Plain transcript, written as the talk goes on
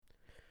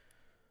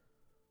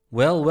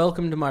Well,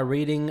 welcome to my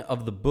reading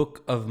of the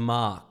book of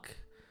Mark.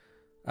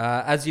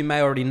 As you may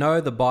already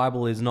know, the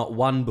Bible is not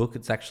one book,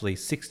 it's actually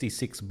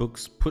 66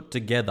 books put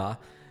together,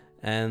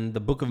 and the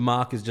book of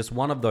Mark is just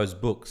one of those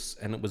books,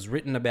 and it was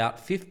written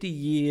about 50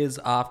 years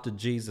after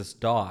Jesus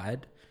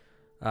died,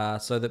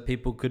 so that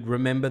people could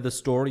remember the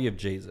story of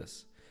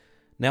Jesus.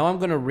 Now I'm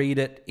going to read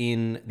it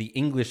in the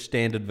English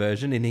Standard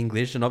Version in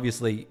English, and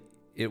obviously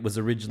it was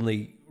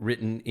originally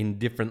written in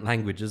different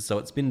languages, so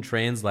it's been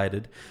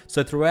translated.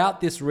 So throughout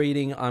this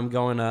reading, I'm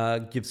going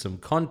to give some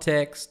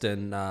context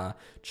and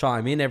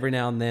chime in every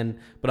now and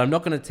then, but I'm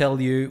not going to tell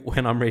you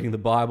when I'm reading the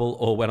Bible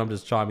or when I'm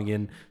just chiming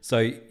in.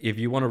 So if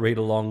you want to read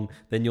along,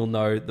 then you'll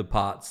know the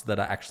parts that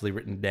are actually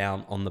written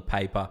down on the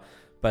paper.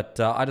 But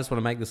I just want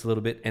to make this a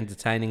little bit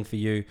entertaining for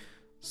you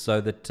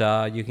so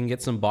that you can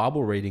get some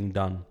Bible reading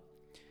done.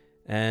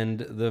 And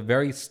the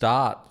very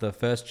start, the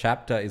first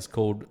chapter is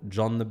called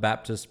John the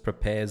Baptist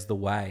Prepares the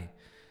Way.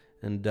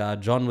 And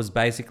John was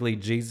basically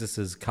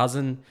Jesus's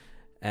cousin,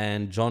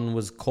 and John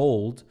was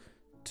called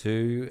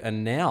to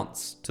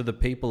announce to the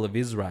people of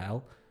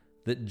Israel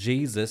that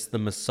Jesus, the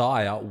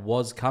Messiah,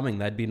 was coming.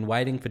 They'd been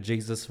waiting for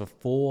Jesus for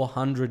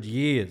 400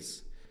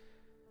 years.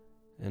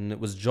 And it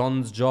was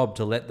John's job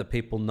to let the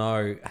people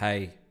know,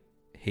 hey,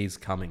 he's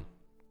coming.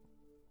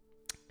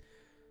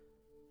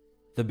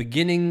 The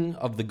beginning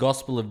of the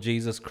gospel of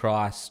Jesus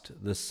Christ,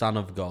 the Son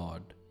of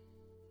God.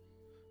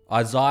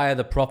 Isaiah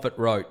the prophet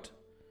wrote,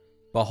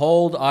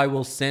 "Behold, I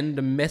will send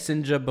a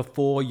messenger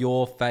before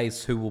your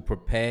face who will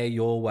prepare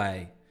your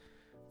way.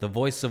 The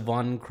voice of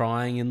one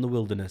crying in the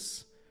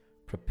wilderness,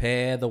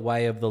 prepare the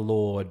way of the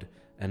Lord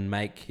and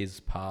make his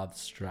path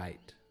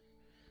straight."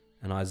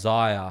 And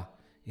Isaiah,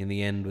 in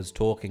the end, was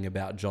talking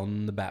about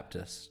John the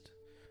Baptist,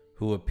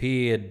 who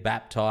appeared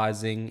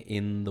baptizing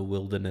in the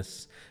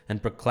wilderness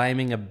and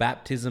proclaiming a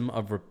baptism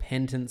of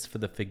repentance for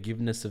the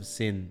forgiveness of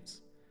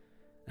sins.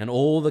 And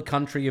all the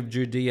country of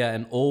Judea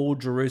and all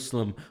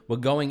Jerusalem were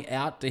going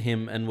out to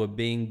him and were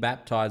being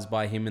baptized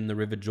by him in the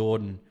river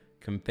Jordan,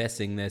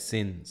 confessing their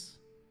sins.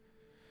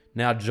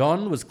 Now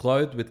John was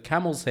clothed with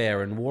camel's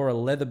hair and wore a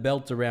leather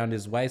belt around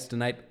his waist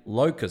and ate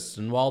locusts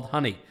and wild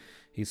honey.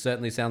 He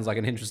certainly sounds like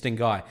an interesting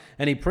guy.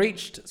 And he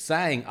preached,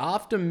 saying,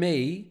 "After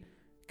me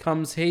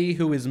comes he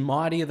who is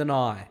mightier than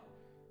I,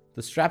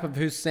 the strap of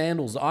whose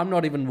sandals I'm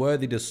not even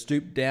worthy to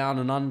stoop down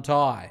and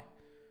untie.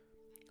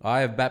 I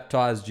have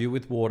baptized you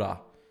with water,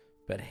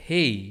 but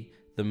he,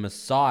 the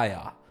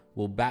Messiah,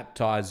 will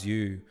baptize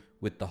you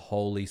with the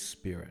Holy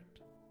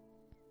Spirit."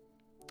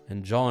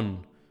 And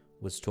John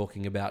was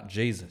talking about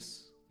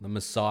Jesus, the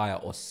Messiah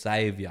or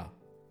Savior.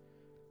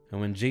 And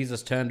when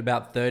Jesus turned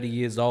about 30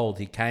 years old,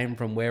 he came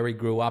from where he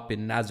grew up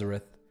in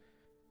Nazareth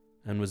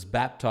and was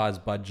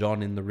baptized by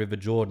John in the river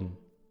Jordan.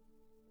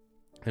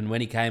 And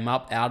when he came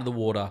up out of the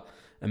water,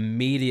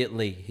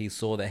 immediately he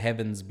saw the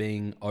heavens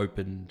being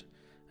opened,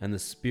 and the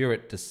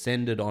Spirit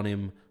descended on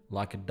him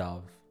like a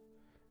dove.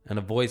 And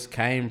a voice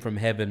came from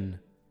heaven,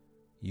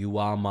 "You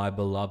are my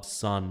beloved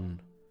Son.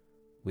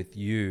 With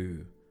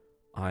you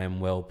I am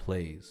well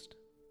pleased."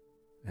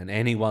 And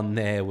anyone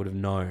there would have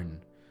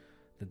known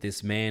that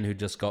this man who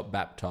just got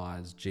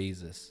baptized,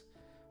 Jesus,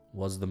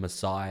 was the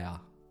Messiah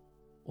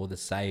or the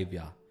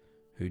Savior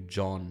who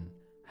John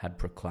had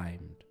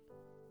proclaimed.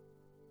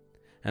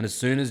 And as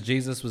soon as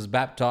Jesus was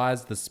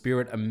baptized, the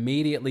Spirit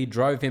immediately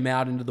drove him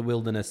out into the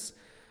wilderness.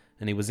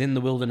 And he was in the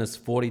wilderness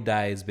 40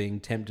 days, being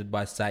tempted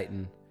by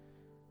Satan.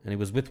 And he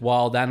was with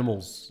wild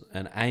animals,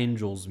 and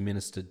angels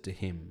ministered to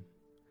him.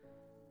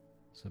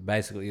 So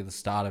basically, at the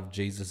start of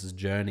Jesus'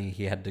 journey,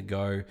 he had to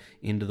go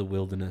into the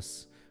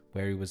wilderness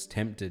where he was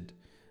tempted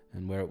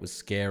and where it was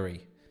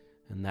scary.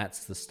 And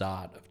that's the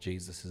start of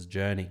Jesus'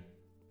 journey.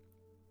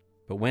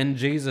 But when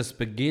Jesus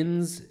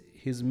begins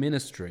his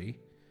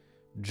ministry,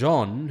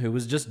 John, who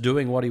was just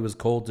doing what he was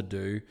called to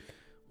do,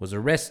 was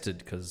arrested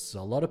because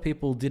a lot of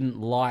people didn't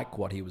like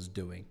what he was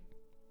doing.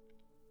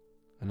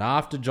 And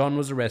after John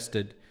was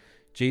arrested,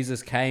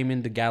 Jesus came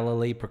into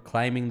Galilee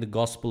proclaiming the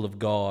gospel of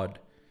God,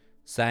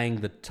 saying,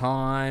 "The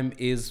time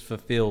is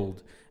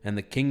fulfilled and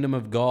the kingdom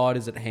of God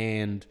is at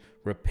hand.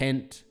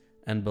 Repent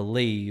and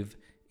believe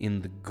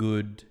in the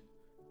good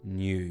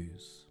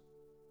news."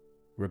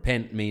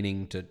 Repent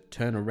meaning to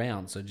turn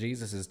around. So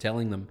Jesus is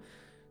telling them,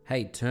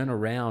 hey, turn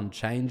around,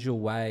 change your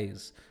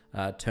ways,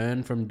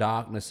 turn from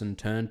darkness and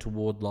turn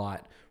toward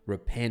light.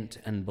 Repent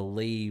and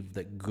believe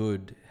that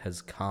good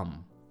has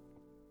come.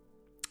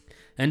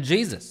 And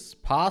Jesus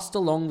passed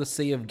along the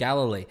Sea of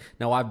Galilee.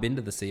 Now, I've been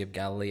to the Sea of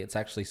Galilee. It's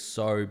actually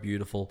so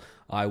beautiful.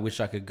 I wish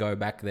I could go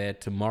back there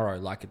tomorrow.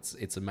 Like,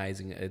 it's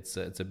amazing. It's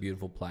a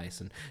beautiful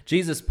place. And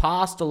Jesus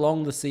passed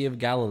along the Sea of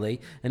Galilee,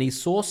 and he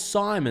saw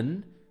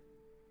Simon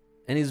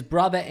and his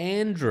brother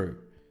Andrew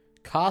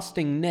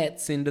casting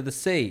nets into the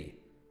sea,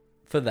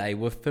 for they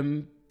were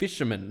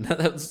fishermen.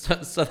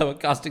 So they were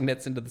casting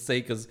nets into the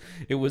sea because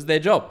it was their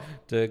job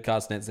to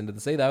cast nets into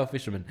the sea. They were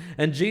fishermen.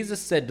 And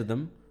Jesus said to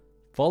them,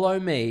 "Follow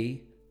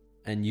me,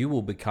 and you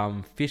will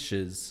become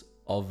fishers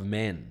of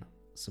men."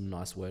 Some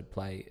nice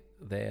wordplay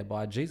there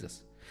by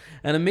Jesus.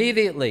 And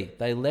immediately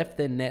they left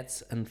their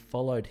nets and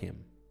followed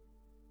him.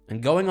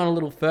 And going on a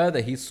little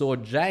further, he saw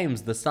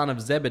James, the son of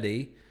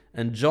Zebedee,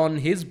 and John,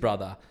 his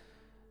brother,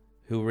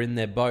 who were in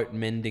their boat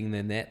mending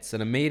their nets.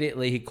 And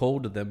immediately he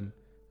called to them,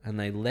 and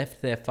they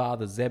left their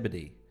father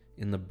Zebedee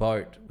in the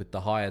boat with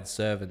the hired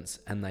servants,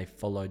 and they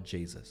followed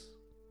Jesus.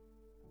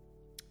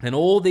 And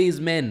all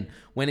these men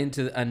went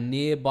into a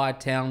nearby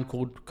town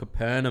called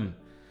Capernaum.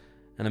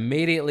 And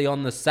immediately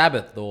on the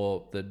Sabbath,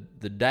 or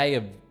the day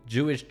of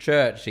Jewish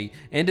church, he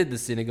entered the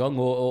synagogue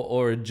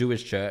or a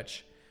Jewish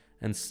church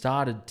and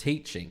started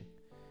teaching.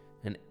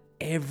 And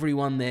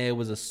everyone there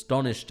was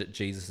astonished at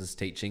Jesus'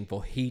 teaching,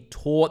 for he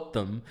taught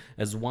them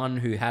as one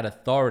who had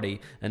authority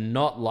and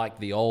not like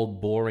the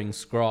old boring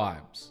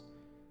scribes.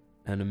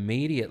 And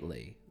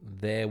immediately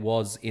there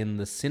was in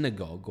the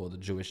synagogue, or the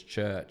Jewish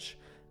church,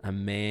 a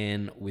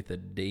man with a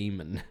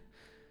demon.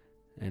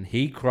 And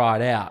he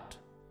cried out,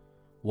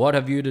 "What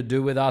have you to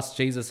do with us,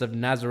 Jesus of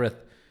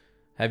Nazareth?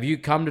 Have you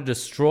come to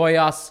destroy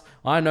us?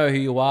 I know who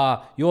you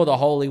are. You're the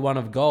Holy One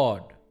of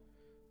God."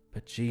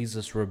 But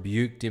Jesus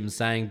rebuked him,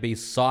 saying, "Be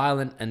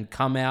silent and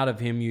come out of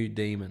him, you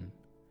demon."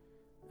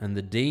 And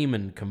the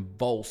demon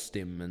convulsed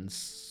him and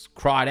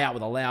cried out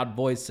with a loud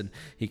voice, and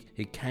he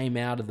came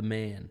out of the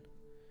man.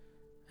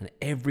 And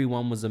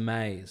everyone was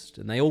amazed,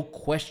 and they all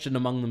questioned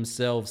among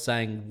themselves,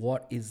 saying,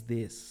 "What is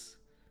this?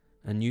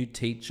 A new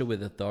teacher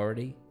with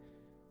authority?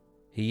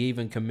 He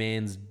even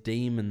commands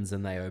demons,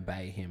 and they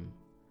obey him."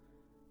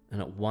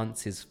 And at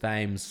once his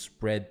fame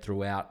spread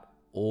throughout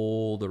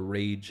all the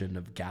region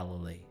of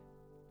Galilee.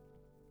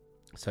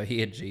 So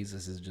here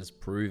Jesus is just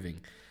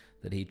proving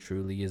that he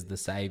truly is the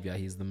Savior.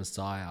 He's the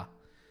Messiah.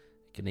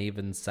 He can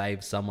even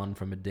save someone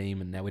from a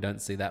demon. Now, we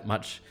don't see that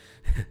much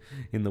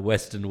in the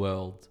Western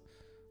world,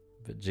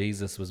 but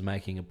Jesus was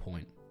making a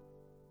point.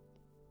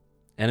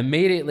 And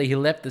immediately he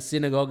left the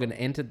synagogue and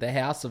entered the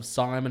house of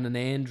Simon and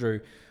Andrew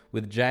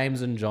with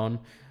James and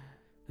John.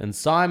 And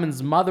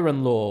Simon's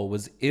mother-in-law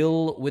was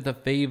ill with a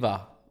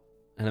fever,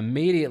 and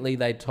immediately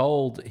they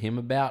told him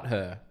about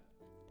her.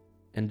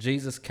 And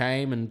Jesus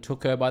came and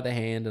took her by the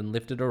hand and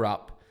lifted her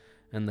up,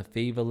 and the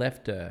fever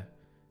left her,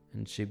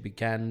 and she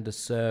began to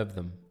serve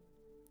them.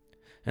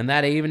 And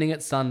that evening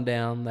at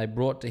sundown they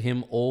brought to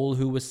him all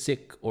who were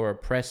sick or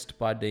oppressed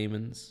by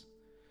demons.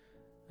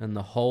 And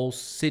the whole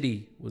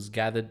city was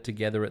gathered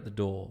together at the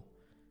door,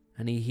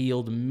 and he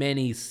healed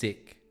many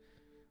sick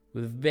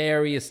with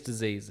various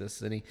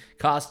diseases, and he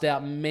cast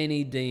out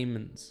many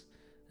demons,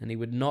 and he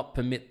would not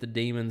permit the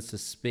demons to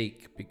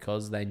speak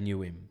because they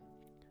knew him.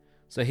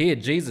 So here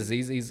Jesus,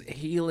 he's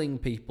healing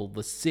people,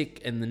 the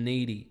sick and the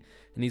needy,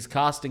 and he's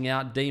casting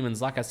out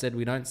demons. Like I said,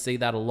 we don't see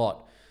that a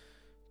lot.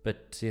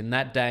 But in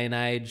that day and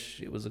age,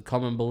 it was a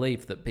common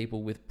belief that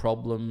people with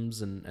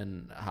problems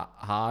and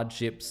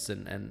hardships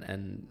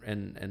and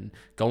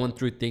going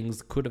through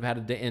things could have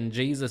had and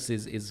Jesus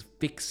is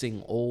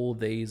fixing all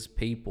these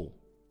people.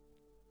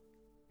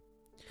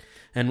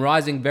 And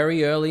rising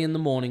very early in the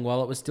morning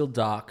while it was still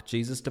dark,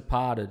 Jesus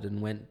departed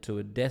and went to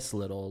a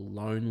desolate or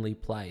lonely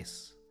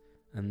place,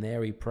 and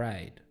there he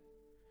prayed.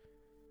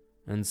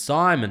 And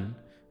Simon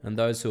and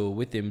those who were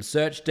with him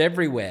searched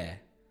everywhere.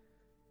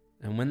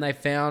 And when they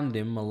found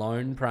him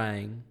alone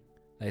praying,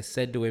 they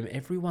said to him,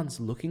 "Everyone's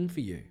looking for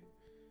you."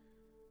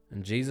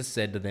 And Jesus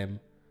said to them,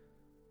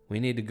 "We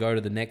need to go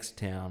to the next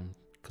town,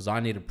 because I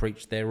need to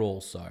preach there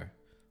also,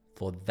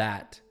 for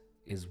that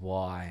is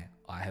why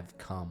I have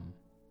come."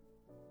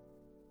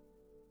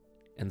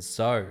 And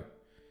so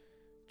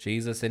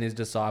Jesus and his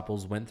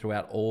disciples went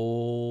throughout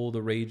all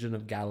the region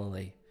of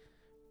Galilee,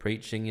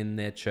 preaching in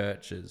their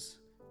churches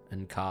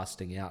and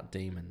casting out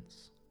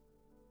demons.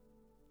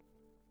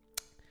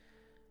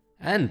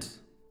 And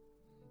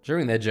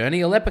during their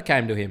journey, a leper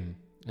came to him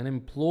and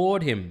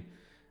implored him,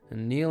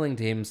 and kneeling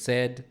to him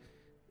said,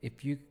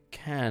 "If you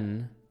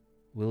can,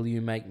 will you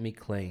make me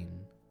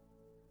clean?"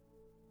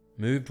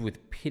 Moved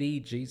with pity,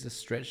 Jesus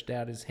stretched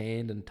out his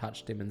hand and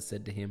touched him and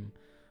said to him,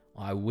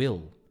 "I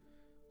will,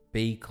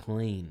 be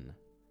clean."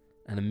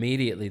 And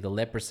immediately the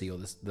leprosy, or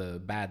the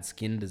bad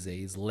skin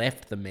disease,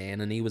 left the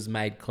man, and he was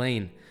made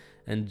clean.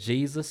 And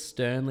Jesus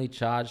sternly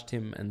charged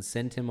him and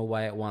sent him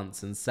away at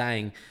once, and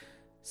saying,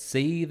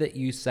 "See that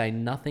you say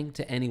nothing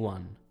to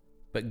anyone,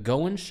 but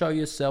go and show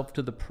yourself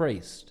to the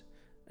priest,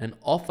 and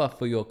offer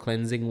for your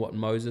cleansing what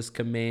Moses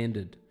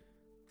commanded,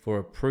 for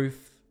a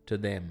proof to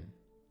them."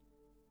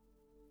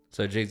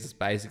 So Jesus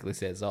basically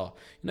says,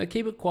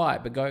 keep it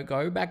quiet, but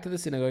go back to the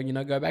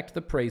synagogue, go back to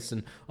the priest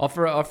and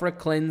offer a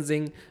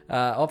cleansing,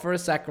 offer a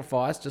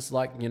sacrifice, just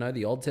like,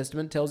 the Old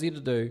Testament tells you to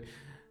do.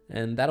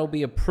 And that'll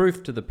be a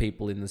proof to the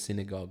people in the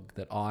synagogue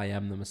that I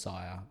am the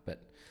Messiah.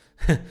 But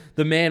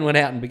the man went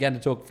out and began to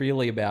talk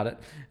freely about it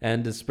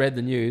and to spread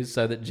the news,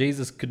 so that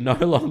Jesus could no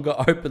longer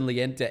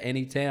openly enter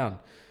any town.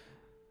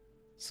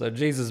 So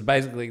Jesus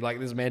basically,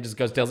 this man just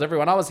tells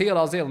everyone, I was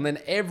healed. And then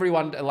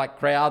everyone,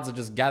 crowds are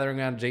just gathering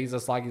around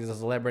Jesus like he's a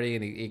celebrity,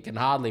 and he can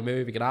hardly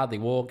move, he can hardly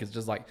walk. It's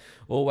just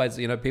always,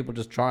 people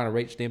just trying to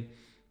reach him.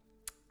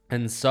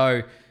 And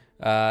so,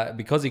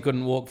 because he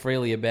couldn't walk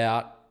freely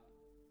about,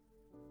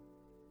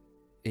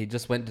 he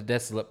just went to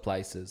desolate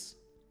places.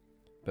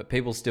 But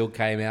people still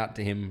came out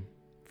to him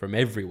from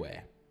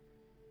everywhere.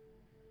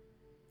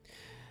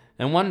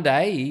 And one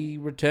day he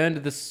returned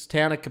to this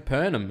town of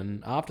Capernaum,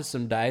 and after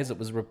some days it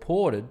was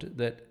reported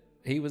that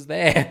he was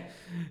there.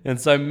 And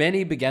so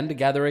many began to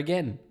gather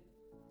again,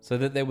 so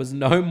that there was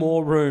no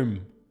more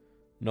room,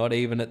 not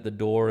even at the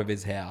door of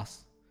his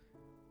house.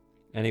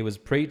 And he was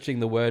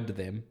preaching the word to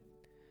them.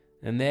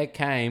 And there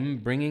came,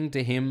 bringing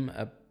to him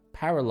a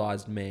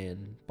paralyzed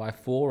man by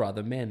 4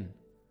 other men.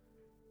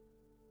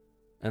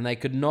 And they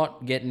could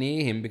not get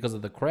near him because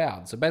of the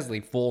crowd. So basically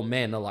 4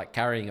 men are like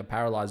carrying a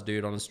paralyzed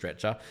dude on a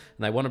stretcher,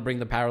 and they want to bring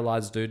the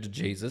paralyzed dude to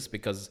Jesus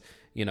because,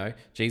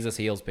 Jesus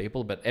heals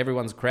people, but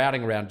everyone's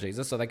crowding around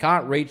Jesus, so they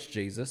can't reach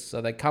Jesus.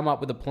 So they come up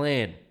with a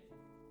plan.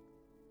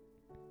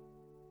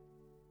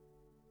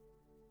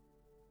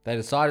 They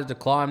decided to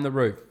climb the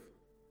roof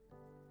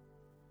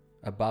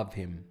above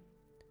him.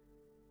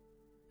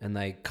 And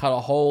they cut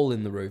a hole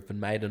in the roof and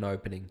made an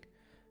opening.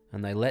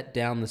 And they let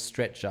down the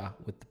stretcher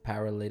with the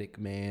paralytic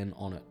man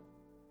on it.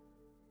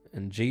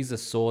 And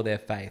Jesus saw their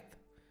faith.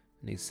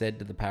 And he said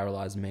to the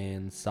paralyzed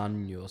man,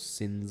 "Son, your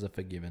sins are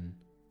forgiven."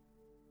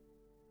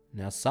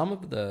 Now some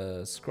of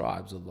the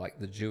scribes, or like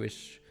the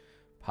Jewish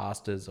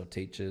pastors or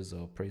teachers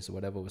or priests or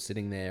whatever, were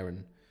sitting there,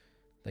 and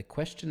they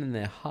questioned in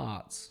their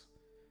hearts,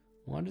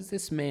 why does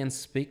this man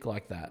speak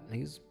like that?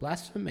 He's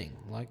blaspheming.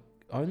 Like,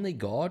 only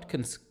God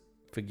can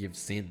forgive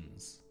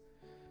sins.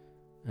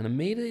 And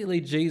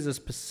immediately Jesus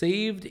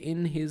perceived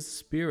in his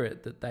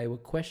spirit that they were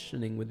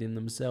questioning within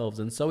themselves.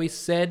 And so he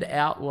said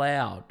out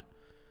loud,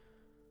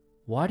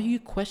 "Why do you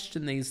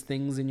question these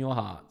things in your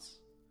hearts?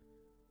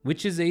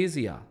 Which is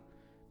easier,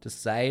 to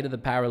say to the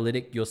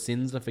paralytic, 'Your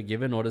sins are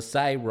forgiven,' or to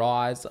say,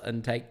 'Rise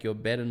and take your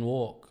bed and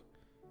walk'?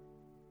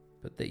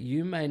 But that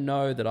you may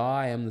know that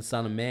I am the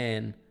Son of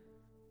Man,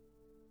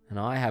 and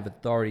I have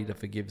authority to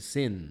forgive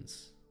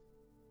sins,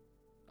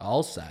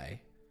 I'll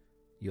say,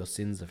 'Your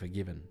sins are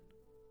forgiven.'"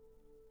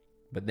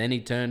 But then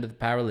he turned to the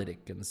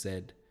paralytic and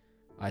said,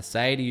 "I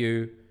say to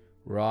you,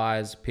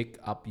 rise, pick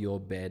up your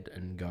bed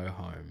and go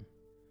home."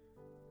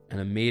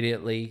 And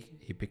immediately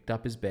he picked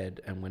up his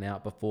bed and went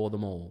out before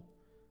them all.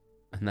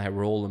 And they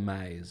were all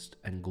amazed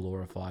and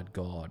glorified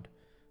God,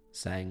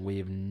 saying, "We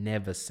have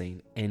never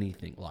seen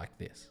anything like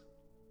this."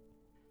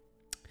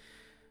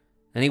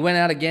 And he went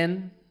out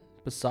again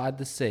beside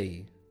the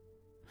sea,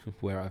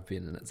 where I've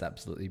been, and it's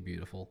absolutely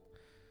beautiful.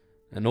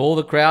 And all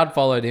the crowd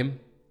followed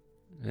him,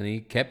 and he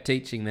kept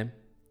teaching them.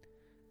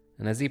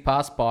 And as he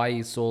passed by,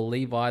 he saw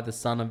Levi, the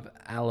son of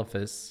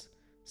Alphaeus,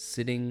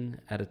 sitting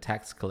at a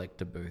tax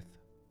collector booth.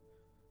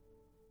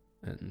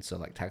 And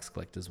so tax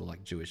collectors were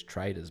like Jewish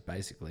traders,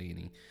 basically. And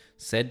he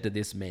said to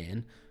this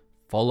man,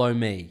 "Follow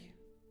me."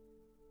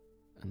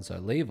 And so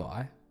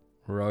Levi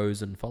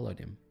rose and followed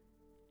him.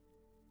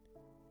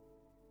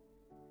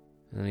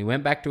 And he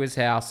went back to his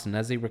house, and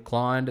as he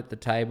reclined at the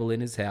table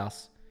in his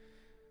house,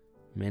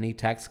 many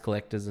tax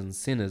collectors and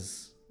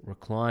sinners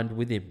reclined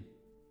with him.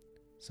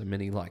 So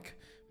many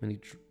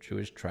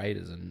Jewish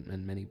traders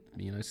and many,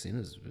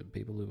 sinners,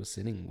 people who were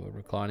sinning, were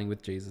reclining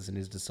with Jesus and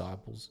his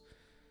disciples.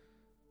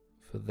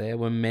 For there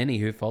were many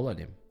who followed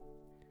him.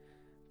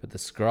 But the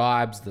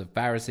scribes, the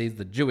Pharisees,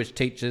 the Jewish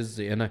teachers,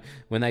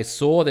 when they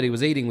saw that he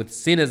was eating with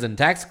sinners and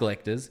tax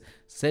collectors,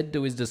 said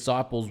to his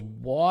disciples,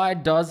 "Why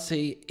does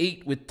he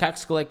eat with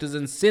tax collectors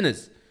and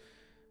sinners?"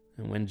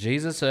 And when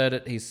Jesus heard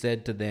it, he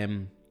said to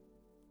them,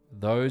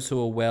 "Those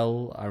who are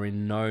well are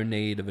in no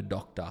need of a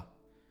doctor,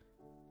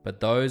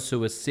 but those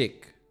who are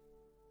sick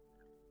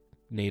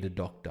need a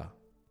doctor.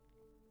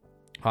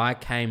 I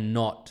came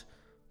not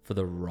for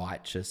the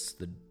righteous,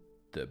 the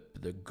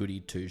goody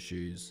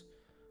two-shoes.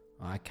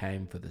 I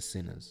came for the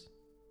sinners."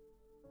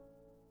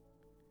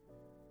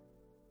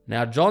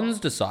 Now John's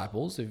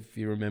disciples, if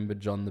you remember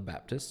John the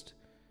Baptist,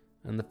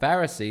 and the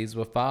Pharisees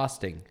were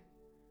fasting.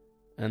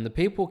 And the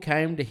people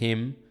came to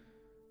him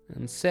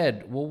and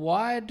said, "Well,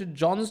 why do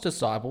John's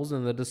disciples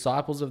and the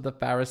disciples of the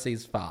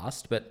Pharisees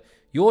fast, but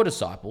your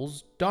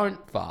disciples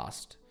don't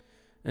fast?"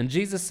 And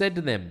Jesus said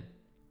to them,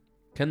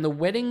 "Can the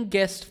wedding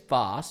guest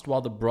fast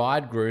while the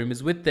bridegroom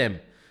is with them?"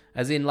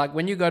 As in,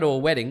 when you go to a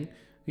wedding,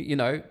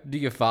 do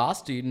you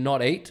fast? Do you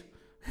not eat?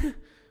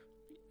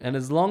 And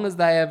as long as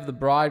they have the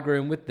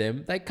bridegroom with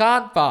them, they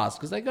can't fast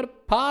because they got a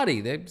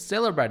party. They're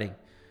celebrating.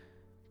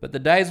 But the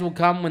days will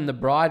come when the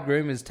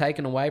bridegroom is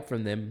taken away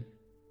from them,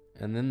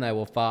 and then they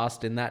will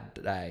fast in that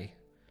day.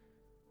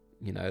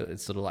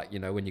 It's sort of like,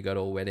 when you go to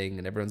a wedding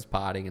and everyone's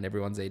partying and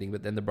everyone's eating,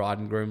 but then the bride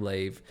and groom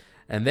leave.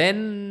 And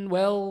then,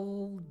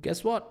 well,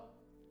 guess what?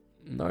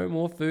 No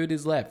more food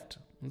is left.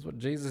 That's what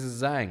Jesus is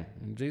saying.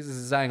 And Jesus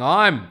is saying,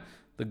 I'm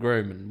the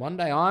groom, and one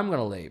day I'm going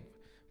to leave.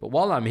 But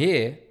while I'm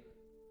here,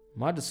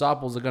 my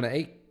disciples are going to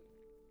eat.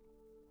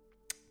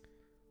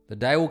 The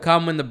day will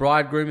come when the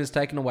bridegroom is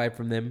taken away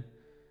from them,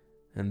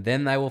 and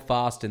then they will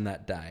fast in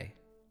that day.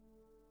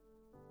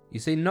 You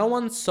see, no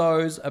one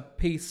sews a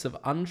piece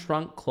of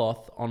unshrunk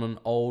cloth on an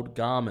old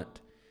garment.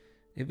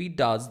 If he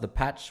does, the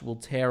patch will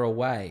tear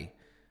away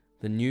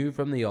the new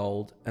from the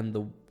old, and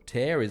the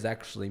tear is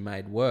actually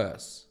made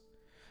worse.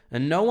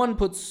 And no one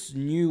puts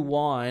new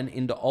wine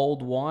into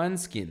old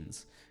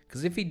wineskins,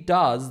 Because if he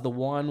does, the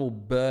wine will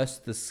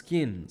burst the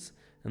skins,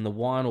 and the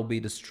wine will be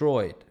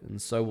destroyed,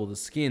 and so will the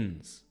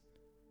skins.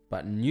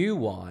 But new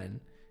wine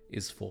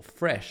is for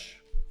fresh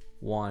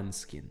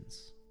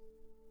wineskins.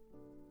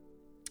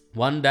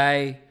 One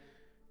day,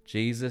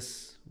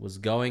 Jesus was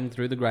going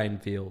through the grain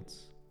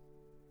fields.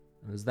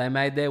 As they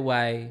made their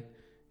way,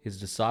 his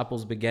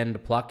disciples began to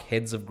pluck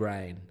heads of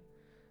grain.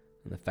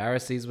 And the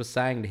Pharisees were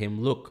saying to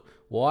him, "Look,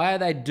 why are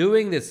they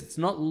doing this? It's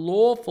not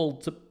lawful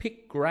to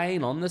pick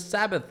grain on the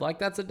Sabbath. Like,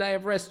 that's a day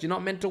of rest. You're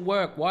not meant to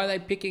work. Why are they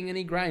picking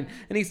any grain?"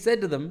 And he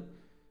said to them,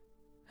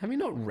 "Have you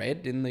not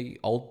read in the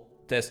Old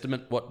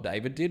Testament what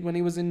David did when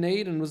he was in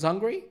need and was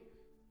hungry?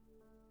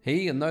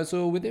 He and those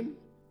who were with him?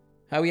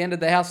 How he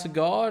entered the house of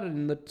God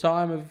in the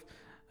time of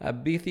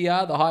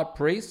Abiathar, the high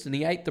priest, and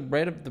he ate the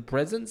bread of the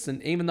presence,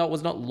 and even though it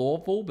was not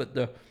lawful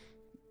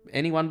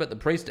anyone but the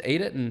priest to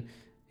eat it, and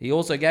he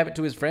also gave it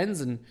to his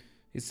friends, and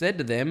he said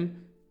to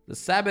them, 'The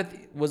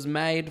Sabbath was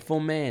made for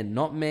man,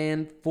 not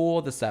man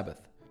for the Sabbath.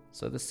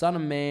 So the Son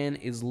of Man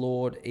is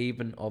Lord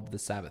even of the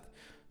Sabbath.'"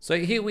 So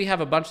here we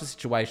have a bunch of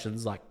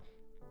situations like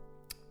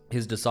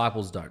his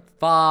disciples don't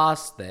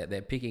fast,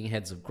 they're picking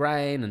heads of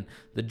grain, and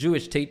the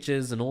Jewish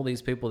teachers and all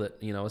these people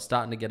that, are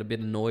starting to get a bit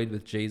annoyed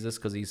with Jesus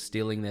because he's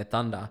stealing their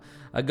thunder,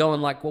 are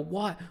going like, "Well,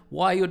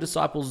 why are your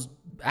disciples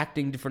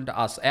acting different to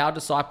us? Our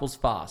disciples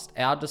fast.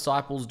 Our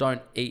disciples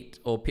don't eat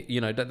or, they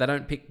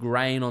don't pick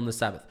grain on the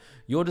Sabbath.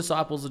 Your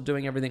disciples are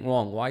doing everything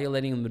wrong. Why are you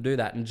letting them do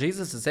that?" And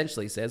Jesus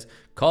essentially says,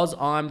 "'Cause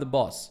I'm the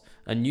boss.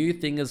 A new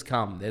thing has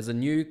come. There's a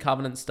new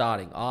covenant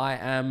starting. I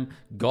am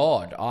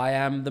God. I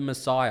am the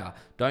Messiah.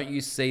 Don't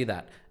you see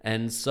that?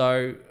 And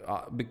so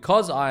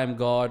because I am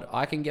God,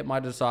 I can get my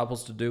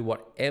disciples to do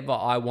whatever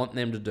I want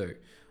them to do.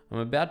 I'm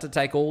about to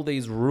take all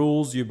these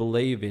rules you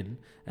believe in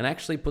and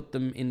actually put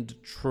them into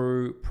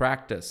true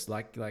practice.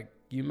 Like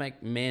you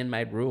make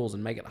man-made rules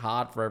and make it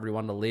hard for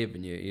everyone to live,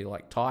 and you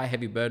like tie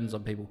heavy burdens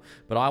on people,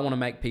 but I want to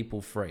make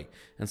people free."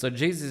 And so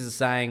Jesus is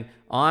saying,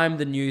 "I'm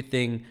the new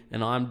thing,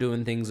 and I'm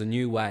doing things a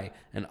new way.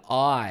 And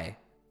I,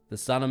 the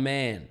Son of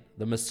Man,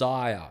 the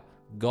Messiah,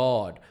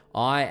 God,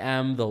 I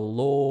am the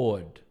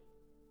Lord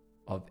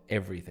of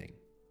everything.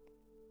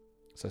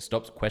 So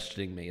stop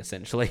questioning me,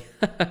 essentially."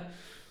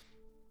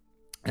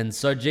 And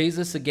so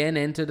Jesus again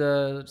entered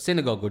a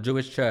synagogue or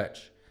Jewish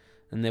church,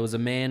 and there was a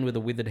man with a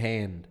withered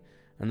hand.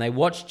 And they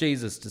watched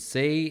Jesus to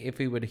see if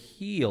he would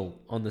heal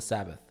on the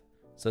Sabbath,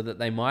 so that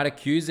they might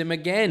accuse him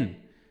again.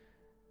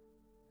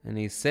 And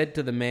he said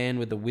to the man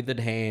with the withered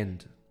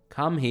hand,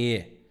 "Come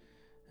here."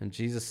 And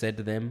Jesus said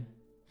to them,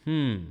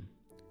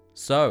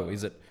 "So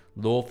is it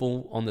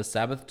lawful on the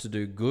Sabbath to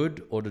do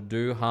good or to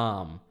do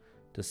harm,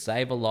 to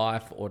save a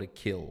life or to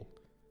kill?"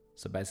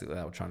 So basically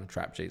they were trying to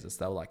trap Jesus.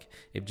 They were like,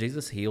 if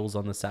Jesus heals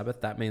on the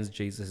Sabbath, that means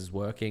Jesus is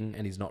working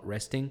and he's not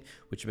resting,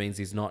 which means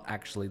he's not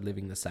actually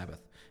living the Sabbath.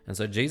 And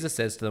so Jesus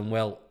says to them,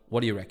 "Well, what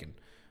do you reckon?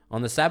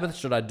 On the Sabbath,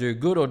 should I do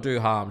good or do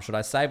harm? Should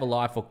I save a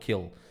life or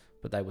kill?"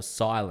 But they were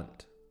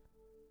silent.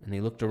 And he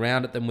looked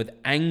around at them with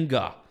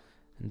anger,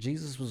 and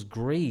Jesus was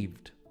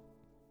grieved.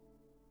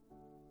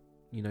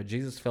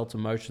 Jesus felt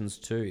emotions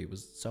too. He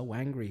was so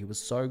angry. He was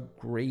so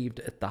grieved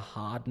at the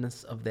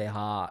hardness of their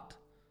heart.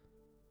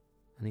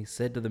 And he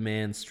said to the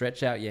man,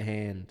 "Stretch out your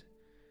hand."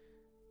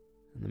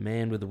 And the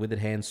man with the withered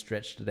hand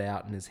stretched it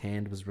out, and his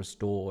hand was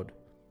restored.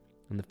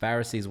 And the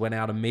Pharisees went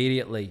out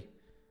immediately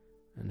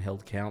and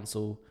held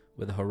counsel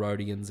with the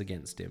Herodians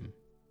against him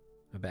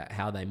about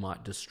how they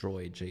might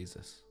destroy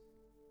Jesus.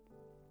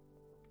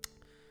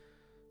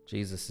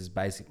 Jesus is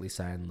basically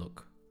saying,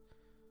 look,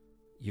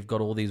 you've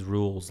got all these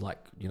rules like,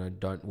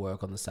 don't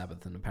work on the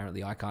Sabbath, and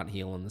apparently I can't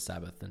heal on the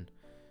Sabbath.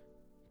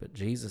 But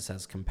Jesus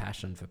has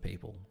compassion for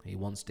people. He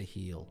wants to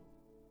heal.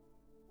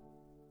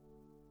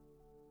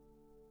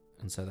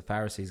 And so the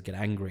Pharisees get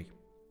angry.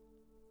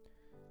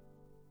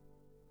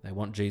 They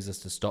want Jesus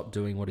to stop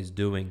doing what he's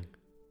doing.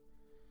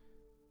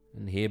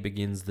 And here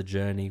begins the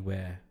journey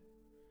where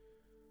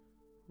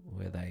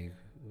they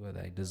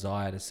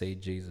desire to see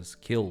Jesus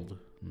killed.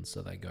 And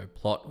so they go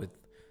plot with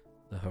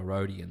the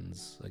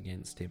Herodians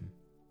against him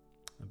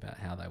about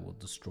how they will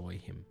destroy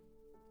him.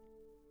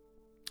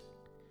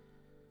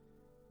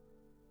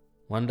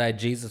 One day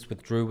Jesus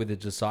withdrew with his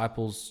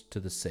disciples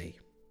to the sea,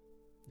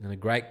 and a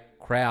great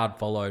crowd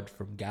followed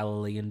from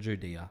Galilee and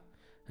Judea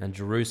and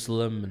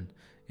Jerusalem and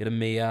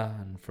Idumea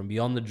and from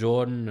beyond the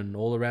Jordan and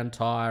all around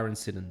Tyre and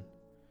Sidon.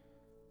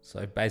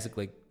 So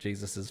basically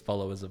Jesus'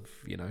 followers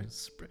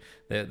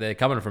they're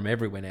coming from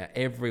everywhere now.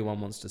 Everyone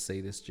wants to see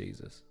this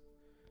Jesus.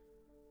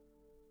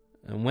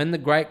 And when the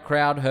great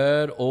crowd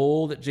heard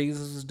all that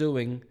Jesus was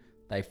doing,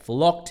 they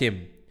flocked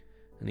him.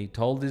 And he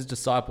told his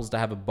disciples to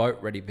have a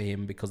boat ready for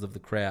him because of the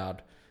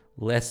crowd,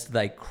 lest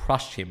they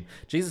crush him.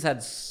 Jesus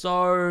had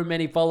so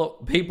many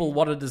people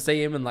wanted to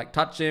see him and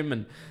touch him,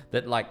 and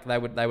that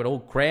they would all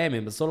cram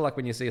him. It's sort of like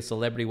when you see a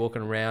celebrity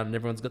walking around and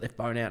everyone's got their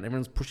phone out and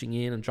everyone's pushing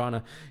in and trying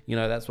to,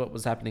 that's what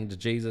was happening to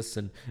Jesus.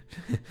 And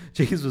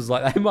Jesus was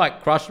like, they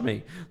might crush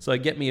me, so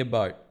get me a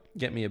boat.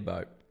 Get me a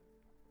boat.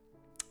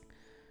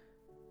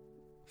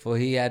 For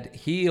he had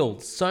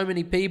healed so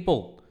many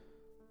people,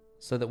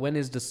 so that when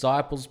his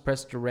disciples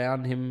pressed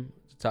around him,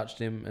 touched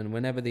him, and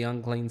whenever the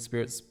unclean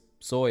spirits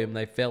saw him,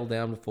 they fell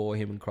down before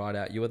him and cried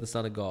out, "You are the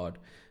Son of God."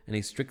 And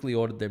he strictly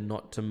ordered them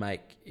not to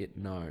make it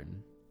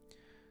known.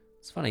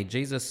 It's funny,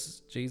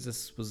 Jesus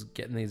was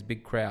getting these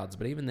big crowds,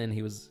 but even then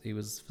he was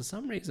for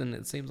some reason,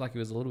 it seems like he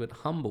was a little bit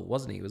humble,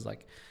 wasn't he? He was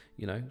like,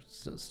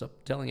 stop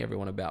telling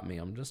everyone about me.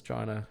 I'm just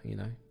trying to,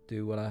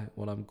 do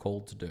what I'm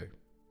called to do.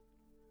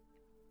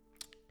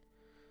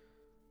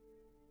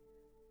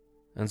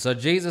 And so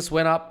Jesus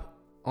went up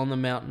on the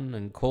mountain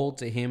and called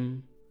to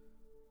him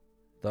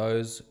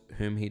those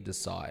whom he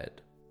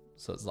desired.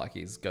 So it's like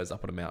he goes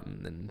up on a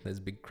mountain and there's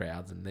big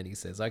crowds, and then he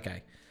says,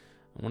 okay,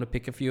 I want to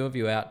pick a few of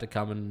you out to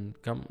come.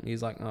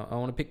 He's like, I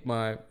want to pick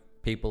my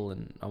people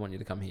and I want you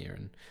to come here.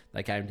 And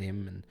they came to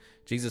him, and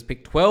Jesus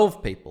picked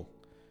 12 people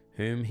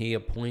whom he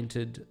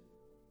appointed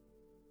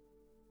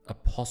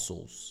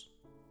apostles.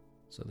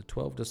 So the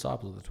 12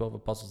 disciples, the 12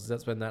 apostles,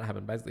 that's when that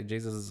happened. Basically,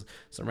 Jesus is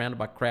surrounded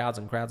by crowds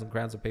and crowds and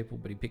crowds of people,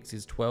 but he picks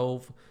his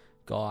 12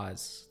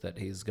 guys that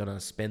he's going to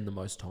spend the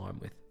most time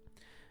with.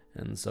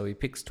 And so he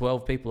picks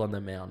 12 people on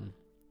the mountain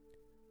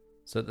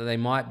so that they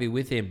might be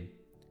with him,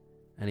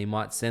 and he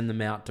might send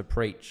them out to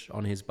preach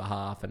on his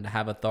behalf and to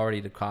have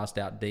authority to cast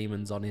out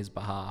demons on his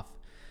behalf.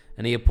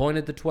 And he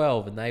appointed the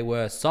 12, and they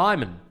were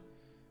Simon,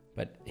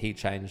 but he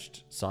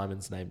changed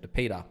Simon's name to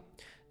Peter,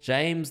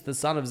 James the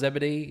son of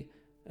Zebedee,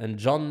 and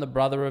John the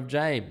brother of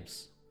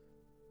James,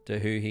 to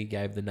who he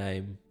gave the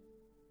name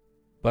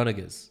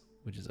Boanerges,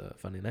 which is a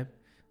funny name.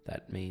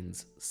 That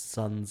means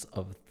sons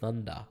of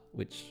thunder,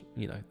 which,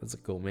 that's a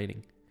cool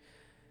meaning.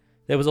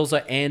 There was also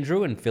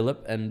Andrew and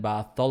Philip and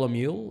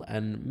Bartholomew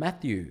and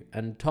Matthew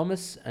and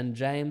Thomas and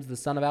James the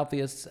son of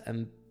Alphaeus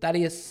and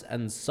Thaddeus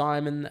and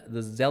Simon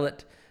the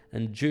Zealot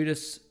and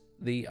Judas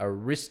the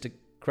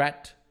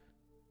aristocrat.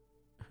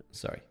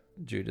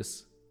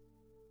 Judas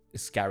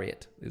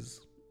Iscariot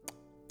is...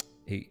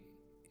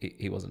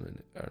 He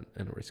wasn't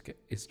an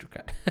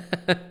aristocrat.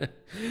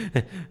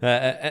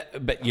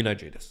 But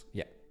Judas.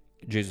 Yeah.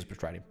 Jesus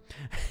betrayed him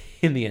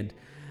in the end.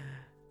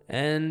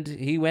 And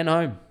he went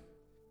home.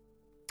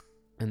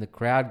 And the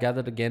crowd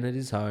gathered again at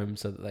his home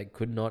so that they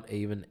could not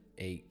even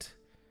eat.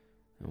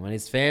 And when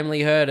his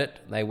family heard it,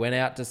 they went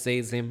out to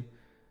seize him,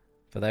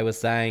 for they were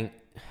saying,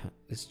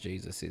 this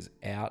Jesus is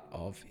out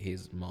of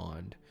his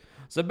mind.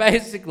 So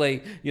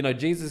basically,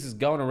 Jesus is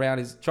going around,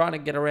 he's trying to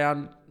get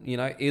around,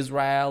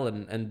 Israel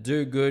and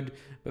do good,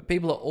 but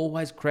people are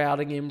always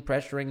crowding him,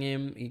 pressuring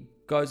him. He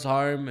goes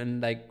home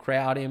and they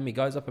crowd him. He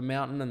goes up a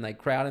mountain and they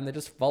crowd him. They're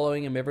just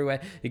following him everywhere.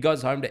 He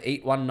goes home to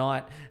eat one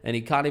night and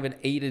he can't even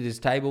eat at his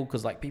table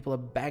because people are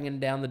banging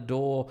down the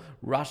door,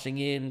 rushing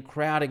in,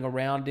 crowding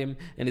around him,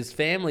 and his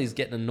family's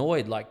getting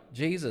annoyed. Like,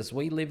 Jesus,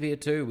 we live here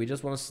too. We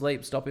just want to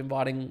sleep. Stop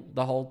inviting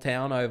the whole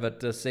town over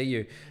to see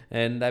you.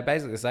 And they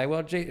basically say,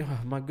 well,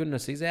 my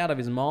goodness, he's out of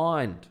his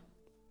mind.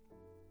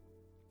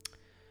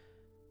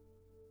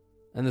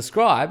 And the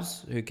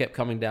scribes who kept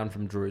coming down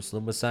from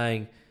Jerusalem were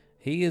saying,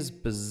 he is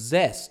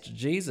possessed.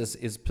 Jesus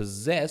is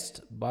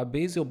possessed by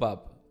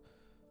Beelzebub.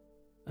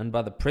 And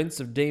by the prince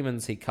of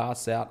demons, he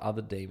casts out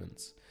other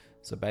demons.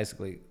 So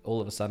basically,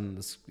 all of a sudden,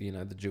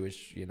 the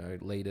Jewish,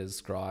 leaders,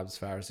 scribes,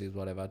 Pharisees,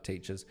 whatever,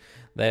 teachers,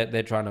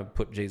 they're trying to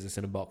put Jesus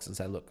in a box and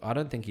say, look, I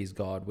don't think he's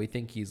God. We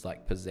think he's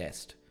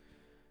possessed.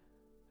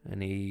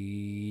 And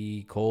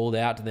he called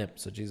out to them.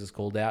 So Jesus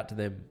called out to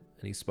them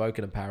and he spoke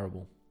in a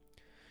parable.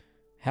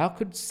 How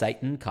could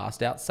Satan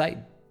cast out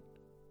Satan?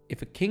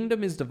 If a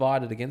kingdom is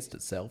divided against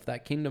itself,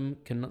 that kingdom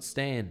cannot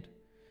stand.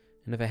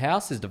 And if a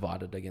house is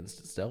divided against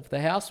itself,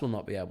 the house will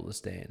not be able to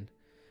stand.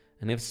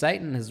 And if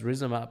Satan has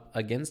risen up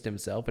against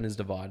himself and is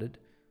divided,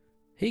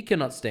 he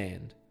cannot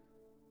stand,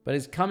 but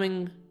is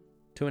coming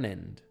to an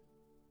end.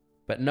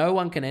 But no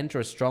one can enter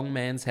a strong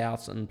man's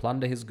house and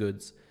plunder his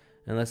goods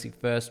unless he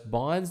first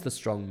binds the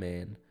strong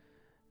man,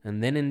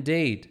 and then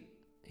indeed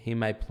he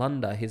may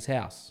plunder his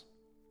house.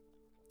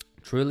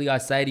 Truly I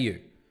say to you,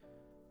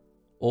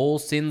 all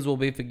sins will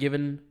be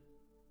forgiven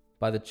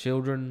by the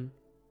children.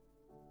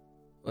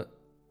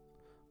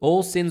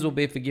 All sins will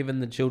be forgiven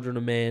the children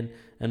of man,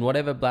 and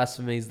whatever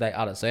blasphemies they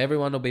utter. So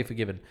everyone will be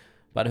forgiven.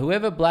 But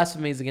whoever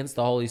blasphemies against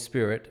the Holy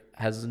Spirit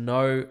has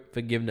no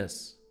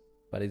forgiveness,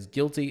 but is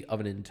guilty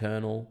of an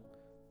eternal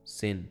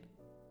sin.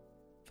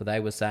 For they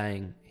were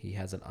saying he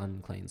has an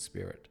unclean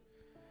spirit.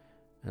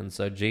 And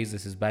so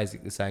Jesus is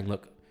basically saying,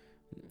 look,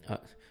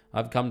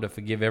 I've come to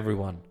forgive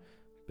everyone.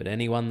 But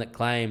anyone that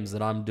claims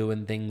that I'm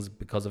doing things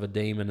because of a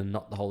demon and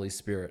not the Holy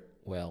Spirit,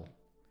 well,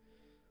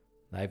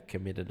 they've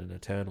committed an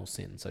eternal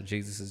sin. So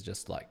Jesus is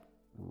just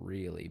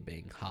really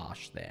being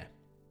harsh there.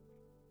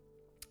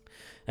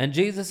 And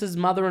Jesus'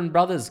 mother and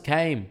brothers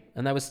came,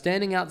 and they were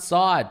standing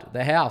outside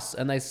the house,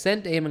 and they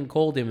sent to him and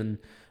called him, and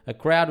a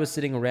crowd was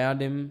sitting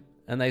around him,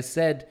 and they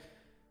said,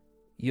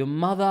 your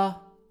mother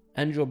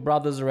and your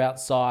brothers are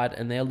outside,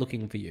 and they're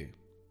looking for you.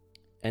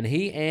 And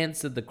he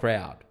answered the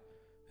crowd,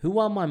 who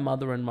are my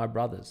mother and my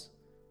brothers?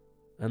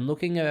 And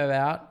looking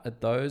about at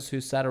those who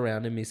sat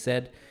around him, he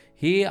said,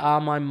 here are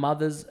my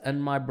mothers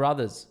and my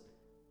brothers.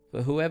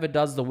 For whoever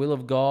does the will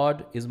of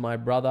God is my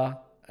brother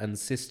and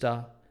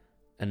sister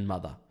and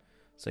mother.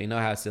 So you know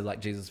how I said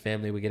like Jesus'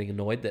 family were getting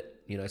annoyed that,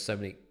 so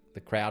many, the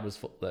crowds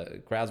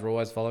were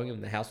always following him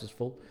and the house was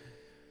full.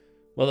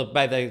 Well,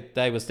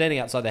 they were standing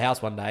outside the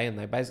house one day and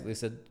they basically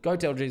said, go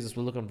tell Jesus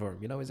we're looking for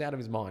him. He's out of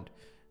his mind.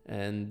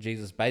 And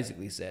Jesus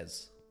basically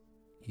says,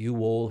 you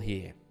all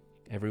here,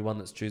 everyone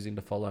that's choosing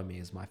to follow me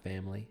is my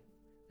family.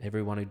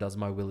 Everyone who does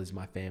my will is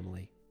my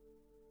family.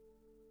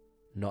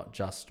 Not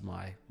just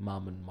my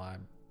mum and my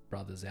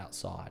brothers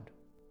outside.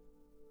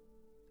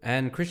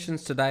 And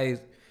Christians today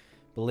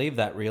believe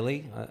that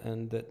really,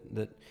 and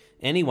that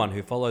anyone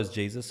who follows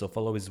Jesus or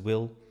follow his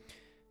will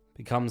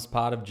becomes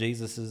part of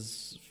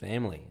Jesus's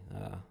family.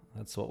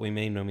 That's what we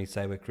mean when we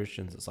say we're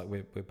Christians. It's like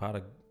we're part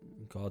of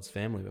God's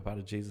family. We're part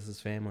of Jesus's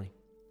family.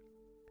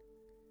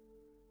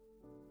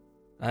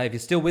 If you're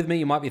still with me,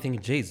 you might be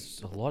thinking,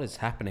 geez, a lot is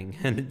happening.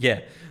 And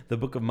yeah, the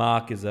book of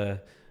Mark is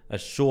a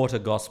shorter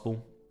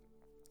gospel.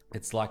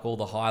 It's like all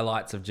the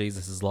highlights of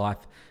Jesus's life,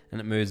 and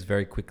it moves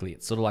very quickly.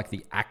 It's sort of like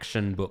the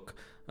action book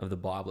of the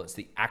Bible. It's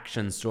the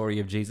action story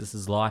of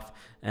Jesus's life,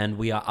 and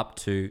we are up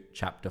to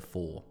chapter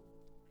 4.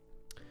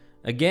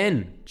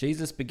 Again,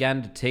 Jesus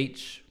began to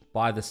teach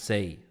by the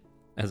sea.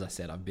 As I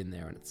said, I've been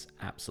there, and it's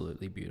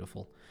absolutely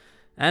beautiful.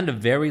 And a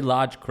very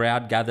large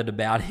crowd gathered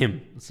about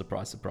him,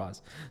 surprise,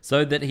 surprise,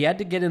 so that he had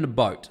to get in a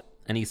boat,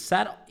 and he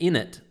sat in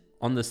it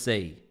on the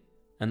sea.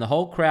 And the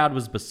whole crowd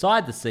was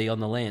beside the sea on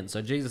the land.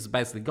 So Jesus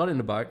basically got in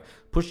a boat,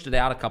 pushed it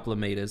out a couple of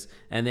meters,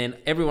 and then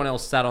everyone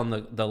else sat on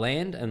the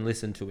land and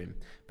listened to him.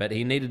 But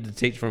he needed to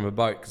teach from a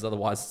boat because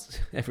otherwise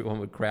everyone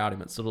would crowd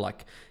him. It's sort of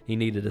like he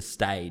needed a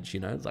stage,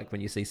 It's like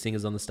when you see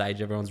singers on the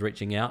stage, everyone's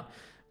reaching out,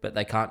 but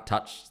they can't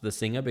touch the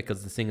singer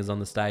because the singer's on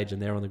the stage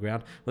and they're on the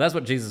ground. Well, that's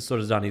what Jesus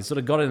sort of done. He's sort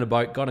of got in a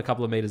boat, gone a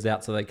couple of meters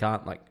out so they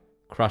can't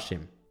crush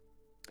him.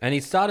 And he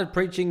started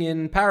preaching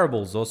in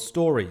parables or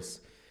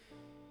stories.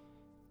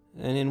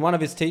 And in one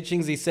of his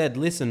teachings, he said,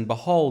 listen,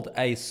 behold,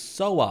 a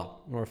sower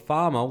or a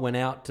farmer went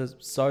out to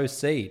sow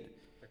seed.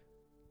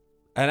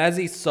 And as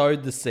he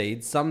sowed the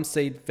seed, some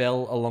seed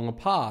fell along a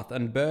path,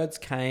 and birds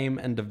came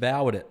and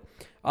devoured it.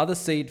 Other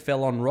seed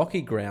fell on rocky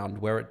ground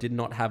where it did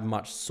not have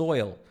much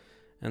soil.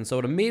 And so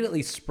it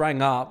immediately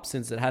sprang up,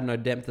 since it had no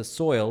depth of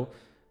soil.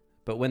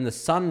 But when the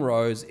sun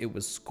rose, it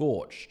was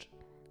scorched.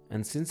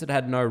 And since it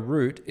had no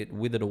root, it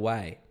withered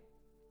away.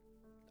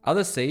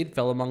 Other seed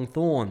fell among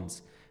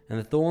thorns, and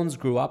the thorns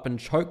grew up and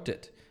choked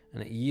it,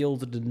 and it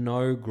yielded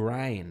no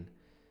grain.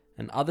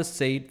 And other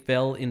seed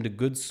fell into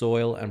good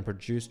soil and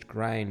produced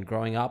grain,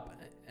 growing up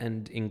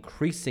and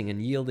increasing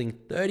and yielding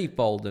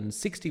 30-fold and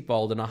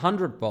 60-fold and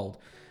 100-fold.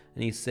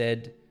 And he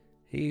said,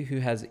 he who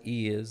has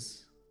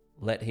ears,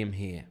 let him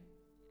hear.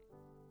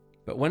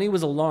 But when he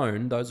was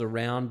alone, those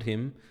around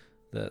him,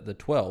 the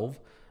 12,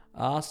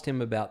 asked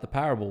him about the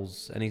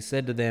parables. And he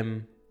said to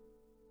them,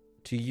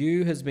 to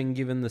you has been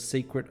given the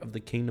secret of the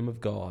kingdom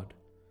of God.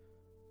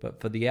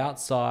 But for the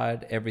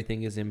outside,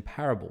 everything is in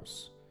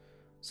parables,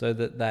 so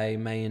that they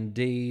may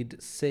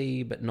indeed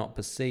see but not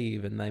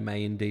perceive, and they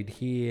may indeed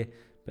hear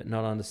but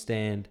not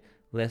understand,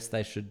 lest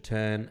they should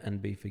turn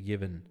and be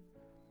forgiven.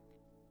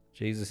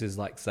 Jesus is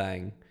like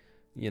saying,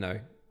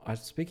 I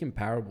speak in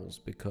parables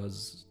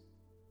because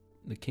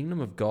the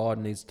kingdom of God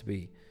needs to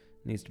be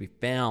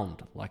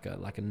found like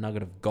a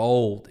nugget of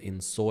gold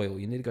in soil.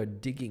 You need to go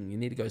digging. You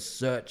need to go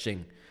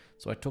searching.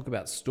 So I talk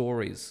about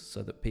stories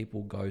so that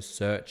people go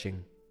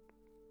searching.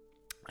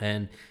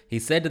 And he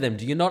said to them,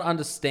 do you not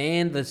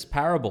understand this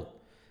parable?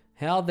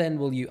 How then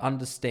will you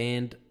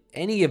understand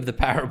any of the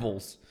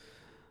parables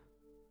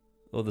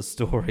or the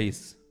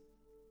stories?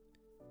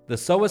 The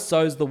sower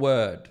sows the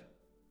word.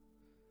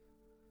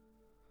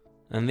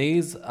 And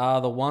these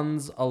are the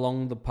ones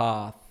along the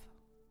path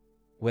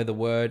where the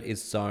word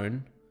is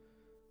sown.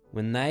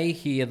 When they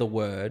hear the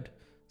word,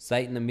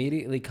 Satan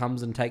immediately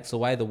comes and takes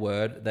away the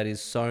word that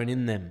is sown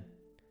in them.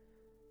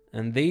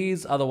 And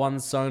these are the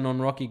ones sown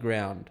on rocky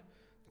ground,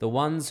 the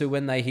ones who,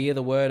 when they hear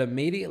the word,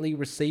 immediately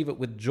receive it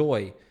with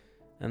joy,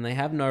 and they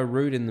have no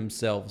root in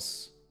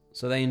themselves.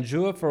 So they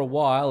endure for a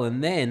while,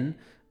 and then,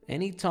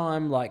 any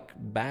time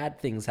bad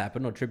things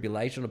happen, or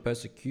tribulation or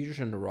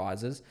persecution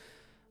arises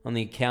on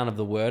the account of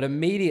the word,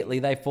 immediately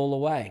they fall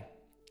away.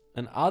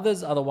 And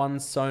others are the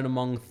ones sown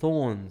among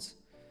thorns.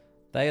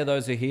 They are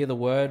those who hear the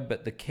word,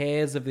 but the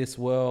cares of this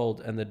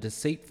world and the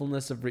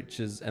deceitfulness of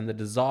riches and the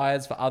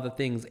desires for other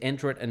things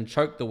enter it and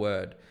choke the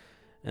word,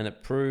 and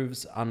it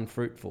proves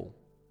unfruitful.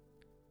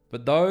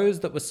 But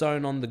those that were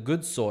sown on the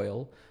good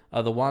soil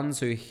are the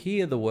ones who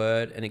hear the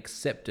word and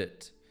accept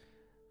it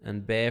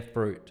and bear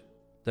fruit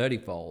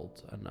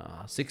 30-fold and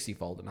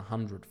 60-fold and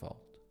 100-fold.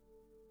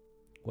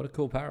 What a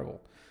cool parable.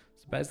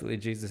 So basically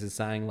Jesus is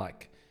saying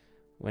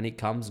when he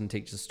comes and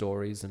teaches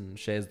stories and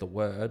shares the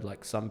word,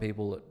 some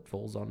people it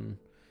falls on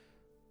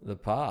the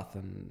path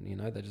and,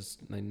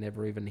 they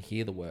never even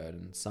hear the word.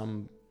 And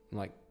some,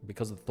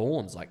 because of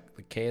thorns,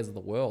 the cares of the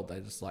world, they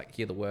just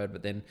hear the word,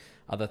 but then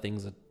other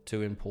things are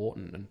too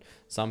important. And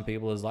some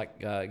people is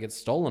get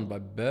stolen by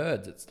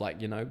birds. It's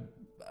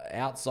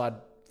outside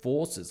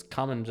forces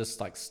come and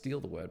just steal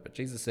the word. But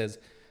Jesus says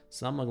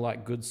some are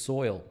like good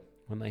soil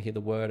When they hear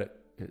the word,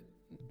 it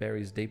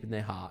buries deep in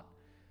their heart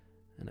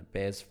and it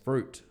bears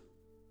fruit.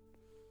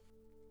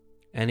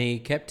 And he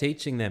kept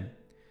teaching them.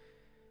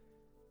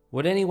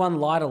 Would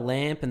anyone light a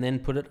lamp and then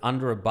put it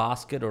under a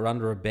basket or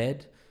under a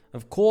bed?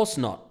 Of course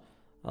not.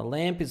 A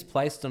lamp is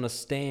placed on a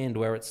stand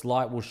where its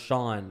light will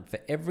shine, for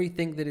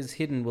everything that is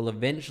hidden will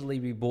eventually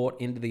be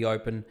brought into the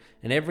open,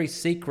 and every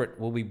secret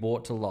will be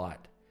brought to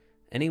light.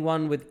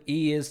 Anyone with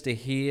ears to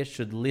hear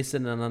should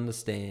listen and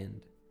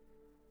understand.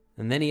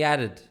 And then he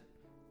added,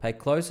 pay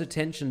close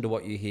attention to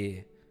what you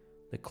hear.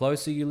 The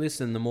closer you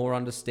listen, the more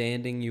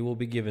understanding you will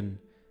be given,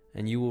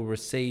 and you will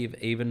receive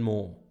even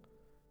more.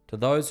 To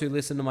those who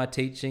listen to my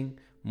teaching,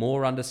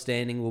 more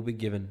understanding will be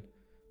given.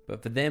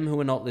 But for them who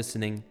are not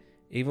listening,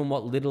 even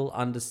what little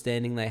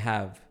understanding they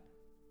have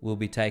will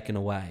be taken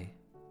away.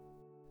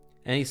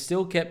 And he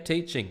still kept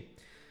teaching.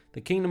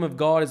 The kingdom of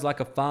God is like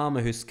a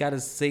farmer who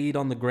scatters seed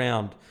on the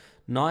ground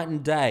night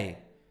and day.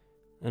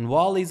 And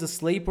while he's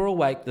asleep or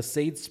awake, the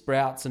seed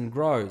sprouts and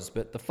grows.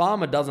 But the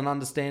farmer doesn't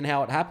understand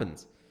how it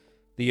happens.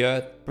 The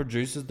earth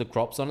produces the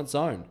crops on its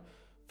own.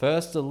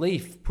 First a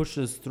leaf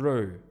pushes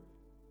through.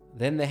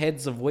 Then the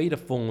heads of wheat are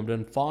formed,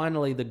 and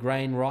finally the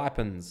grain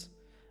ripens.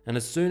 And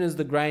as soon as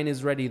the grain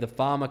is ready, the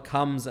farmer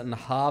comes and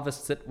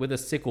harvests it with a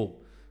sickle,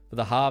 for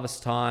the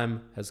harvest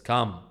time has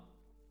come.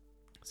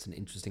 It's an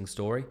interesting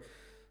story.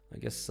 I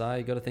guess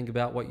you got to think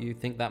about what you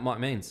think that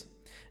might mean.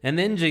 And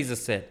then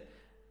Jesus said,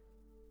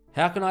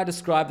 how can I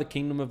describe the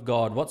kingdom of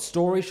God? What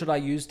story should I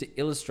use to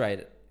illustrate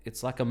it?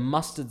 It's like a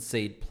mustard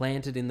seed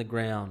planted in the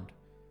ground.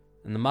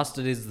 And the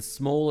mustard is the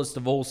smallest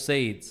of all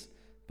seeds,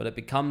 but it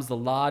becomes the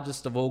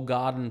largest of all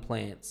garden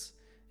plants.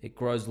 It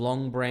grows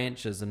long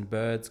branches and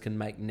birds can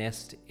make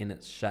nest in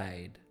its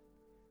shade.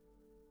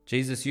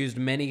 Jesus used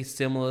many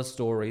similar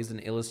stories and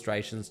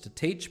illustrations to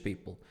teach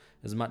people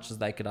as much as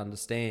they could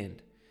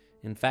understand.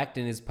 In fact,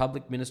 in his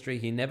public ministry,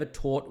 he never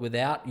taught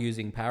without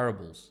using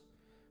parables.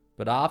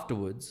 But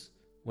afterwards,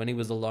 when he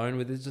was alone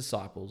with his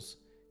disciples,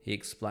 he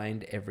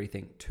explained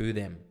everything to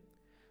them.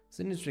 It's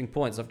an interesting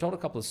point. So I've told a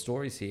couple of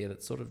stories here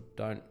that sort of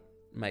don't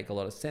make a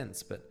lot of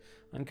sense, but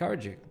I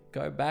encourage you,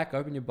 go back,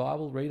 open your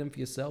Bible, read them for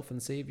yourself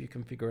and see if you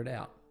can figure it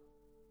out.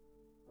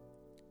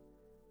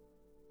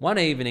 One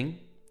evening,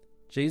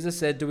 Jesus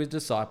said to his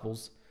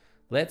disciples,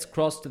 let's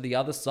cross to the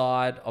other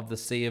side of the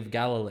Sea of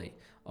Galilee.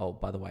 Oh,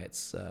 by the way,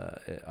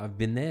 I've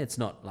been there. It's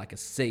not like a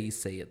sea,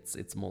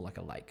 it's more like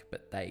a lake,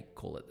 but they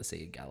call it the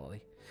Sea of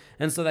Galilee.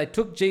 And so they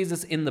took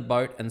Jesus in the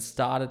boat and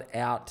started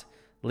out,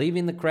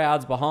 leaving the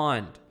crowds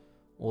behind,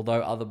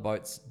 although other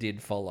boats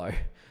did follow,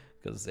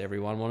 because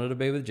everyone wanted to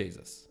be with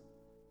Jesus.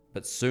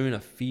 But soon a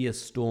fierce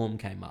storm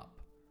came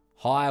up.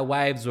 High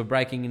waves were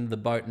breaking into the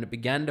boat, and it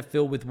began to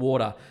fill with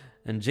water,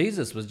 and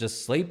Jesus was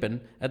just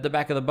sleeping at the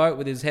back of the boat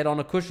with his head on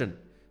a cushion.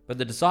 But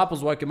the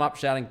disciples woke him up,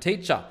 shouting,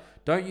 Teacher,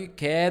 don't you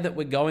care that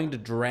we're going to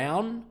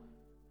drown?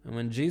 And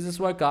when Jesus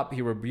woke up,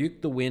 he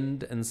rebuked the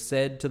wind and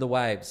said to the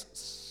waves,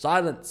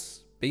 Silence,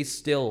 be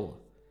still.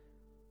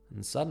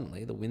 And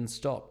suddenly the wind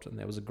stopped, and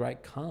there was a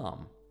great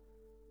calm.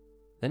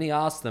 Then he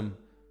asked them,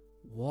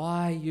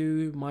 Why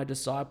you, my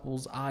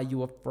disciples, are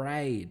you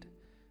afraid?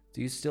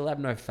 Do you still have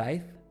no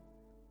faith?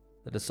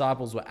 The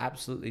disciples were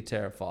absolutely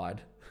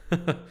terrified.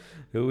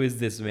 Who is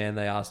this man?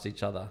 They asked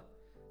each other.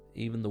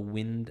 Even the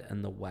wind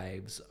and the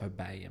waves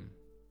obey him.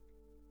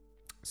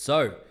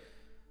 So,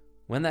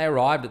 when they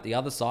arrived at the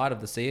other side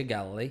of the Sea of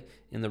Galilee,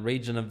 in the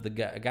region of the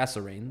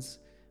Gadarenes,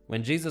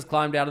 when Jesus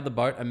climbed out of the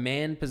boat, a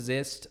man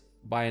possessed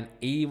by an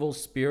evil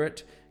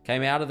spirit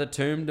came out of the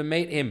tomb to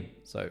meet him.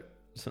 So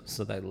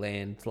they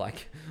land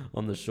like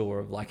on the shore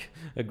of like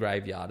a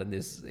graveyard, and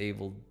this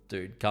evil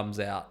dude comes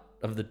out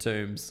of the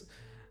tombs.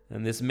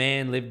 And this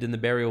man lived in the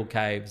burial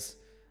caves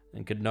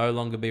and could no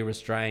longer be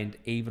restrained,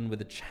 even with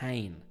a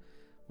chain.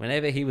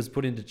 Whenever he was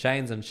put into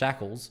chains and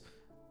shackles,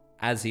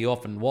 as he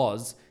often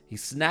was, he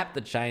snapped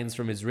the chains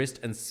from his wrist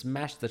and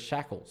smashed the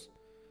shackles.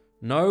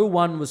 No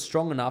one was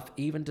strong enough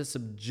even to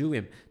subdue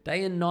him.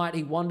 Day and night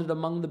he wandered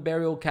among the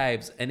burial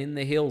caves and in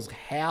the hills,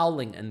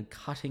 howling and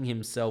cutting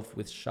himself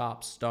with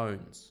sharp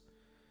stones.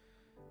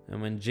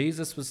 And when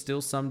Jesus was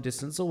still some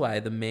distance away,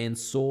 the man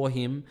saw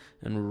him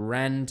and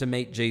ran to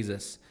meet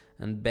Jesus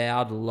and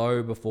bowed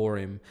low before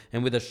him.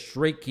 And with a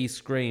shriek he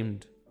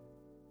screamed,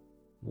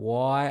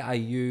 Why are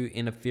you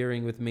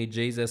interfering with me,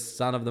 Jesus,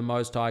 Son of the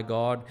Most High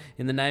God?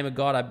 In the name of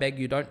God, I beg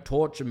you, don't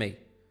torture me.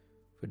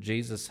 For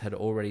Jesus had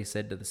already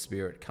said to the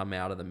spirit, Come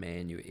out of the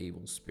man, you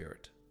evil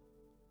spirit.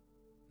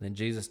 Then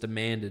Jesus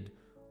demanded,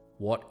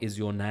 What is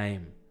your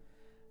name?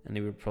 And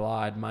he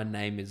replied, My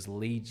name is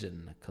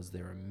Legion, because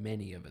there are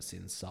many of us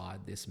inside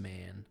this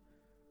man.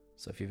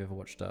 So if you've ever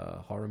watched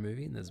a horror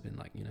movie and there's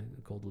been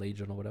called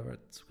Legion or whatever,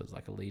 it's because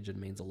a legion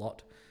means a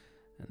lot.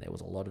 And there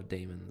was a lot of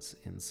demons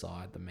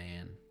inside the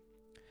man.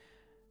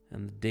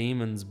 And the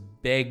demons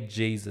begged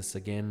Jesus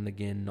again and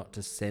again not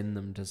to send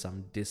them to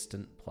some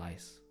distant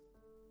place.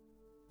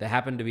 There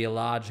happened to be a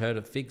large herd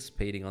of pigs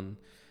feeding on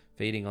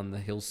the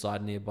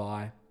hillside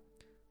nearby.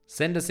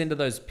 Send us into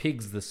those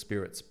pigs, the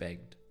spirits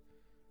begged.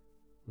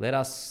 Let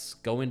us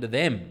go into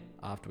them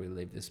after we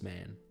leave this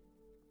man.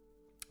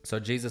 So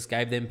Jesus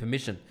gave them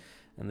permission,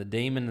 and the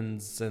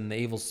demons and the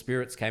evil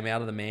spirits came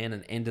out of the man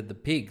and entered the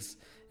pigs.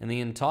 And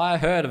the entire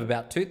herd of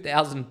about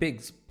 2,000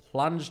 pigs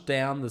plunged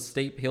down the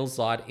steep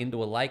hillside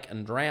into a lake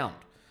and drowned.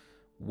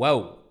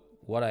 Whoa,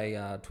 what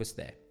a twist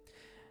there.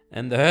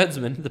 And the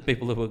herdsmen, the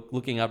people who were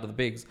looking after the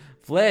pigs,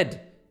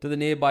 fled to the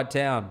nearby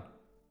town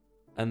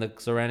and the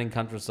surrounding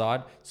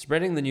countryside,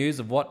 spreading the news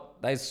of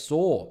what they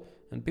saw.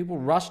 And people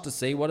rushed to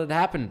see what had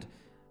happened.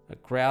 A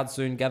crowd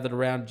soon gathered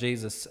around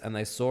Jesus, and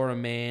they saw a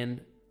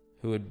man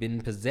who had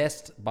been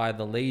possessed by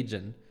the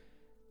legion,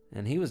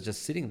 and he was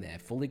just sitting there,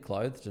 fully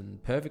clothed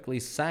and perfectly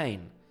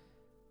sane.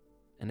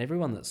 And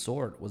everyone that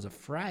saw it was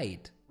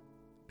afraid,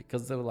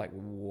 because they were like,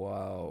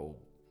 whoa,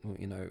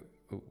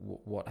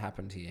 what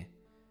happened here?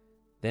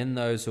 Then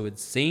those who had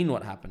seen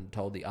what happened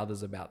told the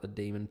others about the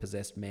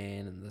demon-possessed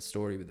man and the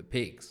story with the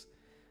pigs.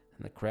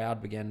 And the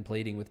crowd began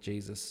pleading with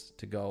Jesus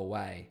to go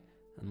away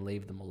and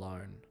leave them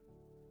alone.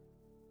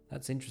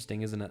 That's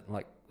interesting, isn't it?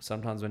 Like,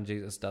 sometimes when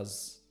Jesus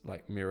does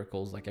like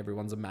miracles, like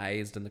everyone's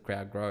amazed and the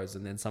crowd grows.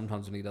 And then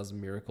sometimes when he does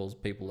miracles,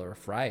 people are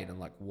afraid and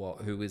like,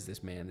 what? Who is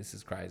this man? This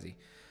is crazy.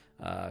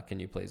 Can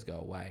you please go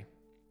away?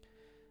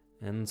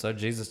 And so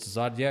Jesus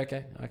decided, yeah,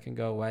 okay, I can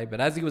go away. But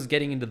as he was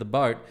getting into the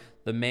boat,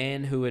 the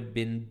man who had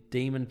been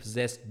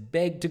demon-possessed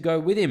begged to go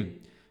with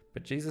him.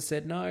 But Jesus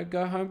said, no,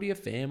 go home to your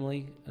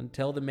family and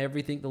tell them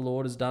everything the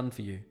Lord has done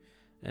for you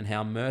and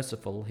how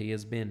merciful he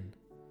has been.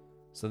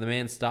 So the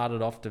man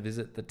started off to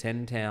visit the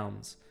 10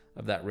 towns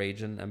of that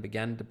region and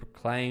began to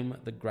proclaim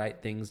the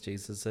great things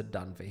Jesus had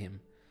done for him.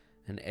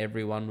 And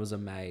everyone was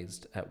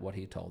amazed at what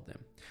he told them.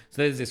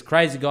 So there's this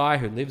crazy guy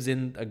who lives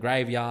in a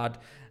graveyard,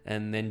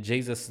 and then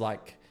Jesus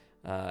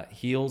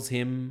heals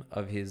him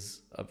of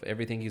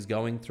everything he's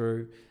going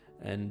through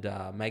and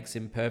makes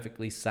him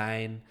perfectly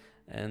sane.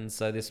 And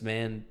so this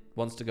man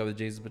wants to go with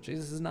Jesus, but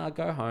Jesus says, no,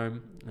 go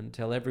home and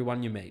tell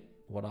everyone you meet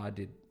what I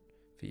did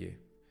for you.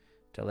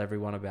 Tell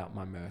everyone about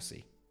my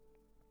mercy.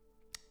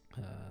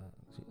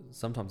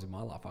 Sometimes in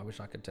my life, I wish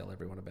I could tell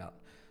everyone about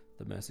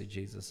the mercy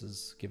Jesus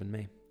has given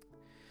me.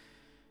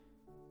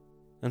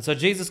 And so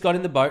Jesus got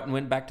in the boat and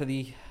went back to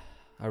the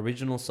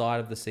original side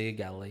of the Sea of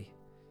Galilee,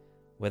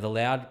 where the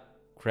loud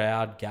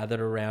crowd gathered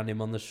around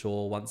him on the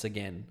shore once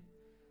again.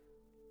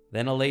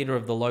 Then a leader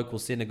of the local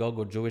synagogue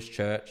or Jewish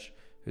church,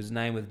 whose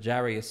name was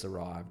Jairus,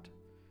 arrived.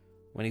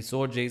 When he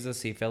saw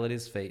Jesus, he fell at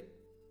his feet,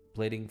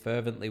 pleading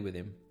fervently with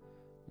him.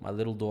 My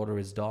little daughter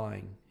is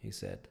dying, he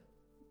said.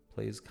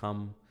 Please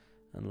come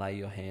and lay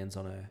your hands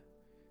on her.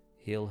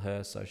 Heal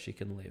her so she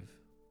can live.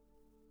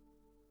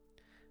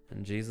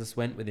 And Jesus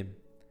went with him,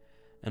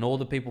 and all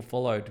the people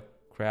followed,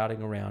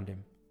 crowding around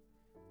him.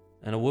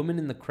 And a woman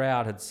in the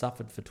crowd had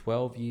suffered for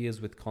 12 years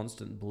with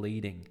constant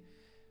bleeding.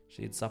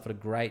 She had suffered a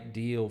great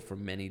deal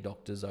from many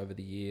doctors over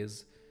the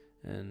years,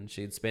 and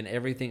she had spent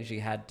everything she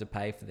had to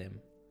pay for them.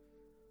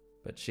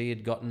 But she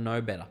had gotten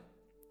no better.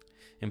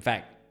 In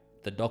fact,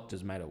 the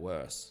doctors made it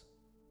worse.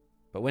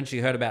 But when she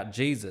heard about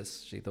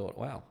Jesus, she thought,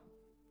 wow,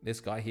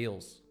 this guy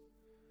heals.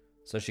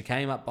 So she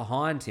came up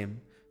behind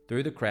him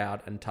through the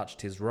crowd and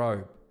touched his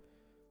robe.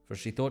 For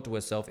she thought to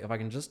herself, if I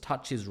can just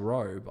touch his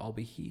robe, I'll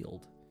be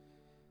healed.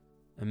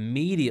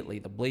 Immediately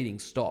the bleeding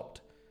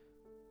stopped,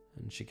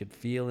 and she could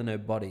feel in her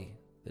body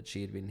that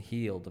she had been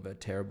healed of her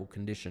terrible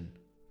condition.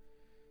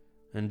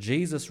 And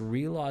Jesus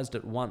realized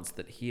at once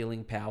that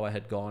healing power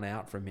had gone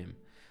out from him.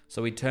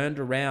 So he turned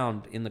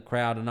around in the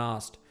crowd and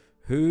asked,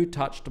 who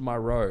touched my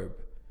robe?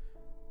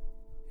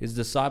 His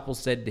disciples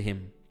said to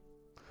him,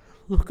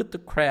 look at the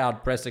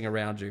crowd pressing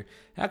around you.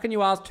 How can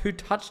you ask who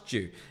touched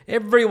you?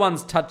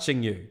 Everyone's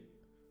touching you.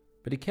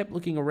 But he kept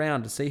looking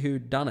around to see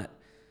who'd done it.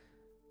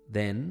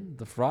 Then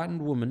the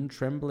frightened woman,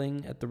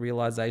 trembling at the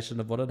realization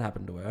of what had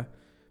happened to her,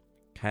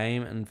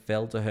 came and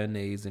fell to her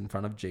knees in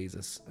front of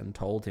Jesus and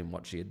told him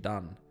what she had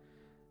done.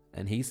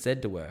 And he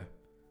said to her,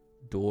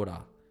 daughter,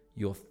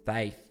 your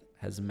faith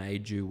has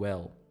made you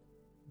well.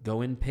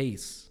 Go in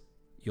peace.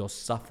 Your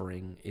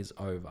suffering is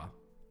over.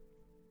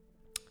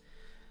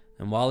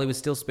 And while he was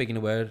still speaking a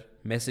word,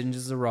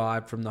 messengers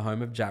arrived from the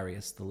home of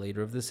Jairus, the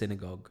leader of the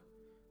synagogue,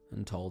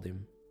 and told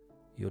him,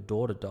 your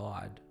daughter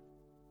died.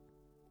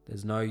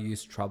 There's no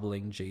use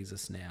troubling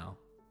Jesus now.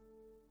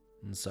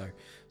 And so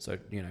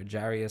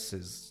Jairus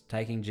is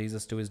taking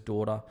Jesus to his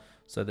daughter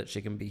so that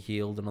she can be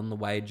healed. And on the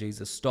way,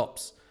 Jesus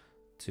stops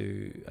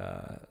to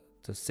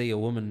see a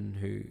woman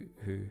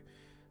who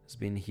has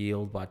been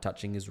healed by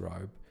touching his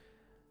robe.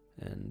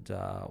 And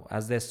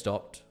as they're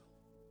stopped,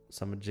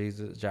 some of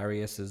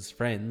Jairus'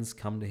 friends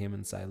come to him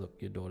and say, look,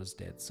 your daughter's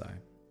dead, so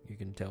you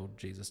can tell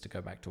Jesus to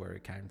go back to where he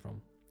came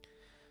from.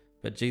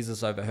 But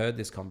Jesus overheard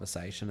this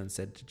conversation and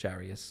said to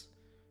Jairus,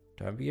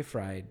 don't be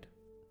afraid,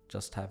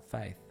 just have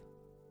faith.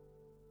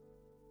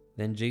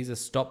 Then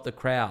Jesus stopped the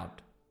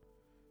crowd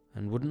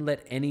and wouldn't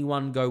let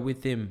anyone go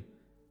with him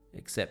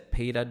except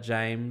Peter,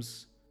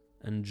 James,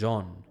 and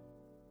John,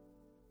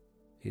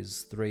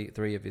 his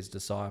three of his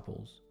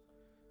disciples.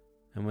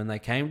 And when they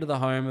came to the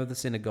home of the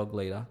synagogue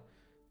leader,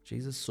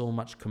 Jesus saw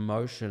much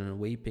commotion and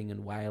weeping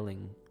and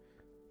wailing,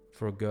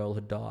 for a girl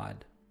had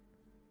died.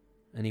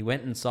 And he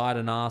went inside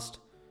and asked,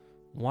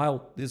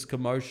 While there's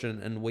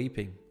commotion and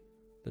weeping,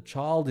 the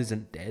child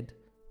isn't dead,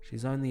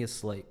 she's only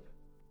asleep.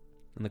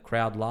 And the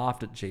crowd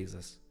laughed at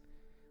Jesus.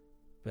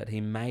 But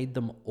he made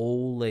them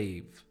all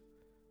leave.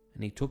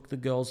 And he took the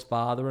girl's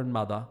father and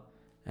mother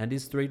and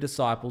his 3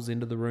 disciples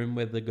into the room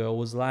where the girl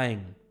was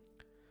laying.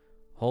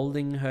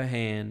 Holding her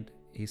hand,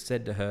 he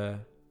said to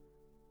her,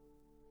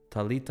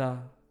 Talita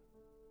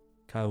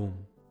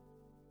Kaum,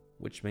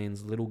 which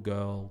means, little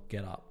girl,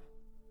 get up.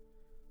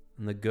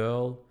 And the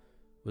girl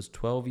was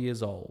 12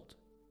 years old,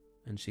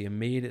 and she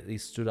immediately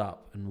stood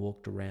up and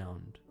walked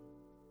around.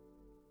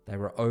 They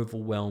were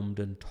overwhelmed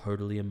and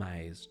totally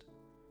amazed,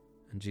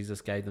 and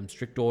Jesus gave them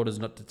strict orders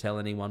not to tell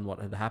anyone what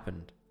had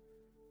happened.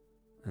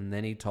 And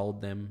then he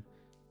told them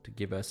to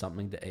give her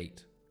something to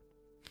eat.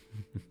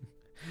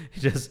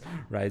 He just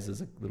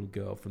raises a little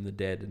girl from the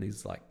dead, and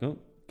he's like, oh,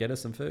 get her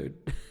some food.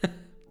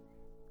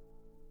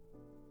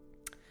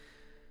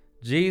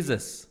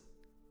 Jesus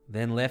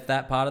then left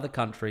that part of the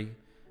country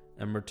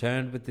and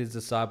returned with his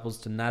disciples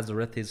to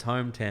Nazareth, his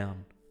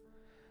hometown.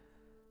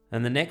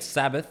 And the next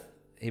Sabbath,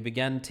 he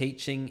began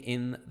teaching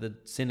in the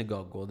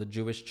synagogue, or the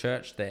Jewish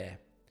church there.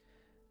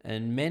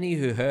 And many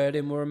who heard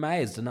him were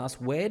amazed and asked,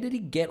 where did he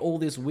get all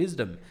this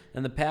wisdom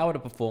and the power to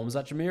perform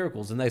such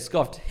miracles? And they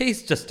scoffed,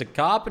 he's just a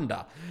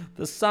carpenter,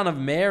 the son of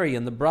Mary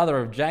and the brother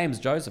of James,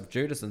 Joseph,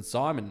 Judas, and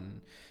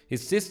Simon.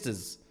 His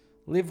sisters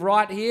live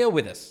right here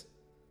with us.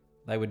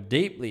 They were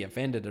deeply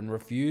offended and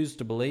refused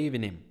to believe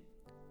in him.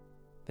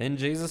 Then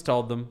Jesus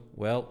told them,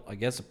 well, I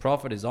guess a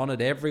prophet is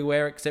honored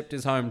everywhere except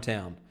his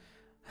hometown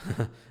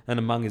and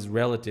among his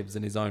relatives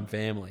and his own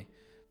family.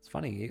 It's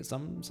funny,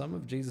 some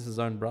of Jesus'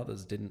 own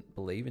brothers didn't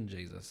believe in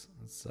Jesus.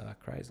 It's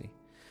crazy.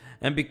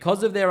 And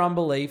because of their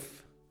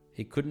unbelief,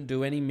 he couldn't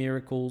do any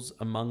miracles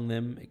among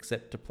them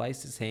except to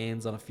place his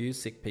hands on a few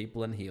sick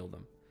people and heal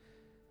them.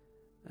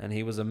 And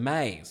he was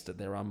amazed at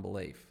their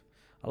unbelief.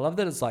 I love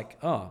that it's like,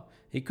 oh,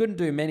 he couldn't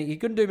do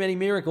many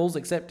miracles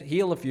except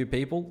heal a few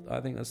people.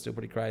 I think that's still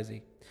pretty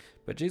crazy.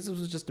 But Jesus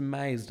was just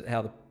amazed at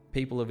how the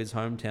people of his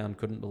hometown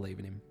couldn't believe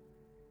in him.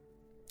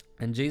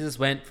 And Jesus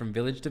went from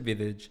village to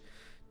village,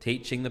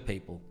 teaching the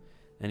people.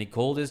 And he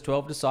called his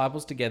 12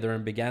 disciples together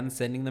and began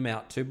sending them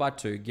out 2 by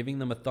 2, giving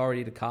them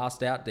authority to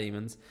cast out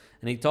demons.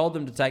 And he told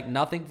them to take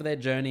nothing for their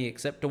journey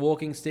except a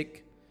walking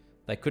stick.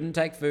 They couldn't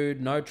take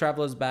food, no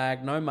traveler's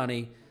bag, no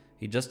money.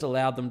 He just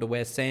allowed them to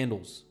wear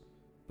sandals,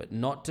 but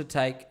not to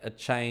take a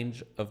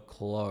change of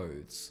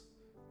clothes.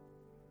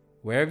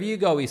 Wherever you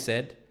go, he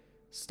said,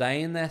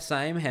 stay in the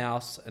same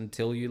house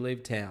until you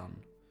leave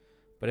town.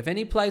 But if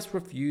any place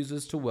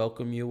refuses to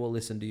welcome you or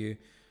listen to you,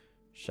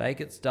 shake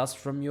its dust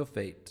from your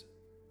feet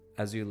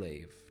as you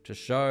leave, to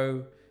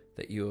show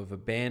that you have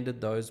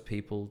abandoned those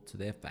people to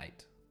their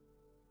fate.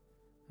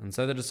 And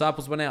so the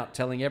disciples went out,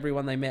 telling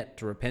everyone they met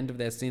to repent of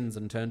their sins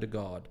and turn to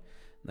God.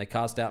 And they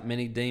cast out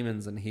many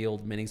demons and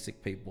healed many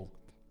sick people,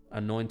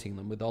 anointing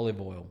them with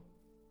olive oil.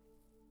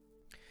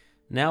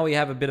 Now we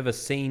have a bit of a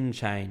scene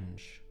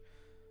change.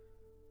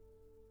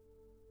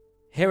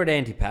 Herod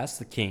Antipas,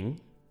 the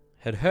king,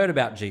 had heard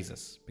about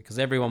Jesus because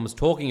everyone was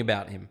talking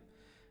about him.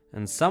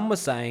 And some were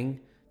saying,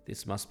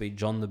 this must be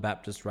John the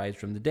Baptist raised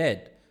from the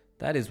dead.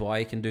 That is why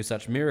he can do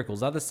such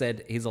miracles. Others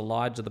said, he's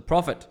Elijah the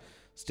prophet.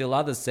 Still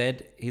others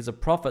said, he's a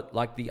prophet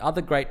like the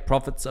other great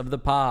prophets of the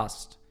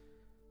past.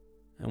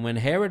 And when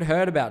Herod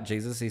heard about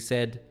Jesus, he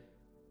said,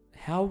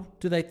 how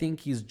do they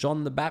think he's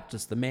John the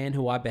Baptist, the man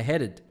who I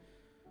beheaded?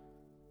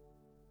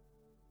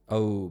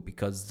 Oh,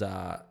 because,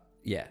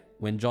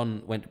 when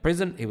John went to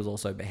prison, he was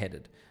also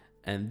beheaded.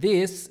 And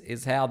this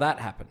is how that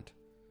happened.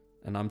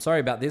 And I'm sorry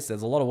about this.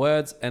 There's a lot of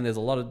words and there's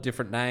a lot of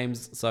different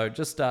names. So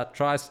just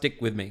try stick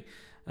with me.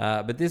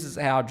 But this is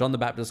how John the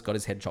Baptist got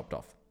his head chopped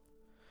off.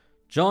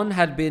 John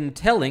had been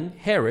telling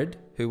Herod,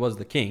 who was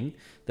the king,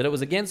 that it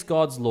was against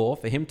God's law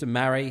for him to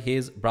marry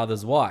his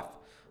brother's wife.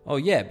 Oh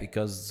yeah,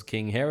 because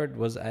King Herod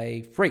was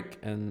a freak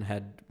and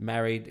had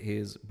married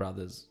his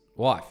brother's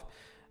wife.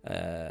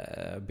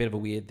 A bit of a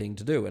weird thing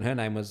to do. And her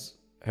name was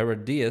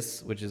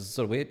Herodias, which is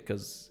sort of weird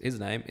because his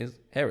name is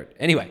Herod.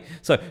 Anyway,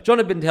 so John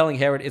had been telling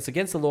Herod, it's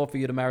against the law for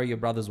you to marry your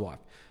brother's wife.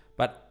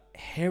 But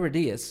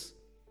Herodias,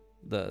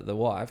 the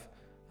wife,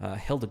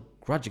 held a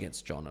grudge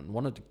against John and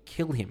wanted to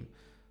kill him.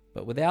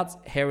 But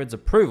without Herod's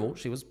approval,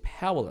 she was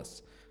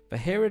powerless. For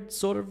Herod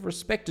sort of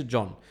respected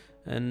John,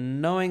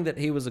 and knowing that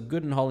he was a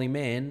good and holy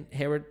man,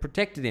 Herod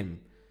protected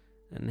him.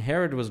 And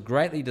Herod was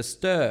greatly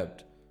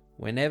disturbed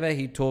whenever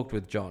he talked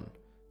with John.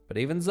 But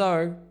even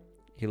so,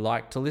 he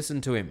liked to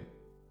listen to him.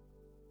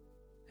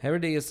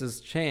 Herodias'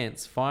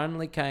 chance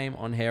finally came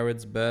on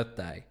Herod's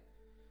birthday.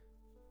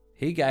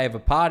 He gave a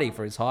party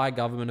for his high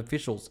government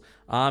officials,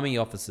 army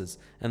officers,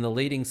 and the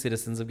leading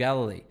citizens of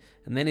Galilee.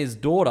 And then his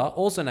daughter,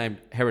 also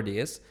named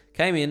Herodias,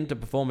 came in to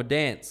perform a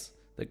dance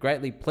that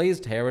greatly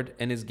pleased Herod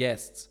and his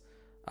guests.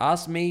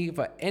 Ask me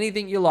for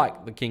anything you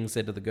like, the king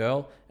said to the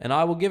girl, and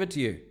I will give it to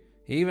you.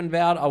 He even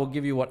vowed, I will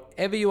give you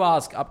whatever you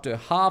ask, up to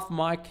half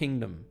my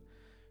kingdom.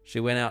 She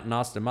went out and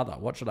asked her mother,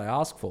 what should I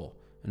ask for?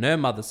 And her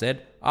mother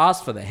said,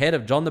 ask for the head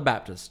of John the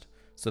Baptist.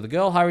 So the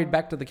girl hurried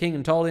back to the king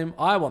and told him,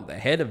 "I want the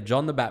head of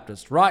John the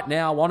Baptist right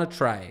now on a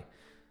tray."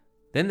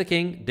 Then the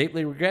king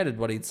deeply regretted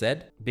what he'd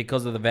said.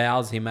 Because of the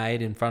vows he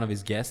made in front of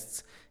his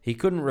guests, he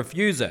couldn't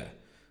refuse her.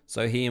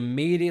 So he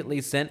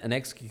immediately sent an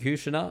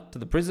executioner to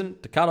the prison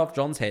to cut off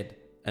John's head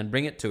and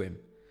bring it to him.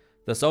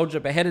 The soldier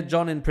beheaded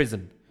John in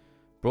prison,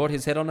 brought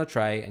his head on a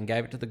tray, and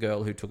gave it to the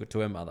girl, who took it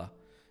to her mother.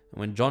 And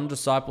when John's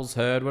disciples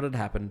heard what had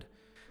happened,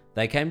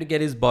 they came to get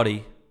his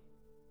body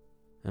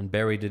and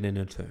buried it in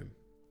a tomb.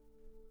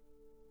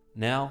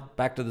 Now,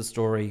 back to the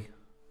story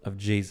of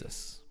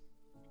Jesus.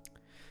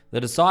 The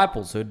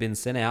disciples who had been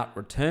sent out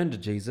returned to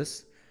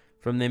Jesus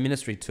from their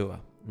ministry tour,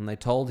 and they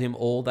told him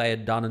all they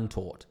had done and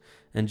taught.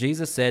 And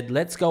Jesus said,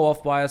 "Let's go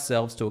off by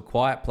ourselves to a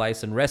quiet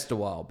place and rest a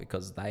while,"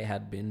 because they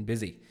had been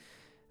busy.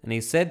 And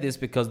he said this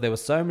because there were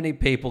so many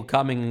people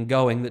coming and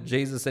going that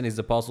Jesus and his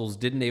apostles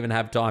didn't even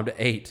have time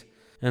to eat.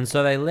 And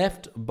so they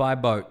left by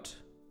boat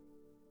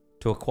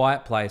to a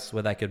quiet place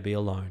where they could be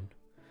alone.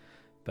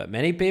 But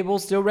many people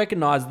still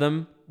recognized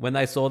them when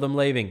they saw them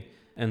leaving.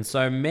 And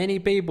so many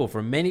people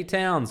from many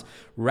towns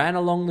ran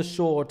along the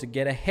shore to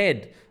get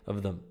ahead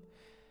of them.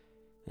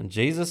 And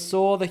Jesus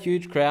saw the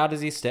huge crowd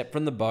as he stepped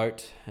from the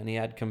boat, and he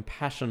had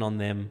compassion on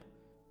them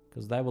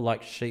because they were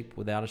like sheep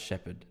without a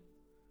shepherd.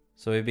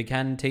 So he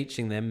began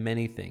teaching them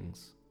many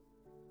things.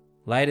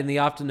 Late in the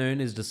afternoon,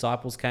 his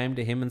disciples came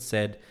to him and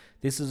said,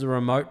 "This is a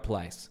remote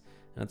place,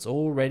 and it's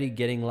already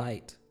getting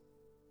late.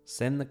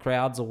 Send the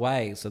crowds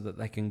away so that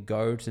they can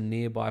go to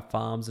nearby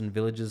farms and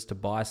villages to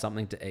buy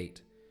something to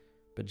eat."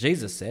 But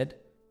Jesus said,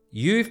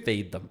 "You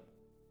feed them."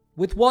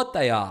 "With what?"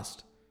 they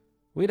asked.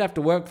 "We'd have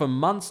to work for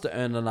months to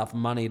earn enough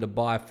money to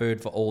buy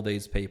food for all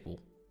these people."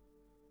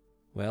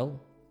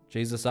 Well,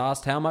 Jesus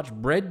asked, "How much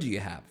bread do you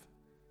have?"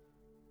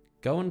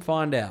 "Go and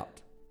find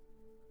out."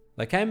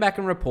 They came back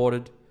and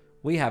reported,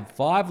 "We have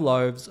 5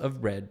 loaves of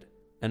bread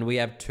and we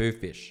have 2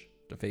 fish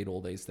to feed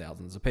all these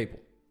thousands of people."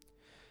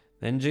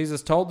 Then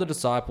Jesus told the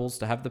disciples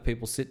to have the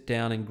people sit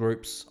down in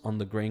groups on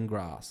the green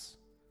grass.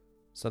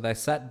 So they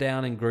sat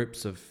down in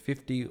groups of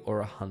 50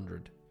 or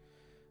 100.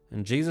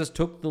 And Jesus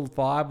took the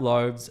 5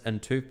 loaves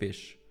and 2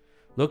 fish,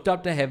 looked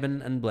up to heaven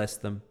and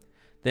blessed them.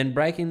 Then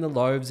breaking the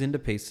loaves into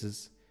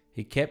pieces,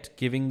 he kept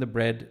giving the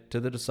bread to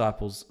the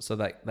disciples so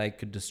that they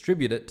could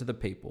distribute it to the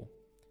people.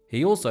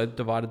 He also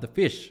divided the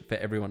fish for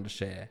everyone to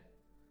share.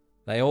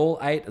 They all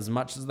ate as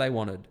much as they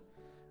wanted,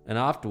 and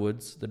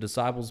afterwards the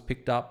disciples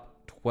picked up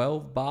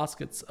 12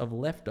 baskets of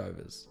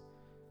leftovers.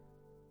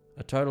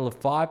 A total of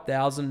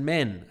 5,000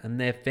 men and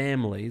their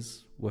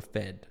families were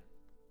fed.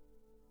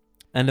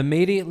 And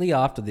immediately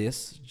after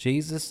this,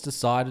 Jesus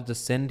decided to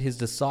send his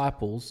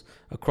disciples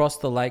across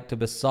the lake to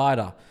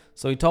Bethsaida.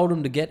 So he told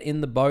them to get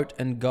in the boat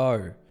and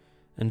go.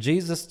 And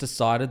Jesus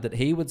decided that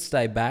he would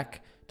stay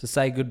back to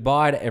say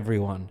goodbye to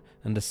everyone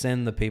and to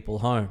send the people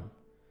home.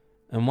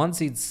 And once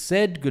he'd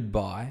said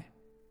goodbye,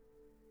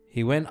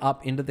 he went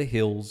up into the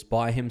hills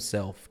by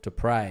himself to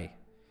pray.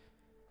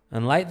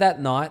 And late that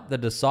night, the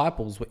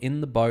disciples were in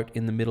the boat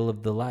in the middle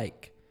of the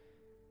lake.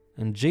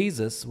 And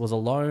Jesus was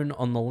alone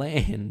on the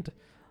land,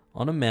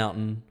 on a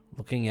mountain,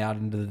 looking out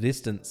into the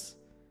distance.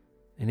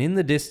 And in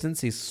the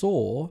distance he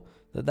saw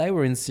that they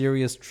were in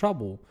serious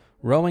trouble,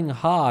 rowing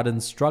hard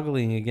and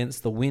struggling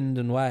against the wind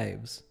and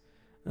waves.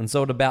 And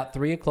so at about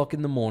 3 o'clock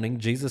in the morning,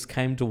 Jesus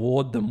came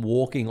toward them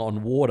walking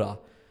on water.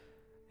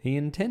 He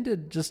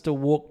intended just to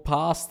walk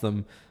past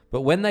them,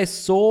 but when they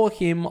saw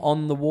him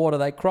on the water,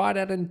 they cried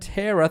out in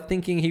terror,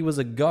 thinking he was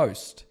a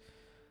ghost.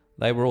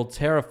 They were all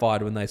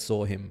terrified when they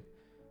saw him.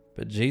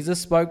 But Jesus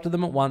spoke to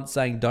them at once,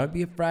 saying, "Don't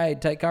be afraid,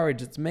 take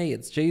courage, it's me,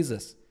 it's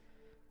Jesus."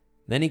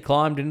 Then he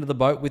climbed into the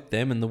boat with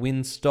them, and the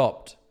wind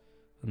stopped,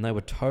 and they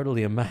were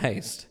totally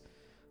amazed,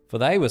 for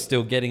they were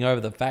still getting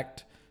over the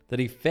fact that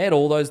he fed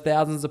all those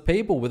thousands of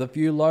people with a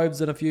few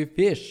loaves and a few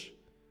fish.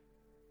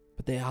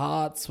 But their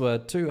hearts were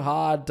too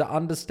hard to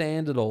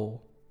understand it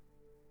all.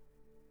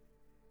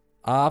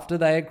 After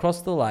they had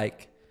crossed the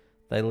lake,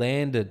 they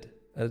landed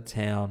at a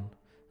town,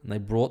 and they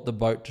brought the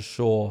boat to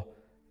shore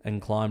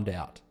and climbed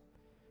out.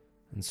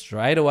 And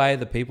straight away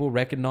the people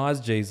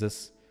recognized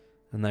Jesus,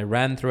 and they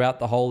ran throughout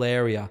the whole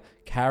area,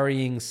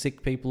 carrying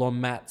sick people on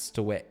mats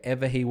to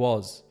wherever he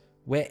was,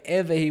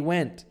 wherever he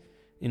went,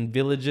 in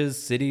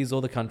villages, cities,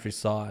 or the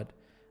countryside.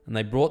 And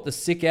they brought the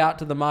sick out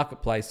to the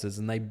marketplaces,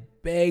 and they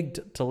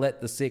begged to let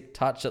the sick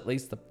touch at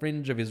least the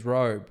fringe of his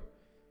robe.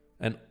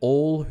 And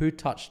all who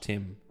touched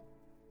him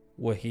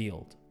were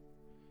healed.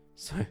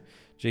 So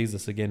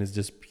Jesus again is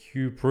just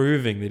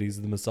proving that he's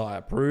the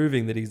Messiah,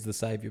 proving that he's the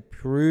Savior,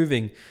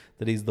 proving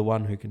that he's the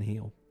one who can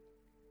heal.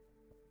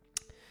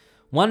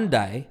 One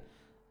day,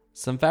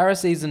 some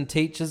Pharisees and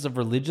teachers of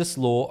religious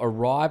law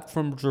arrived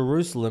from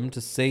Jerusalem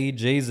to see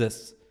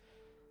Jesus.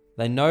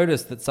 They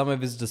noticed that some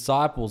of his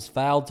disciples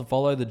failed to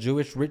follow the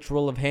Jewish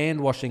ritual of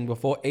hand washing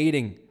before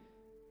eating.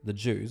 The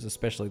Jews,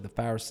 especially the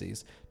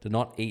Pharisees, do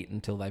not eat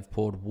until they've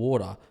poured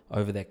water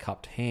over their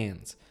cupped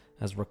hands,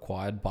 as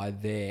required by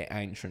their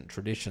ancient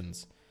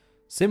traditions.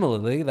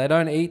 Similarly, they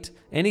don't eat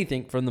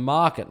anything from the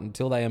market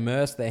until they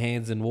immerse their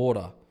hands in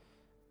water.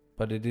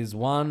 but it is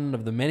one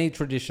of the many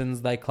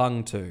traditions they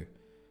clung to,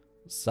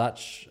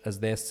 such as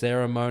their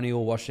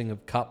ceremonial washing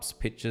of cups,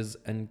 pitchers,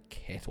 and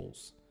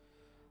kettles.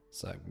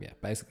 So, yeah,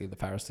 basically the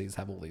Pharisees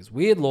have all these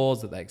weird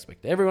laws that they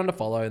expect everyone to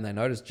follow, and they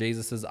notice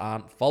Jesus's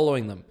aren't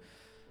following them.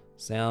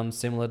 Sounds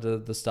similar to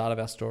the start of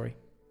our story.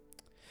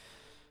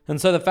 And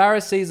so the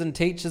Pharisees and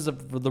teachers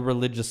of the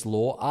religious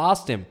law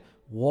asked him,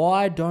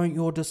 "Why don't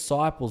your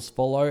disciples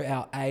follow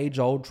our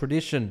age-old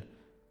tradition?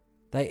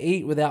 They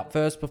eat without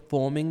first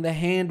performing the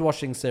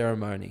hand-washing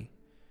ceremony."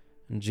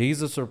 And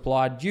Jesus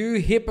replied, "You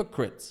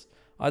hypocrites!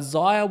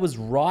 Isaiah was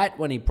right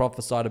when he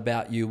prophesied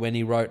about you when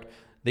he wrote,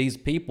 'These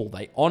people,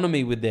 they honor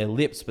me with their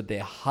lips, but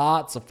their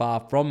hearts are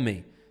far from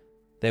me.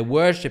 Their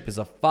worship is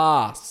a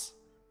farce,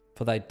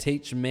 for they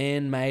teach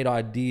man-made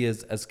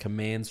ideas as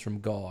commands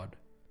from God.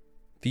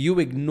 For you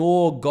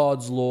ignore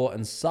God's law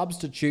and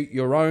substitute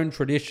your own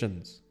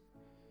traditions.'"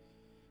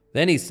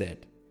 Then he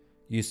said,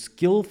 "You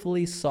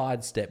skillfully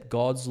sidestep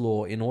God's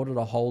law in order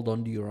to hold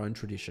on to your own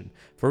tradition.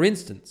 For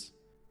instance,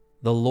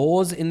 the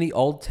laws in the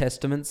Old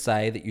Testament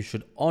say that you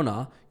should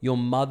honor your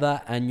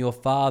mother and your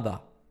father.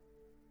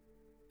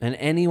 And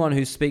anyone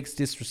who speaks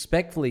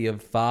disrespectfully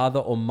of father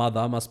or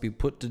mother must be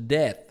put to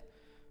death.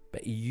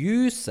 But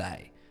you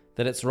say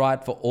that it's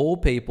right for all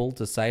people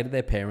to say to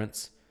their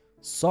parents,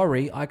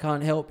 'Sorry, I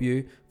can't help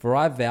you, for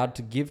I vowed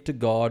to give to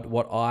God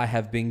what I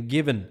have been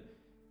given.'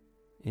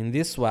 In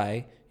this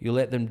way, you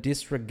let them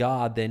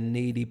disregard their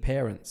needy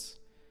parents.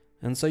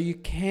 And so you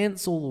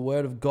cancel the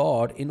word of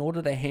God in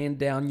order to hand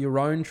down your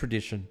own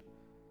tradition.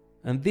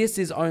 And this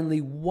is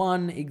only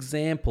one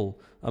example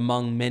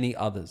among many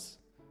others."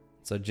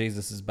 So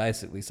Jesus is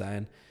basically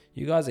saying,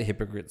 you guys are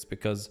hypocrites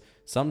because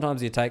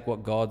sometimes you take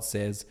what God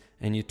says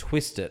and you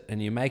twist it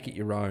and you make it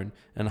your own,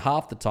 and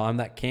half the time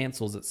that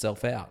cancels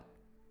itself out.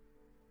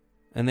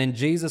 And then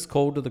Jesus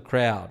called to the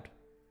crowd,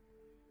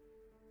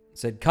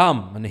 said,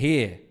 "Come and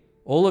hear.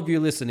 All of you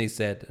listen," he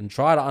said, "and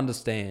try to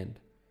understand.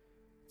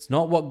 It's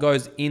not what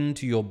goes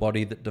into your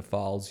body that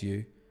defiles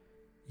you.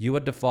 You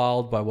are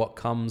defiled by what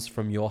comes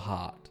from your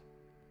heart."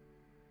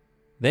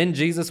 Then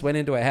Jesus went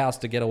into a house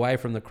to get away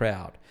from the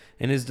crowd,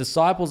 and his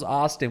disciples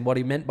asked him what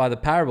he meant by the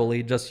parable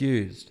he just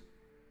used.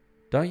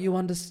 "Don't you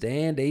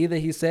understand either?"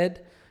 he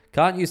said.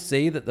 "Can't you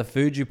see that the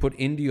food you put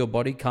into your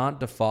body can't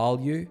defile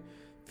you?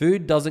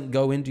 Food doesn't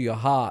go into your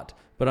heart,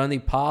 but only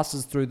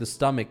passes through the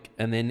stomach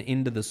and then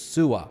into the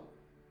sewer."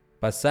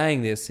 By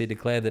saying this, he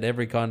declared that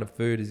every kind of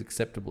food is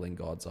acceptable in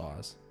God's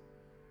eyes.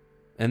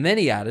 And then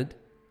he added,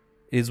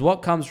 "It is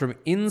what comes from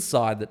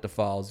inside that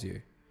defiles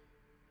you.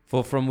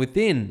 For from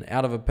within,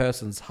 out of a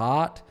person's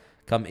heart,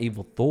 come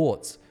evil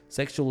thoughts,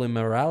 sexual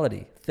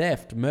immorality,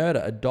 theft,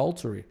 murder,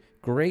 adultery,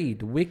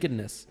 greed,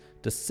 wickedness,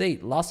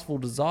 deceit, lustful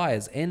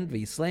desires,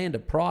 envy, slander,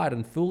 pride,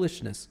 and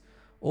foolishness.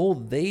 All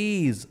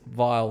these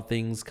vile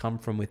things come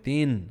from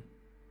within.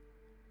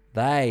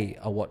 They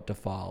are what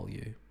defile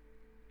you."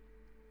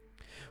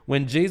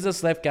 When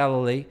Jesus left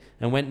Galilee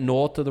and went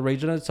north to the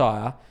region of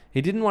Tyre,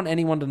 he didn't want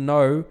anyone to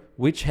know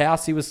which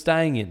house he was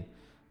staying in,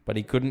 but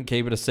he couldn't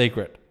keep it a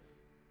secret.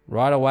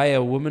 Right away,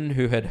 a woman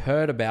who had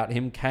heard about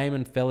him came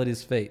and fell at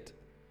his feet.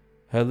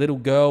 Her little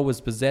girl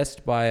was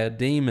possessed by a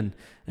demon,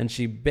 and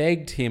she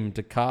begged him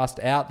to cast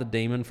out the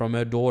demon from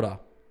her daughter.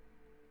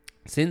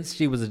 Since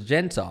she was a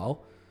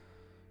Gentile,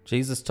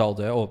 Jesus told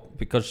her, or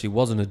because she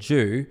wasn't a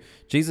Jew,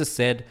 Jesus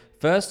said,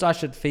 "First I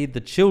should feed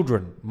the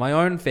children, my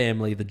own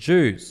family, the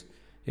Jews.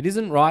 It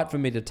isn't right for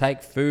me to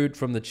take food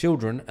from the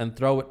children and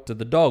throw it to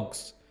the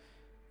dogs."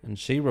 And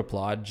she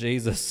replied,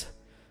 "Jesus,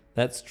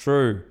 that's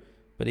true,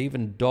 but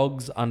even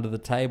dogs under the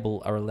table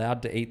are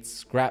allowed to eat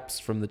scraps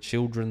from the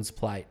children's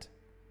plate."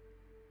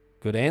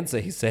 "Good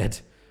answer," he said.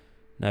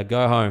 "Now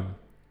go home,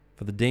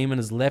 for the demon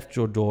has left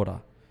your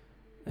daughter."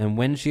 And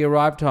when she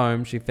arrived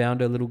home, she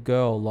found her little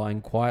girl lying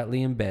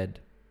quietly in bed,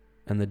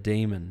 and the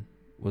demon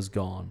was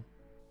gone.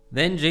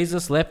 Then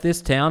Jesus left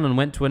this town and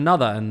went to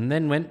another, and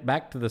then went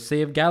back to the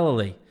Sea of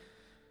Galilee.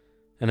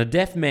 And a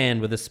deaf man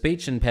with a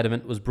speech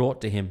impediment was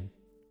brought to him.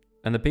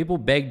 And the people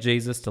begged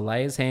Jesus to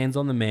lay his hands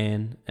on the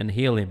man and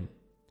heal him.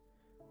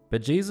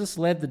 But Jesus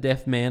led the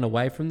deaf man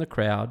away from the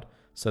crowd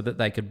so that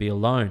they could be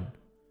alone.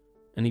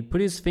 And he put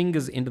his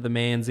fingers into the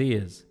man's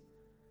ears.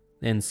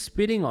 Then,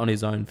 spitting on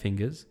his own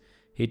fingers,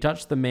 he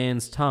touched the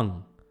man's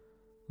tongue.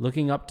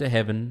 Looking up to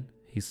heaven,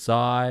 he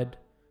sighed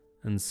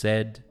and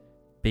said,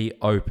 "Be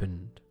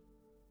opened."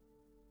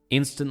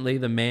 Instantly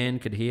the man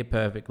could hear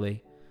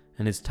perfectly,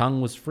 and his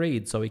tongue was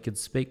freed so he could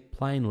speak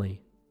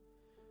plainly.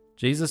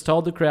 Jesus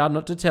told the crowd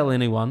not to tell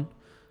anyone,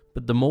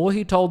 but the more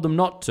he told them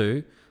not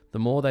to, the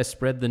more they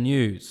spread the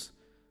news.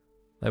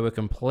 They were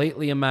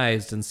completely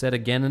amazed and said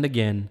again and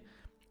again,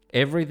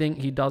 "Everything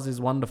he does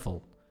is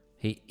wonderful.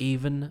 He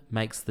even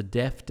makes the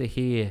deaf to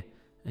hear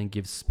and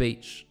gives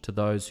speech to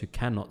those who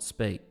cannot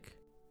speak."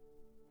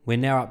 We're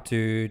now up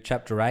to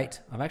chapter 8.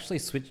 I've actually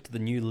switched to the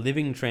New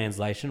Living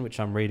Translation, which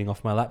I'm reading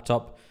off my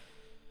laptop,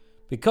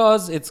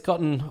 because it's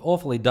gotten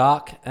awfully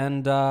dark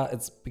and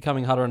it's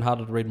becoming harder and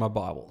harder to read my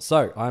Bible.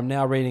 So I'm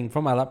now reading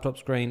from my laptop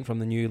screen from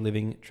the New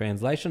Living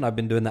Translation. I've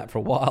been doing that for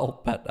a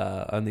while, but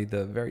only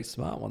the very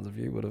smart ones of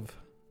you would have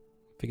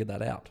figured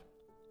that out.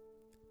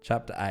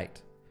 Chapter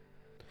 8.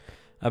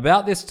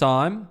 About this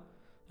time,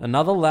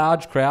 another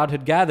large crowd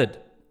had gathered.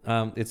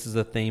 This is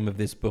a theme of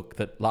this book,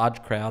 that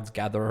large crowds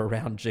gather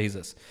around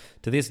Jesus.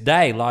 To this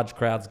day, large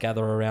crowds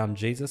gather around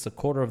Jesus. A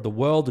quarter of the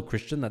world are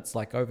Christian. That's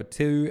like over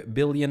 2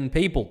 billion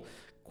people.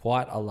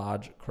 Quite a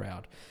large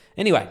crowd.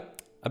 Anyway,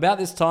 about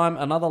this time,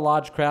 another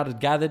large crowd had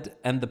gathered,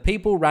 and the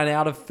people ran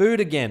out of food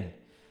again.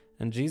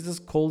 And Jesus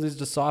called his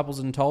disciples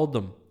and told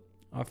them,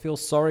 I feel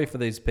sorry for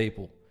these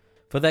people,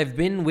 for they've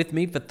been with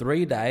me for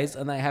 3 days,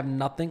 and they have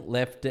nothing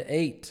left to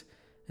eat.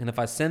 And if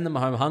I send them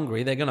home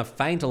hungry, they're going to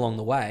faint along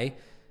the way,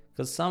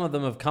 because some of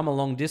them have come a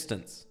long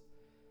distance.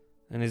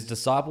 And his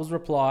disciples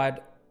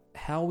replied,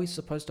 how are we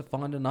supposed to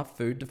find enough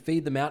food to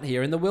feed them out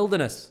here in the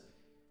wilderness?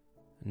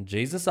 And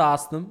Jesus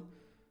asked them,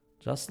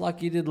 just like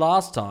he did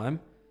last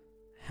time,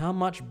 how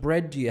much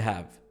bread do you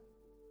have?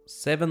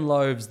 7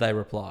 loaves, they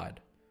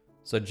replied.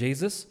 So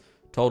Jesus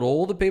told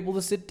all the people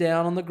to sit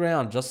down on the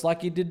ground, just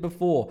like he did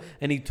before.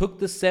 And he took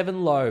the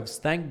 7 loaves,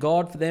 thanked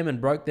God for them,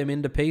 and broke them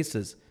into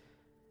pieces.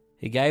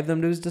 He gave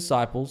them to his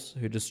disciples,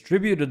 who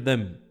distributed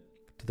them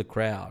to the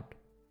crowd.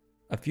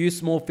 A few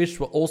small fish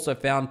were also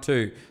found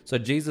too. So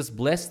Jesus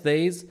blessed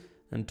these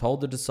and told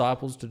the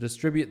disciples to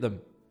distribute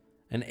them.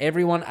 And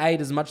everyone ate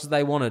as much as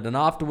they wanted. And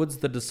afterwards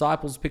the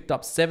disciples picked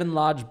up 7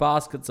 large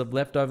baskets of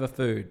leftover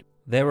food.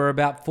 There were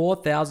about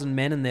 4,000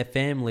 men and their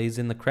families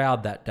in the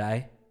crowd that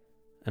day.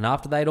 And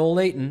after they'd all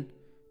eaten,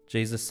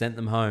 Jesus sent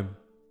them home.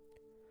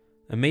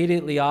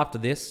 Immediately after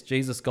this,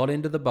 Jesus got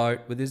into the boat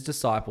with his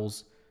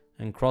disciples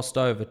and crossed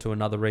over to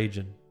another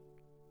region.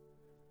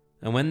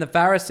 And when the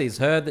Pharisees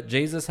heard that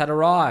Jesus had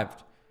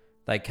arrived,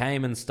 they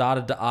came and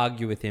started to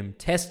argue with him,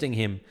 testing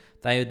him.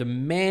 They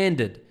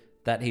demanded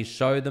that he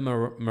show them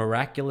a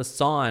miraculous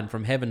sign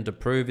from heaven to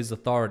prove his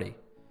authority.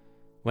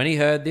 When he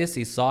heard this,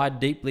 he sighed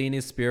deeply in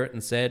his spirit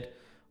and said,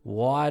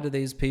 why do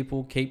these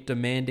people keep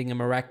demanding a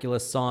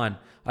miraculous sign?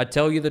 I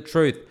tell you the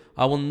truth,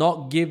 I will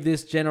not give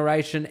this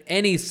generation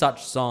any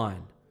such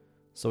sign.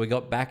 So he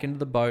got back into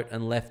the boat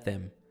and left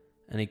them,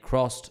 and he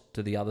crossed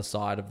to the other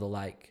side of the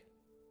lake.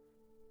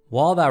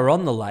 While they were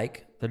on the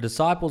lake, the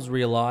disciples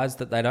realized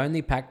that they'd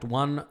only packed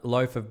 1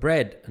 loaf of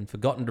bread and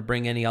forgotten to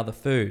bring any other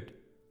food.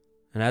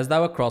 And as they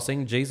were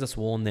crossing, Jesus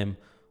warned them,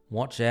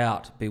 watch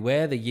out,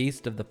 beware the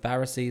yeast of the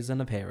Pharisees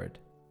and of Herod.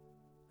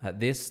 At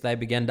this, they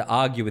began to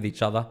argue with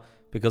each other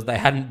because they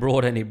hadn't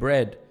brought any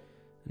bread.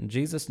 And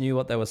Jesus knew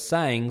what they were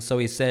saying, so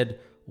he said,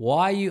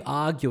 why are you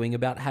arguing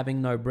about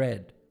having no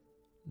bread?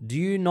 Do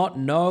you not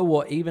know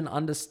or even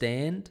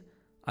understand?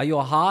 Are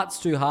your hearts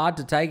too hard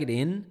to take it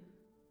in?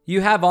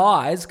 You have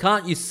eyes,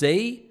 can't you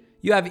see?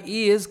 You have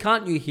ears,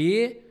 can't you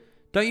hear?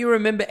 Don't you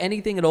remember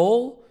anything at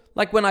all?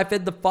 Like when I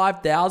fed the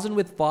 5,000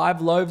 with 5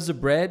 loaves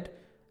of bread?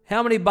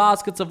 How many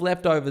baskets of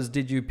leftovers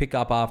did you pick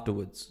up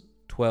afterwards?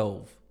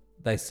 12,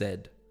 they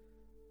said.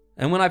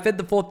 And when I fed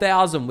the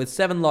 4,000 with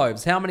 7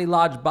 loaves, how many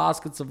large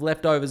baskets of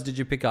leftovers did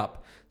you pick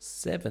up?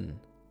 7,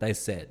 they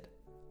said.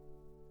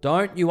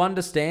 Don't you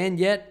understand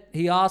yet?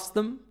 He asked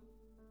them.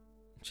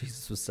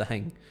 Jesus was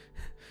saying,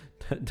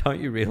 don't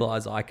you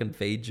realize I can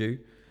feed you?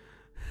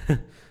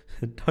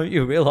 Don't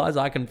you realize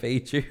I can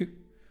feed you?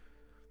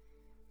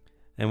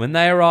 And when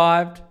they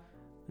arrived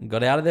and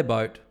got out of their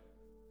boat,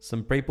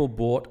 some people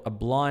brought a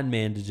blind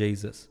man to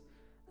Jesus,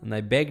 and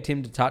they begged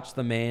him to touch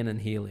the man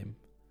and heal him.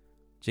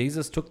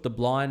 Jesus took the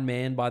blind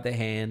man by the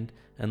hand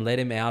and led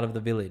him out of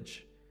the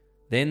village.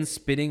 Then,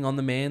 spitting on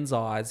the man's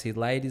eyes, he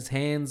laid his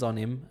hands on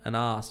him and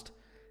asked,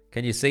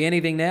 can you see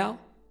anything now?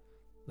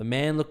 The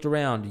man looked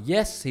around.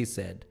 Yes, he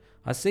said,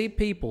 I see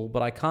people,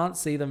 but I can't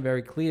see them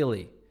very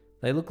clearly.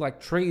 They look like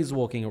trees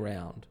walking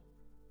around.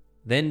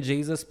 Then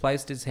Jesus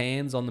placed his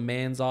hands on the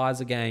man's eyes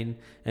again,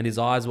 and his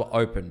eyes were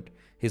opened.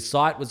 His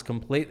sight was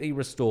completely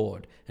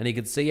restored, and he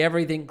could see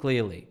everything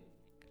clearly.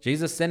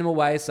 Jesus sent him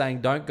away, saying,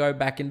 don't go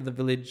back into the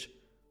village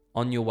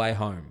on your way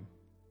home.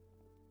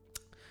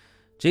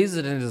 Jesus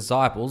and his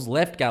disciples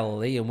left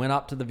Galilee and went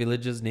up to the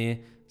villages near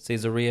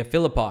Caesarea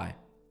Philippi.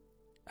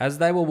 As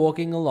they were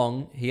walking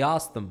along, he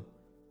asked them,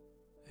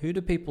 who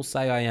do people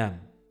say I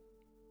am?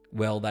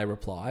 Well, they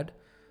replied,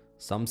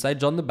 some say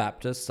John the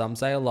Baptist, some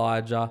say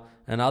Elijah,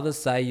 and others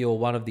say you're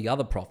one of the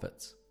other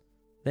prophets.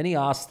 Then he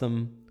asked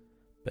them,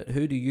 but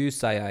who do you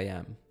say I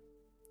am?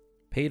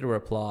 Peter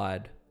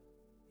replied,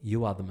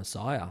 you are the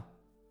Messiah,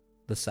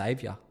 the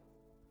Savior.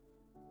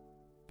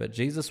 But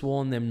Jesus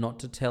warned them not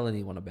to tell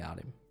anyone about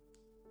him.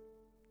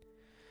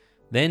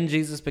 Then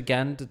Jesus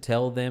began to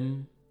tell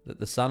them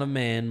that the Son of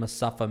Man must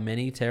suffer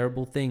many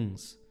terrible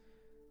things,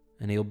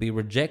 and he'll be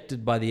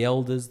rejected by the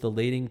elders, the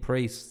leading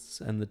priests,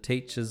 and the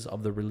teachers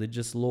of the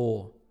religious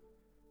law.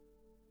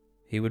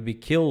 He would be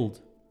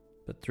killed,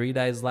 but 3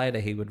 days later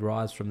he would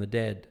rise from the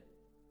dead.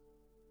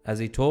 As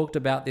he talked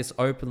about this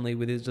openly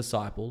with his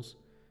disciples,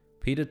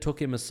 Peter took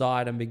him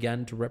aside and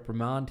began to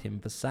reprimand him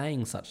for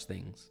saying such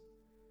things.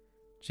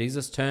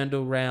 Jesus turned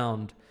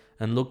around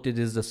and looked at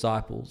his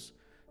disciples,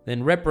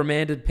 then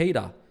reprimanded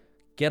Peter.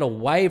 "Get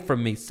away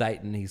from me,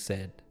 Satan," he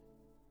said.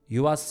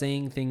 "You are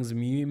seeing things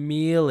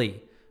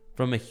merely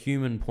from a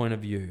human point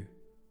of view,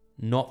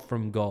 not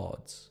from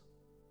God's."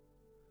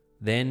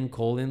 Then,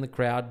 calling the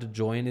crowd to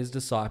join his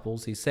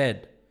disciples, he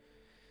said,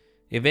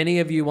 "If any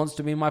of you wants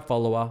to be my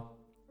follower,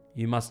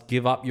 you must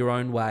give up your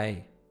own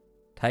way,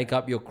 take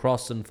up your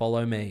cross and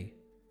follow me.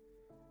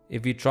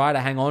 If you try to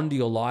hang on to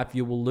your life,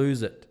 you will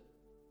lose it.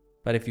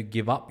 But if you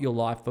give up your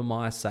life for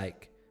my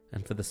sake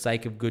and for the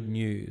sake of good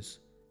news,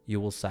 you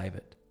will save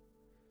it.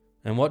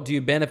 And what do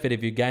you benefit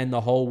if you gain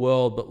the whole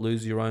world but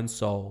lose your own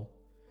soul?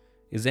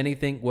 Is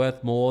anything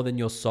worth more than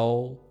your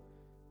soul?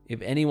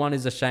 If anyone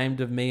is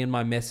ashamed of me and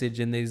my message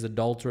in these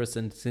adulterous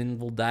and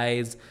sinful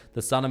days,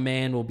 the Son of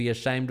Man will be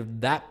ashamed of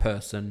that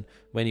person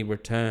when he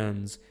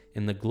returns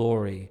in the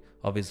glory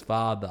of his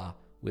Father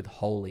with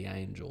holy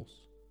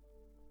angels."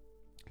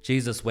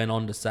 Jesus went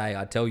on to say,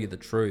 "I tell you the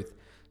truth,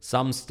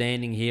 some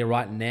standing here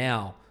right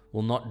now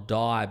will not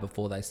die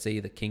before they see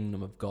the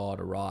kingdom of God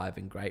arrive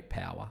in great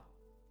power."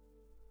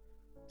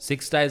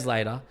 6 days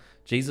later,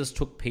 Jesus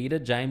took Peter,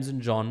 James,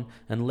 and John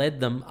and led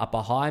them up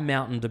a high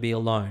mountain to be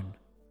alone.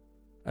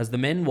 As the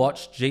men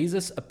watched,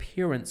 Jesus'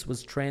 appearance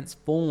was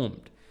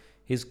transformed.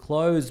 His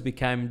clothes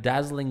became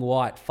dazzling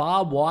white,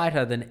 far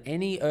whiter than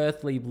any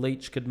earthly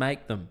bleach could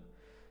make them.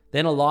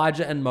 Then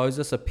Elijah and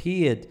Moses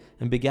appeared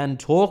and began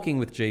talking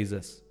with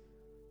Jesus.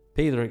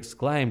 Peter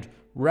exclaimed,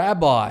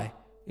 "Rabbi,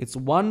 it's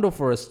wonderful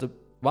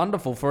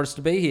for us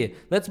to be here.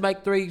 Let's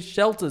make 3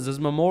 shelters as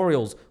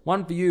memorials,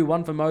 one for you,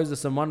 one for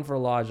Moses, and one for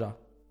Elijah."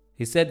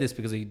 He said this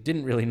because he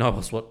didn't really know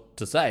what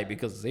to say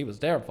because he was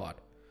terrified.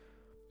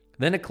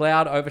 Then a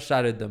cloud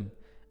overshadowed them,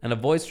 and a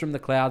voice from the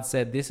cloud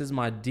said, "This is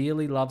my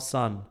dearly loved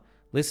son.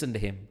 Listen to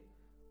him."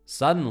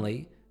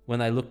 Suddenly, when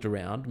they looked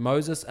around,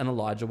 Moses and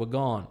Elijah were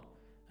gone,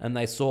 and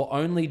they saw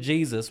only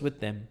Jesus with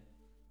them.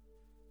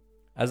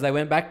 As they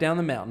went back down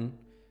the mountain,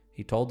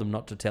 he told them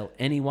not to tell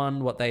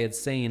anyone what they had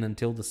seen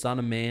until the Son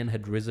of Man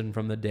had risen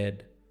from the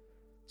dead.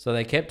 So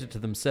they kept it to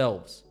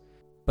themselves.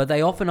 But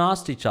they often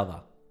asked each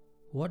other,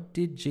 "What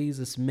did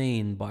Jesus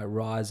mean by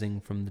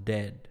rising from the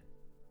dead?"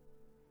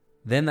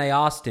 Then they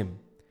asked him,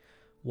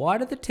 "Why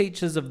do the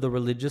teachers of the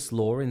religious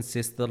law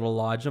insist that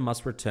Elijah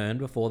must return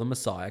before the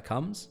Messiah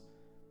comes?"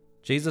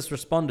 Jesus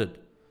responded,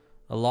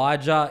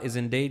 "Elijah is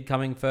indeed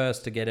coming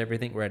first to get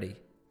everything ready.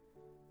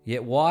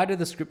 Yet why do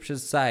the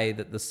scriptures say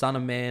that the Son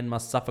of Man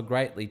must suffer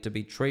greatly to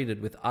be treated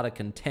with utter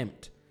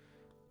contempt?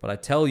 But I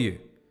tell you,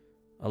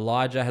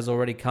 Elijah has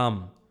already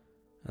come,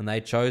 and they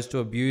chose to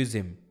abuse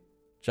him,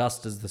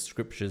 just as the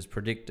scriptures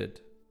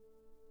predicted."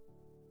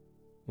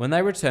 When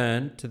they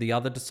returned to the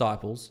other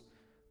disciples,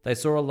 they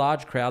saw a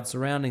large crowd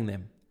surrounding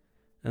them,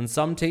 and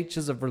some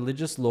teachers of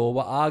religious law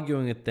were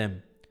arguing with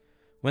them.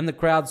 When the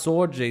crowd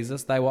saw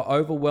Jesus, they were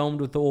overwhelmed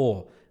with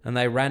awe, and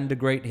they ran to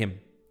greet him.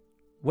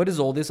 "What is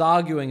all this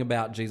arguing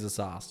about?" Jesus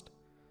asked.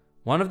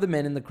 One of the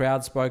men in the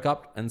crowd spoke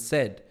up and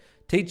said,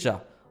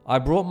 "Teacher, I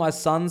brought my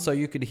son so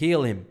you could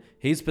heal him.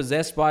 He's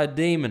possessed by a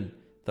demon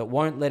that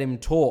won't let him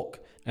talk,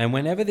 and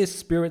whenever this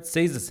spirit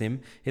seizes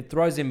him, it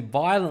throws him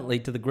violently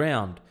to the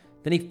ground.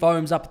 Then he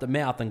foams up at the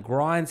mouth and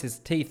grinds his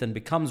teeth and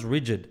becomes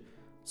rigid.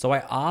 So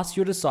I asked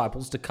your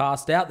disciples to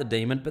cast out the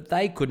demon, but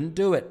they couldn't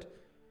do it."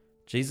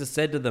 Jesus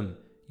said to them,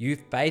 "You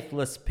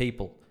faithless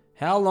people,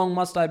 how long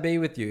must I be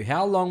with you?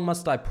 How long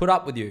must I put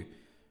up with you?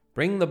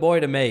 Bring the boy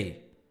to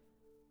me."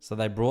 So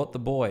they brought the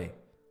boy.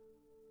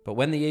 But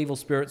when the evil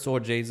spirit saw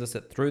Jesus,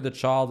 it threw the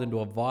child into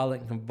a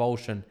violent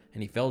convulsion,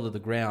 and he fell to the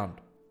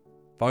ground,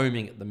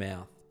 foaming at the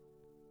mouth.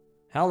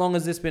 "How long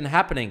has this been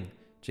happening?"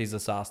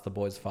 Jesus asked the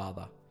boy's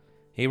father.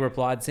 He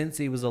replied, "Since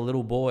he was a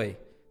little boy.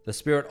 The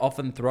spirit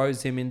often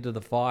throws him into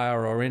the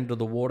fire or into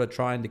the water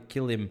trying to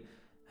kill him.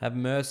 Have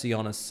mercy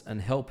on us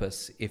and help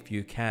us if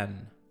you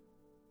can."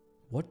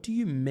 "What do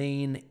you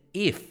mean,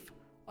 if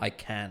I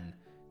can?"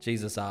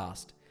 Jesus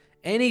asked.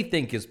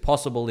 "Anything is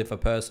possible if a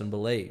person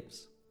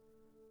believes."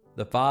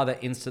 The father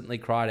instantly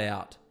cried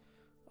out,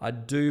 "I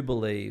do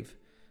believe.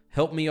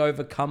 Help me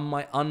overcome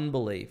my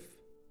unbelief."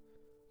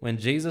 When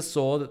Jesus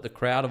saw that the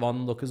crowd of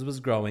onlookers was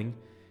growing,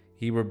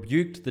 he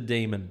rebuked the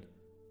demon.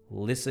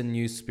 "Listen,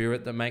 you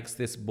spirit that makes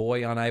this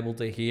boy unable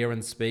to hear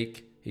and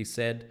speak," he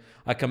said.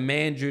 "I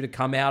command you to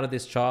come out of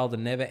this child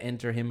and never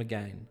enter him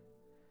again."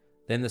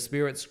 Then the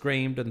spirit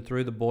screamed and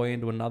threw the boy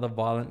into another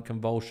violent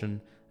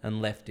convulsion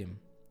and left him.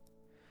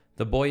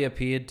 The boy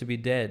appeared to be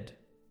dead.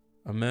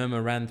 A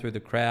murmur ran through the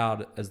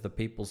crowd as the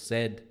people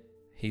said,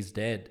 "He's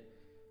dead."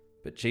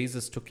 But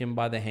Jesus took him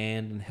by the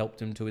hand and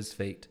helped him to his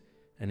feet,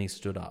 and he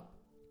stood up.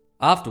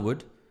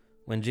 Afterward,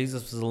 when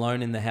Jesus was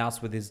alone in the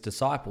house with his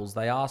disciples,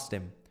 they asked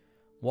him,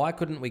 "Why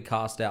couldn't we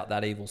cast out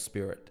that evil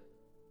spirit?"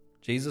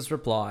 Jesus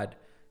replied,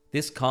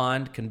 "This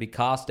kind can be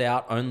cast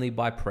out only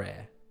by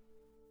prayer."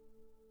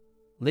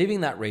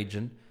 Leaving that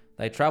region,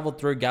 they traveled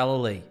through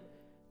Galilee.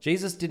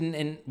 Jesus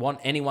didn't want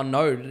anyone to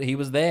know that he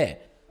was there,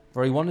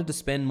 for he wanted to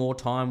spend more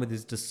time with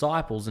his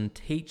disciples and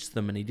teach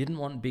them, and he didn't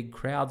want big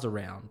crowds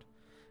around.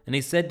 And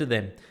he said to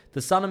them,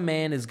 "The Son of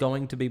Man is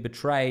going to be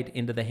betrayed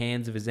into the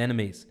hands of his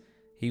enemies.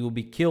 He will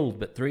be killed,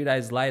 but 3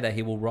 days later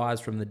he will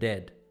rise from the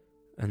dead."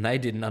 And they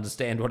didn't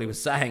understand what he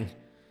was saying,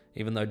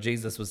 even though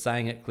Jesus was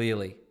saying it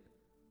clearly.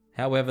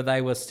 However,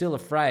 they were still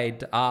afraid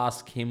to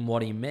ask him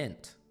what he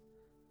meant.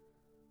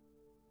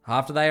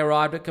 After they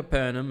arrived at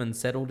Capernaum and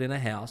settled in a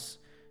house,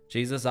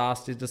 Jesus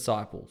asked his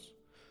disciples,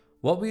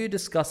 "What were you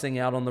discussing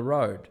out on the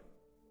road?"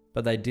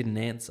 But they didn't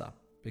answer,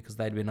 because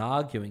they'd been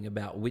arguing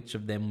about which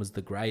of them was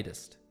the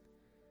greatest.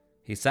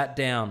 He sat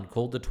down,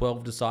 called the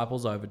 12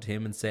 disciples over to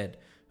him, and said,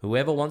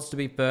 "Whoever wants to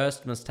be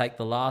first must take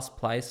the last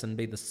place and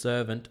be the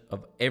servant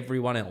of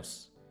everyone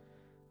else."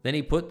 Then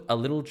he put a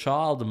little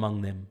child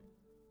among them.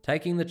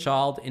 Taking the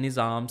child in his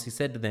arms, he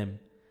said to them,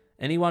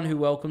 "Anyone who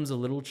welcomes a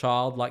little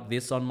child like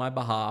this on my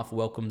behalf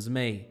welcomes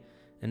me,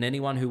 and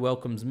anyone who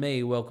welcomes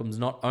me welcomes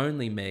not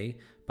only me,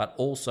 but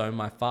also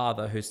my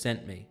Father who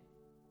sent me."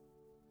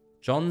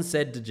 John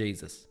said to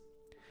Jesus,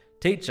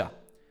 "Teacher,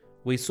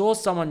 we saw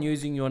someone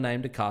using your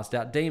name to cast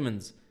out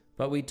demons,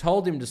 but we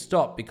told him to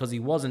stop because he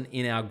wasn't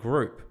in our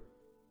group."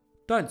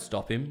 "Don't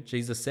stop him,"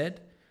 Jesus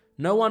said.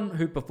 "No one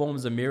who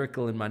performs a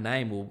miracle in my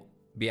name will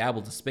be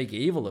able to speak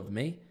evil of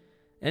me.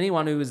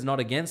 Anyone who is not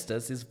against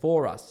us is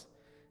for us.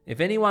 If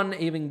anyone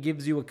even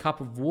gives you a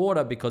cup of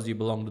water because you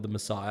belong to the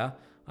Messiah,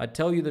 I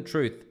tell you the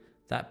truth,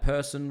 that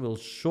person will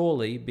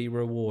surely be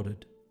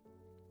rewarded.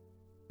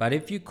 But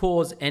if you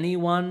cause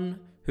anyone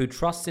who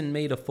trusts in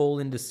me to fall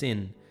into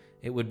sin,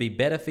 it would be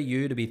better for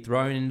you to be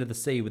thrown into the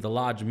sea with a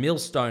large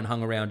millstone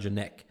hung around your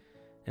neck.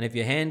 And if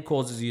your hand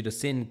causes you to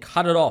sin,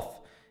 cut it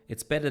off.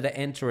 It's better to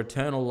enter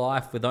eternal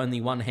life with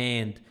only one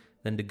hand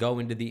than to go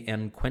into the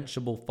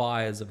unquenchable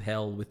fires of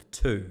hell with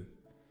two.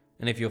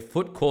 And if your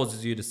foot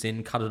causes you to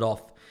sin, cut it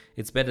off.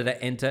 It's better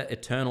to enter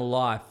eternal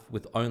life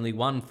with only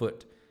one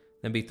foot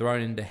than be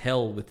thrown into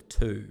hell with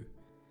two.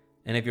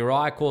 And if your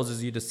eye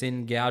causes you to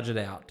sin, gouge it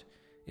out.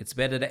 It's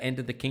better to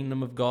enter the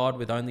kingdom of God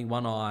with only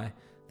one eye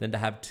than to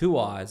have 2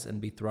 eyes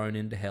and be thrown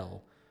into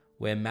hell,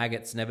 where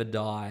maggots never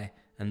die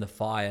and the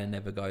fire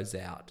never goes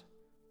out.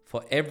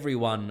 For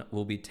everyone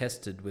will be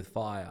tested with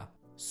fire.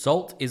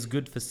 Salt is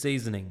good for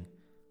seasoning,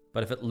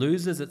 but if it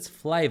loses its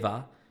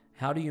flavor,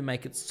 how do you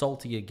make it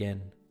salty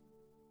again?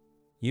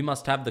 You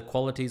must have the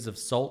qualities of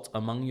salt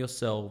among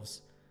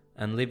yourselves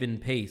and live in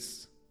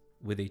peace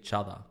with each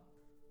other.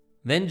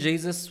 Then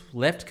Jesus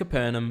left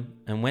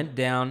Capernaum and went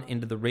down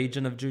into the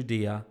region of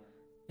Judea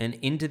and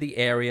into the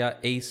area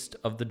east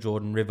of the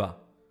Jordan River.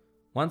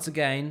 Once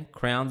again,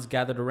 crowds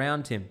gathered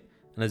around him,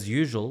 and as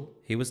usual,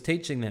 he was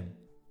teaching them.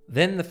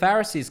 Then the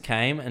Pharisees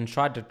came and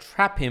tried to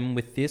trap him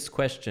with this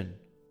question: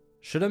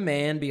 "Should a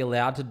man be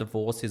allowed to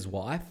divorce his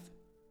wife?"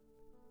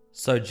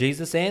 So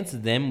Jesus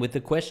answered them with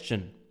the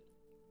question,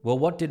 "Well,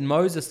 what did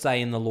Moses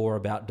say in the law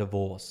about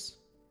divorce?"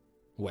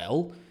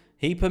 "Well,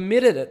 he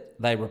permitted it,"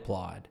 they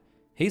replied.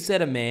 "He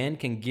said a man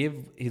can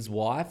give his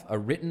wife a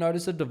written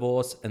notice of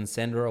divorce and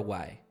send her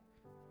away."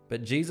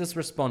 But Jesus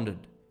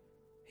responded,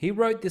 "He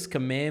wrote this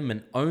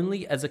commandment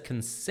only as a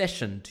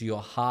concession to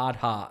your hard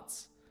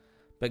hearts.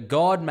 But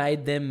God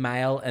made them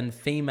male and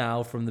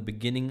female from the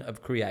beginning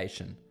of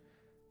creation.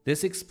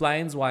 This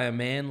explains why a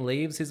man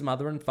leaves his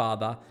mother and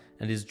father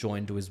and is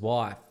joined to his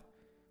wife,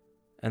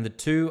 and the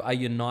two are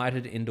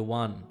united into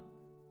one,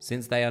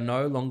 since they are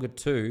no longer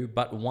two,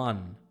 but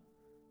one.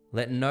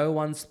 Let no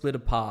one split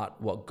apart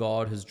what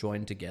God has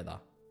joined together."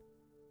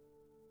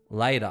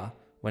 Later,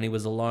 when he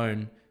was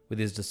alone with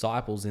his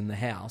disciples in the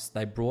house,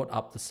 they brought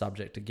up the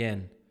subject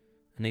again,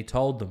 and he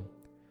told them,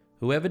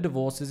 "Whoever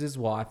divorces his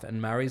wife and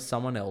marries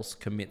someone else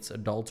commits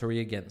adultery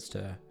against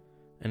her,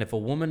 and if a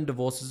woman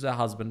divorces her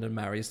husband and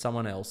marries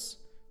someone else,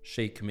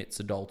 she commits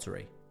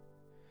adultery."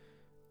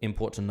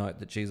 Important to note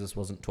that Jesus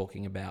wasn't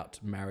talking about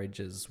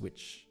marriages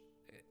which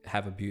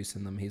have abuse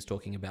in them. He's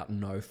talking about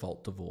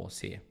no-fault divorce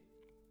here.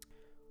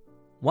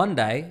 One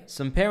day,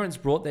 some parents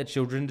brought their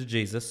children to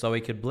Jesus so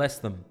he could bless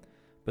them,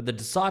 but the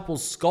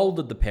disciples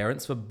scolded the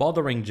parents for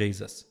bothering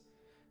Jesus.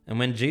 And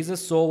when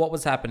Jesus saw what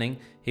was happening,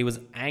 he was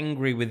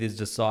angry with his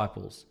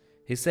disciples.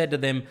 He said to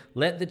them,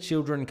 "Let the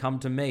children come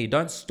to me.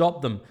 Don't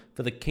stop them,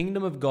 for the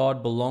kingdom of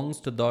God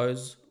belongs to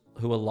those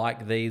who are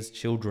like these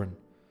children.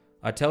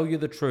 I tell you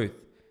the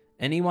truth.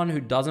 Anyone who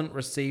doesn't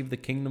receive the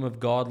kingdom of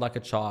God like a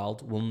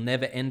child will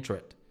never enter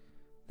it."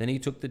 Then he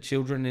took the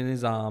children in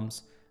his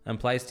arms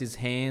and placed his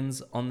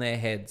hands on their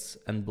heads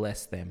and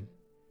blessed them.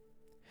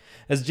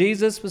 As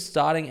Jesus was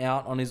starting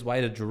out on his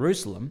way to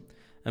Jerusalem,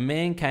 a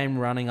man came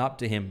running up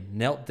to him,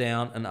 knelt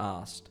down and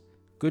asked,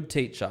 "Good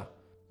teacher,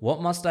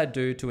 what must I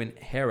do to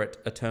inherit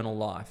eternal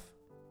life?"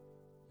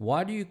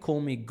 "Why do you call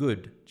me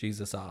good?"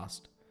 Jesus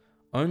asked.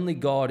 "Only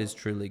God is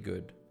truly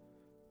good.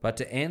 But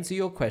to answer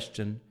your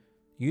question,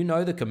 you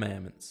know the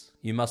commandments.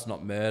 You must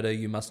not murder,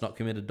 you must not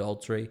commit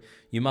adultery,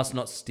 you must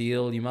not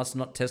steal, you must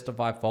not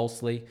testify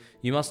falsely,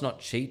 you must not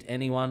cheat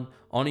anyone,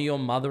 honor your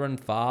mother and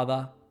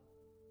father."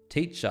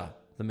 "Teacher,"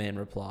 the man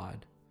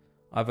replied,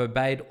 "I've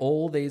obeyed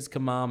all these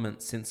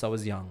commandments since I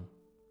was young."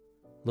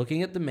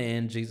 Looking at the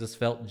man, Jesus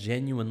felt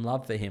genuine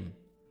love for him.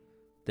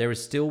 "There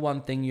is still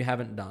one thing you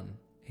haven't done,"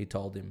 he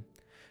told him.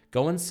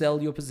 Go and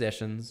sell your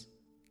possessions,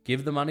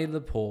 give the money to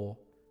the poor,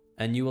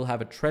 and you will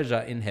have a treasure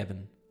in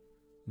heaven.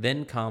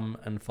 Then come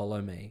and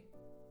follow me."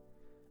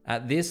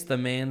 At this the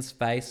man's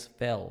face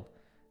fell,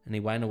 and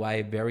he went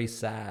away very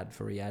sad,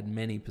 for he had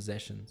many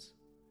possessions.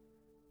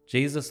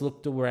 Jesus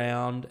looked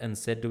around and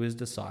said to his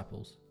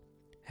disciples,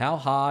 "How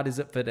hard is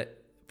it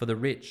for the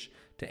rich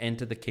to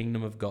enter the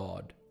kingdom of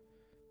God?"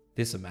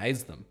 This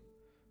amazed them.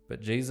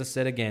 But Jesus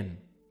said again,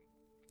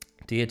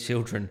 "Dear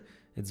children,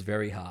 it's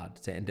very hard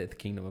to enter the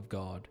kingdom of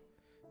God.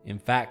 In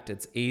fact,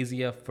 it's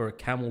easier for a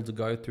camel to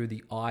go through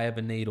the eye of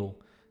a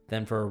needle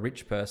than for a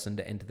rich person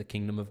to enter the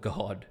kingdom of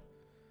God."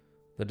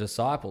 The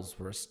disciples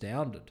were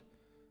astounded.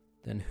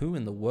 "Then who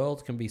in the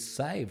world can be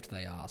saved?"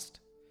 they asked.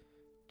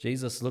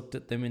 Jesus looked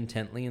at them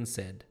intently and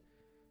said,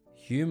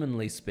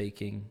 "Humanly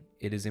speaking,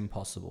 it is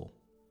impossible,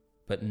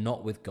 but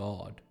not with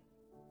God.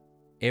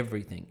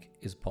 Everything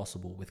is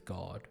possible with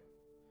God."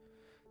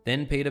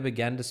 Then Peter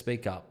began to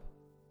speak up.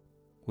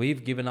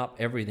 "We've given up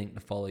everything to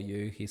follow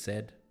you," he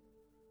said.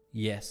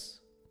 "Yes,"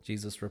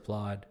 Jesus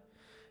replied,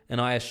 "and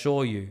I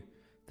assure you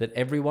that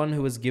everyone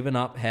who has given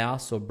up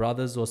house or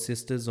brothers or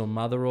sisters or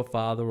mother or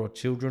father or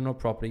children or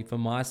property for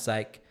my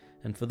sake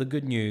and for the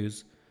good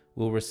news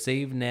will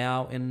receive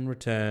now in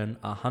return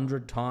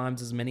 100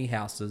 times as many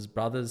houses,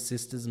 brothers,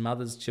 sisters,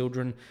 mothers,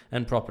 children,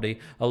 and property,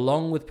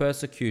 along with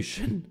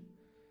persecution.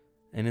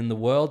 And in the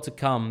world to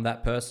come,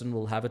 that person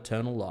will have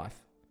eternal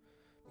life.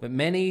 But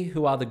many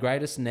who are the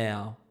greatest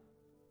now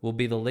will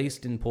be the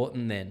least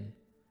important then,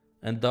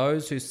 and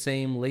those who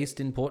seem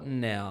least important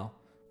now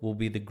will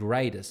be the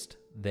greatest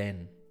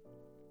then."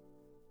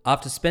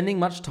 After spending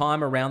much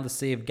time around the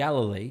Sea of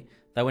Galilee,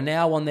 they were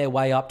now on their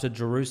way up to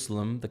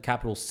Jerusalem, the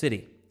capital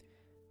city.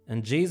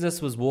 And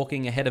Jesus was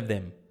walking ahead of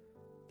them.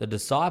 The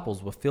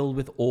disciples were filled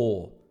with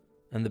awe,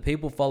 and the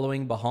people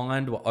following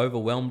behind were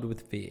overwhelmed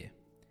with fear.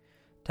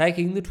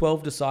 Taking the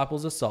 12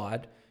 disciples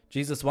aside,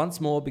 Jesus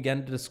once more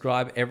began to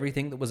describe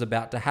everything that was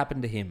about to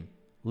happen to him.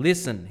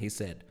 "Listen," he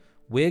said,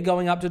 "we're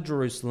going up to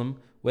Jerusalem,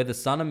 where the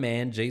Son of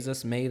Man,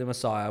 Jesus, me, the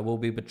Messiah, will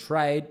be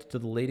betrayed to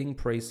the leading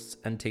priests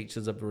and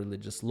teachers of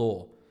religious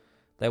law.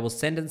 They will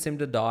sentence him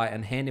to die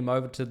and hand him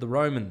over to the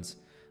Romans.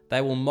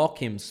 They will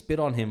mock him, spit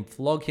on him,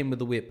 flog him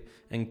with a whip,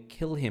 and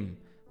kill him,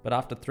 but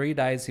after 3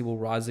 days he will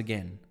rise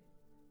again."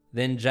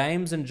 Then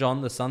James and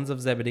John, the sons of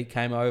Zebedee,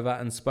 came over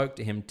and spoke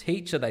to him.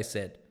 "Teacher," they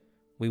said,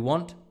 "we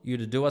want you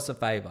to do us a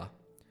favor."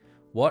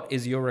 "What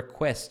is your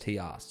request?" he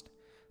asked.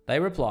 They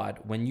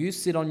replied, "When you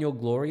sit on your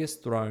glorious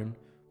throne,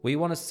 we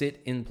want to sit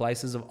in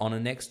places of honor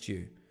next to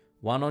you,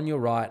 one on your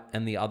right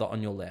and the other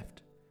on your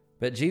left."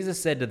 But Jesus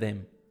said to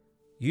them,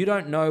 "You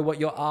don't know what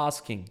you're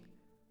asking.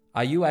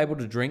 Are you able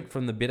to drink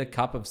from the bitter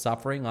cup of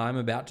suffering I am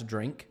about to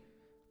drink?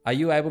 Are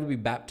you able to be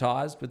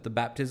baptized with the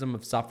baptism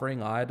of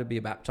suffering I am to be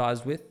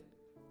baptized with?"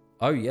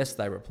 "Oh yes,"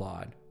 they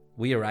replied,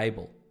 "we are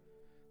able."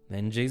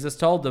 Then Jesus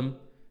told them,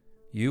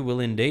 "You will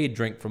indeed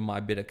drink from my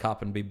bitter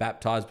cup and be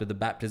baptized with the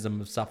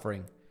baptism of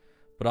suffering.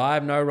 But I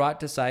have no right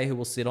to say who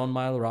will sit on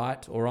my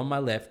right or on my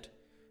left.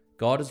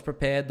 God has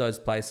prepared those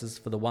places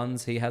for the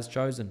ones he has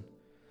chosen."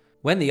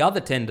 When the other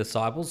 10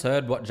 disciples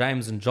heard what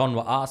James and John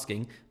were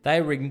asking,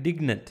 they were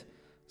indignant.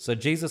 So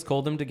Jesus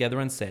called them together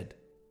and said,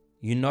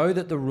 "You know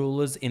that the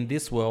rulers in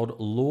this world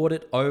lord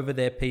it over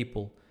their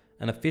people,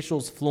 and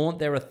officials flaunt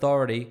their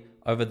authority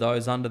over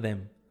those under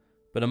them.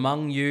 But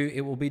among you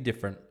it will be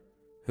different.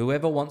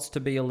 Whoever wants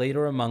to be a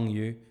leader among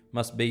you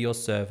must be your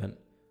servant,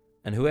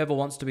 and whoever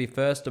wants to be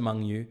first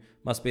among you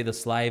must be the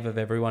slave of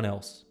everyone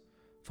else.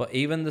 For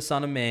even the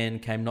Son of Man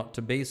came not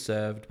to be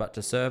served, but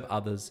to serve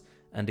others,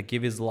 and to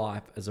give his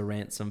life as a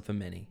ransom for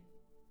many."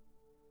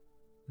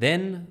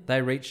 Then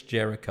they reached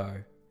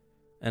Jericho,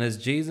 and as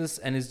Jesus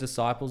and his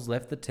disciples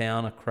left the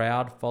town, a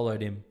crowd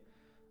followed him.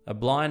 A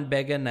blind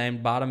beggar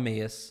named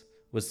Bartimaeus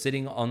was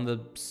sitting on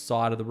the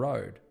side of the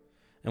road.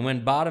 And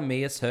when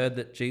Bartimaeus heard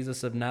that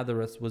Jesus of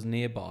Nazareth was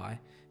nearby,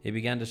 he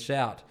began to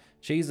shout,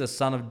 "Jesus,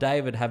 Son of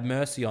David, have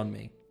mercy on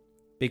me."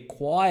 "Be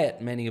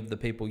quiet," many of the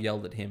people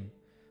yelled at him,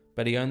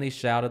 but he only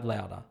shouted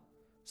louder,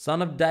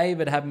 "Son of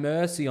David, have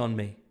mercy on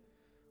me."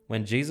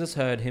 When Jesus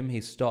heard him,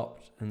 he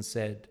stopped and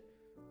said,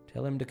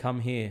 "Tell him to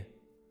come here."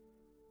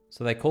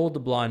 So they called the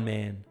blind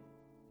man.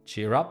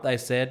 "Cheer up," they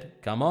said.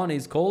 "Come on,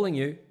 he's calling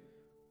you."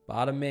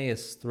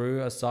 Bartimaeus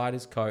threw aside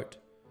his coat,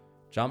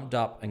 jumped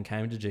up, and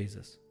came to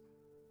Jesus.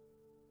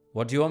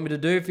 "What do you want me to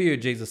do for you?"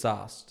 Jesus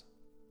asked.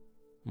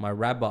 "My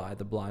rabbi,"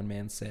 the blind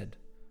man said,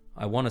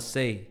 "I want to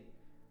see."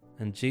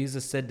 And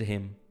Jesus said to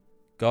him,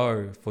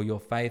 "Go, for your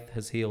faith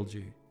has healed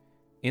you."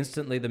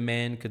 Instantly the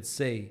man could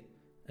see,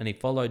 and he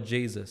followed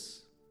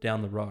Jesus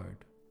down the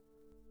road.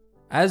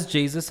 As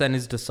Jesus and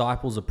his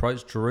disciples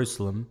approached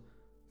Jerusalem,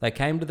 they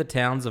came to the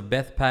towns of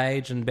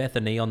Bethphage and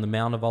Bethany on the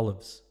Mount of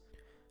Olives.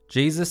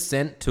 Jesus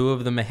sent 2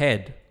 of them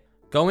ahead.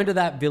 "Go into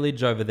that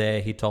village over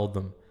there," he told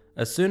them.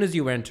 "As soon as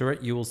you enter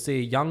it, you will see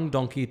a young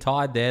donkey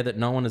tied there that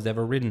no one has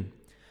ever ridden.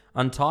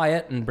 Untie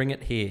it and bring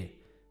it here.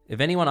 If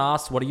anyone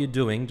asks, 'What are you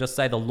doing?' just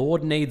say, 'The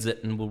Lord needs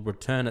it and will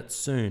return it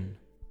soon.'"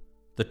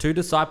 The 2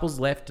 disciples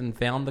left and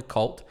found the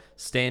colt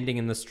standing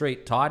in the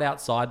street, tied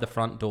outside the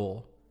front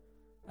door.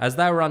 As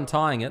they were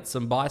untying it,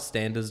 some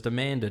bystanders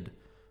demanded,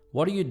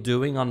 "What are you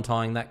doing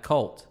untying that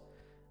colt?"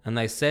 And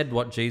they said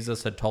what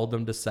Jesus had told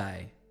them to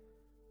say,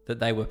 that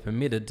they were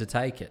permitted to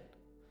take it.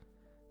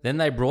 Then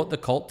they brought the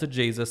colt to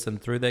Jesus and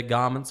threw their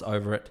garments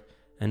over it,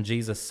 and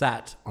Jesus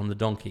sat on the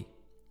donkey.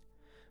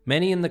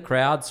 Many in the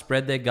crowd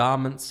spread their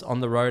garments on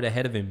the road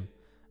ahead of him,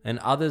 and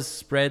others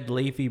spread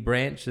leafy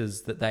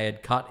branches that they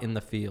had cut in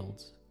the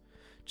fields.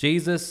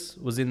 Jesus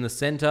was in the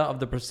center of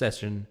the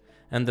procession,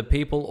 and the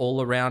people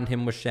all around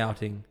him were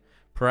shouting,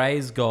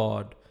 "Praise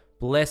God!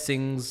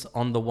 Blessings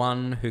on the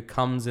one who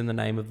comes in the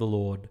name of the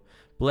Lord.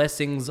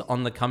 Blessings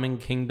on the coming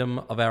kingdom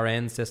of our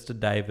ancestor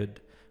David.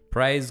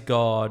 Praise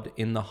God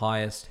in the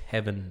highest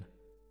heaven.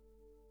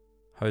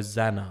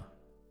 Hosanna."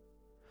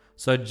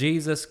 So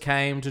Jesus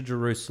came to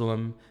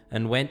Jerusalem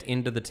and went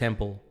into the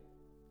temple.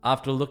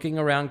 After looking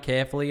around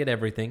carefully at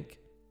everything,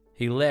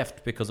 he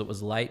left because it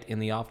was late in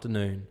the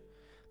afternoon.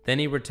 Then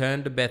he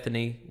returned to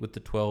Bethany with the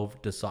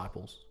 12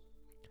 disciples.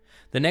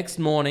 The next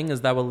morning,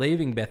 as they were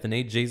leaving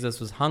Bethany, Jesus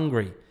was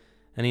hungry,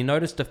 and he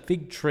noticed a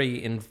fig tree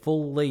in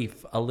full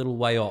leaf a little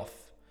way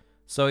off.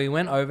 So he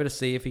went over to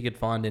see if he could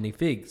find any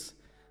figs.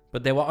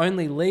 But there were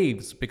only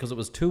leaves because it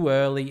was too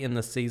early in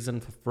the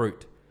season for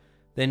fruit.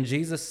 Then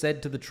Jesus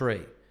said to the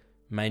tree,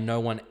 "May no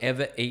one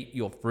ever eat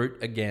your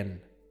fruit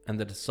again." And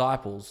the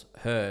disciples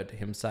heard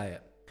him say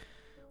it.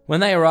 When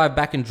they arrived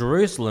back in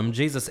Jerusalem,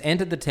 Jesus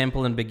entered the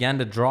temple and began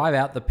to drive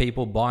out the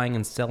people buying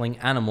and selling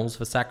animals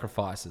for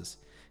sacrifices.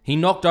 He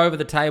knocked over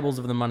the tables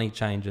of the money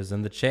changers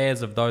and the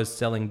chairs of those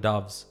selling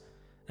doves,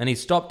 and he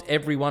stopped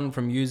everyone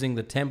from using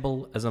the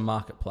temple as a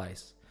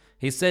marketplace.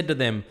 He said to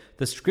them,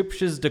 "The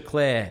scriptures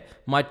declare,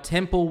 'My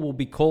temple will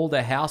be called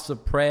a house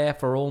of prayer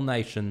for all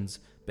nations,'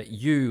 but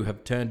you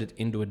have turned it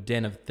into a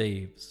den of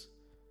thieves."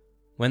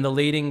 When the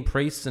leading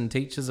priests and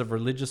teachers of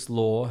religious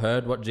law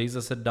heard what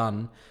Jesus had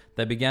done,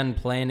 they began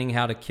planning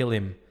how to kill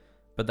him,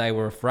 but they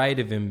were afraid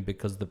of him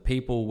because the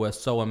people were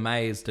so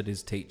amazed at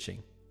his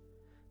teaching.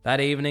 That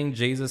evening,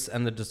 Jesus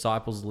and the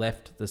disciples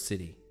left the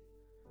city.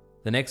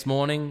 The next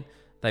morning,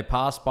 they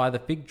passed by the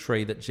fig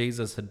tree that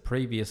Jesus had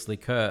previously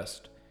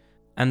cursed,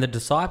 and the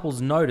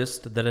disciples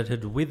noticed that it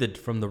had withered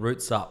from the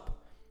roots up.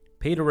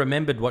 Peter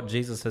remembered what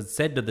Jesus had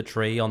said to the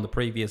tree on the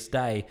previous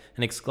day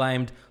and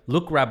exclaimed,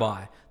 "Look,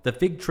 Rabbi, the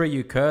fig tree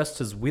you cursed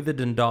has withered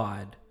and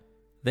died."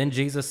 Then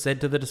Jesus said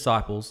to the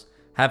disciples,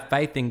 "Have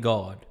faith in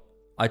God.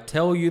 I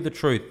tell you the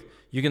truth.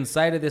 You can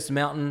say to this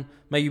mountain,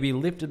 'May you be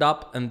lifted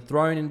up and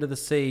thrown into the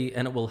sea,'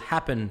 and it will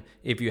happen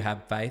if you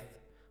have faith.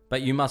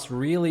 But you must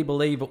really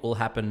believe it will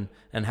happen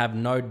and have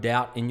no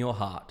doubt in your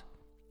heart.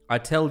 I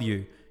tell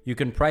you, you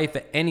can pray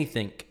for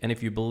anything, and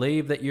if you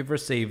believe that you've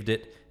received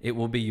it, it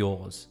will be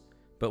yours.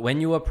 But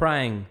when you are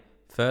praying,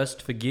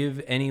 first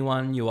forgive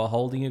anyone you are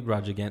holding a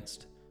grudge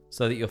against,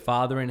 so that your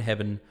Father in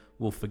heaven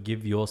will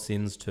forgive your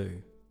sins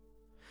too."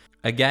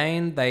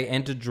 Again, they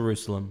entered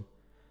Jerusalem.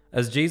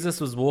 As Jesus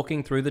was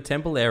walking through the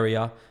temple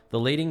area, the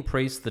leading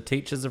priests, the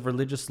teachers of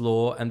religious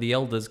law, and the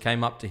elders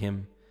came up to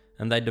him,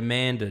 and they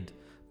demanded,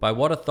 "By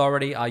what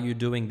authority are you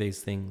doing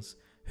these things?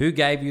 Who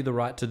gave you the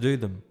right to do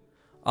them?"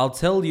 "I'll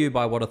tell you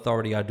by what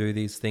authority I do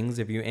these things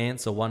if you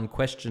answer one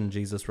question,"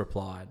 Jesus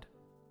replied.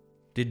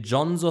 "Did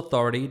John's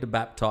authority to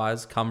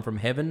baptize come from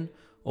heaven,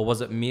 or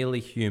was it merely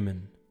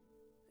human?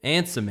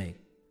 Answer me."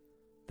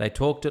 They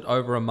talked it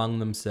over among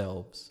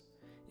themselves.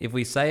 "If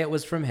we say it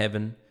was from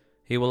heaven,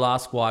 he will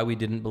ask why we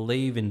didn't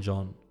believe in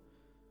John.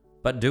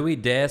 But do we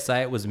dare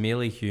say it was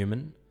merely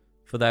human?"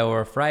 For they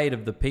were afraid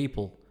of the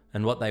people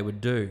and what they would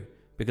do,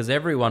 because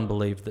everyone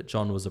believed that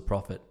John was a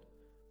prophet.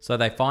 So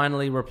they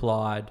finally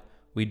replied,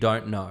 "We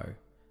don't know."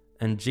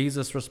 And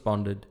Jesus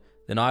responded,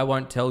 "Then I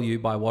won't tell you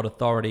by what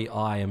authority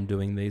I am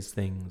doing these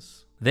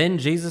things." Then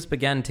Jesus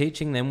began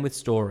teaching them with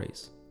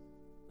stories.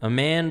 A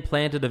man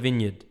planted a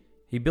vineyard.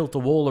 He built a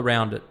wall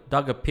around it,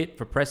 dug a pit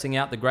for pressing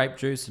out the grape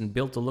juice, and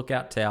built a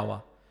lookout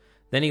tower.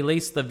 Then he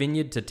leased the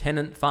vineyard to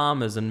tenant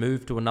farmers and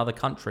moved to another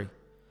country.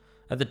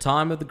 At the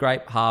time of the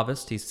grape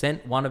harvest, he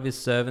sent one of his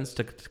servants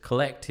to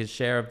collect his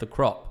share of the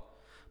crop.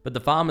 But the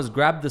farmers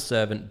grabbed the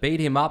servant, beat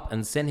him up,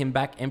 and sent him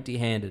back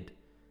empty-handed.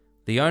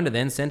 The owner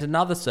then sent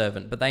another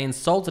servant, but they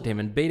insulted him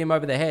and beat him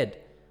over the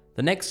head.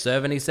 The next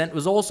servant he sent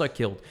was also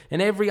killed,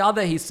 and every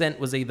other he sent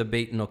was either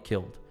beaten or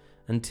killed,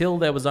 until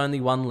there was only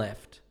one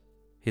left,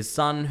 his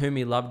son whom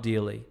he loved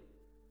dearly.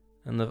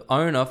 And the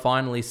owner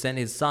finally sent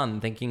his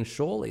son, thinking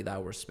surely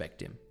they'll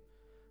respect him.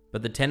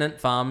 But the tenant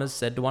farmers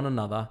said to one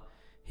another,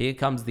 "Here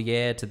comes the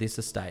heir to this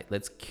estate.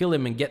 Let's kill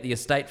him and get the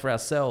estate for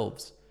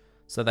ourselves."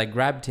 So they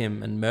grabbed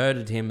him and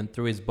murdered him and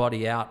threw his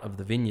body out of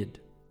the vineyard.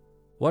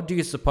 "What do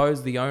you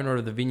suppose the owner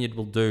of the vineyard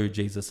will do?"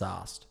 Jesus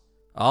asked.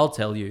 "I'll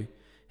tell you.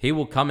 He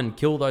will come and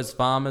kill those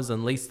farmers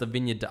and lease the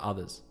vineyard to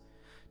others.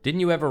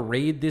 Didn't you ever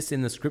read this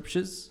in the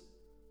scriptures?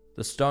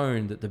 The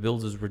stone that the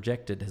builders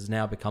rejected has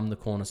now become the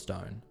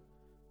cornerstone.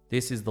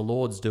 This is the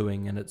Lord's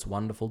doing, and it's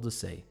wonderful to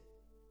see."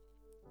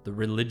 The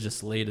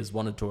religious leaders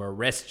wanted to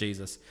arrest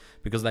Jesus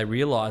because they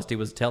realized he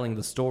was telling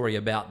the story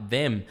about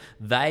them.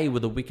 They were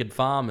the wicked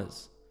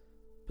farmers.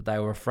 But they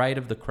were afraid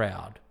of the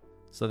crowd,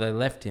 so they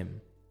left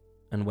him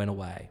and went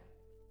away.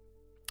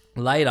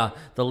 Later,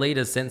 the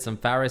leaders sent some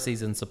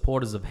Pharisees and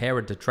supporters of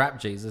Herod to trap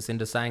Jesus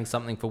into saying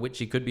something for which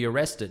he could be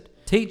arrested.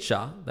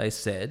 "Teacher," they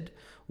said,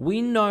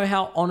 "we know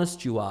how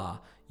honest you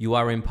are. You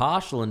are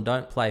impartial and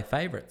don't play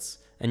favorites,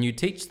 and you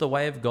teach the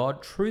way of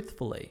God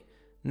truthfully.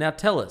 Now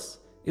tell us,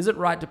 is it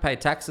right to pay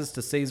taxes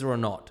to Caesar or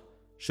not?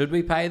 Should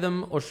we pay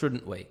them or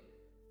shouldn't we?"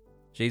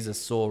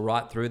 Jesus saw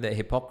right through their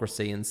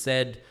hypocrisy and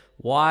said,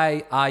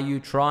 "Why are you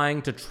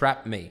trying to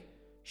trap me?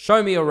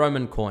 Show me a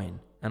Roman coin,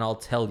 and I'll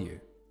tell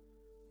you."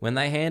 When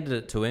they handed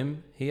it to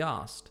him, he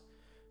asked,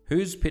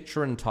 "Whose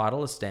picture and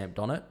title are stamped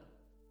on it?"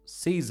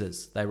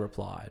 "Caesar's," they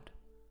replied.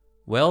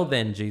 "Well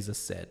then," Jesus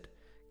said,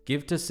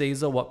 "give to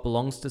Caesar what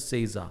belongs to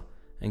Caesar,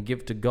 and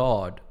give to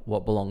God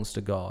what belongs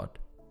to God."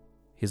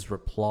 His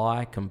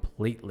reply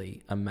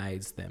completely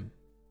amazed them.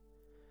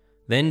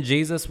 Then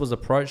Jesus was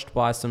approached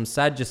by some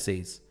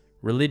Sadducees,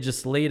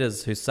 religious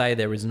leaders who say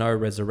there is no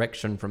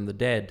resurrection from the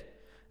dead,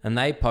 and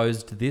they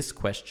posed this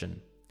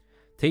question: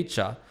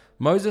 "Teacher,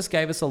 Moses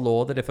gave us a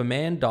law that if a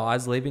man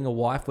dies leaving a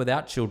wife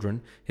without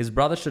children, his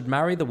brother should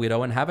marry the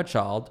widow and have a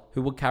child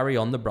who will carry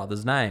on the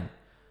brother's name.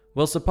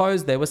 Well,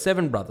 suppose there were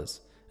 7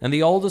 brothers, and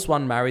the oldest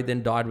one married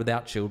then died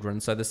without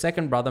children, so the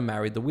second brother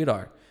married the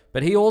widow,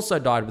 but he also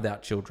died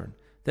without children.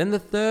 Then the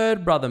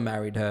third brother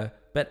married her,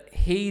 but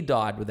he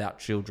died without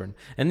children.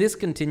 And this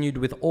continued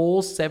with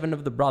all 7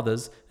 of the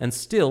brothers, and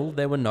still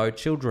there were no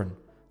children.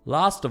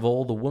 Last of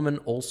all, the woman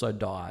also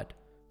died.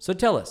 So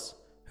tell us,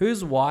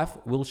 whose wife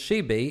will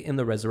she be in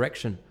the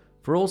resurrection?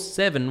 For all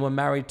 7 were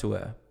married to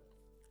her."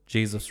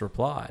 Jesus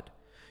replied,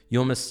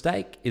 "Your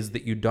mistake is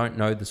that you don't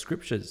know the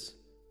scriptures,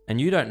 and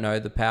you don't know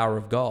the power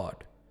of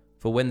God.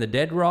 For when the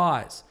dead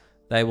rise,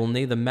 they will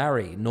neither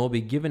marry nor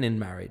be given in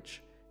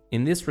marriage.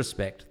 In this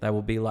respect, they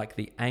will be like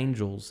the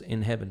angels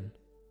in heaven.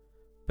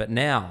 But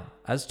now,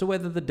 as to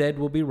whether the dead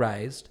will be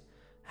raised,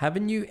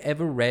 haven't you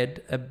ever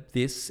read of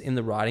this in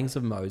the writings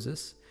of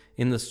Moses,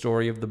 in the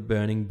story of the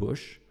burning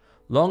bush?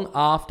 Long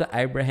after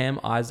Abraham,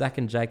 Isaac,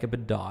 and Jacob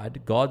had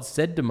died, God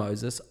said to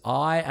Moses,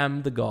 'I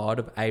am the God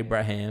of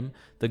Abraham,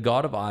 the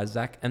God of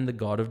Isaac, and the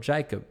God of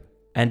Jacob.'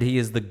 And he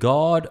is the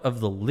God of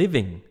the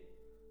living,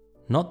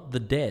 not the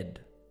dead.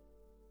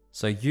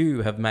 So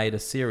you have made a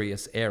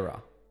serious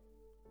error."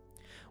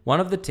 One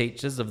of the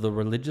teachers of the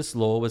religious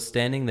law was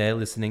standing there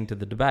listening to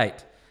the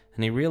debate,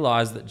 and he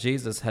realized that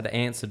Jesus had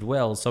answered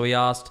well, so he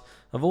asked,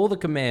 "Of all the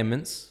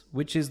commandments,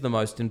 which is the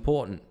most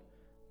important?"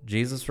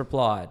 Jesus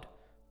replied,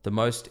 "The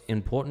most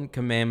important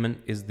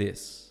commandment is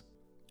this: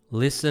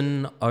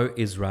 Listen, O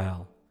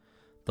Israel,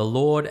 the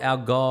Lord our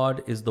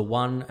God is the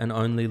one and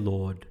only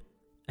Lord,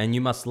 and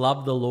you must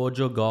love the Lord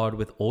your God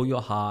with all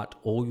your heart,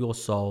 all your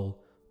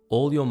soul,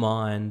 all your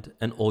mind,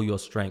 and all your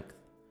strength.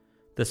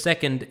 The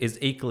second is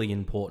equally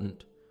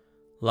important: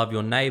 love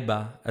your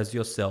neighbor as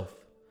yourself.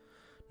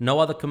 No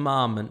other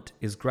commandment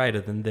is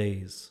greater than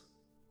these."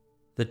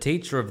 The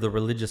teacher of the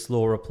religious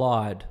law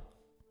replied,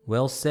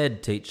 "Well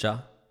said,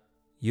 teacher.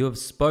 You have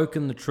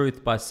spoken the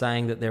truth by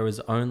saying that there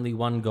is only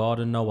one God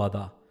and no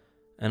other.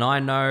 And I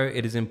know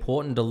it is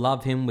important to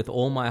love him with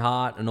all my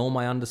heart and all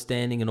my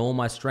understanding and all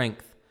my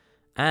strength,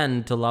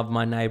 and to love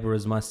my neighbor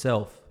as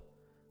myself.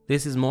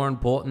 This is more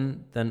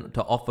important than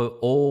to offer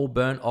all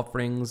burnt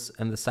offerings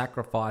and the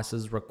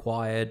sacrifices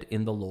required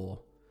in the law."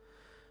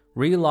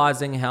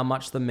 Realizing how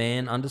much the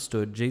man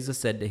understood, Jesus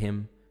said to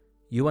him,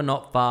 "You are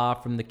not far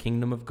from the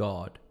kingdom of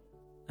God."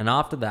 And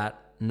after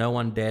that, no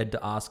one dared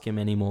to ask him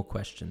any more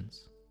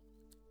questions.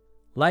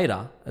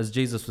 Later, as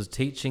Jesus was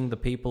teaching the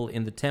people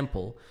in the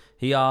temple,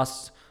 he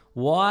asked,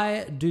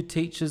 "Why do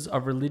teachers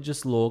of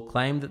religious law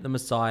claim that the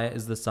Messiah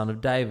is the son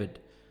of David?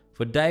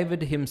 For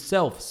David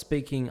himself,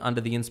 speaking under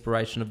the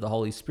inspiration of the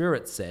Holy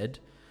Spirit, said,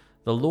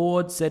 'The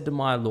Lord said to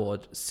my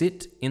Lord,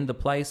 sit in the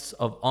place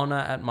of honor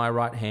at my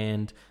right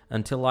hand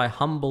until I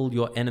humble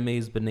your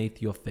enemies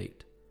beneath your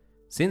feet.'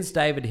 Since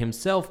David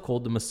himself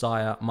called the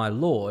Messiah my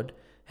Lord,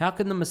 how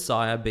can the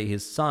Messiah be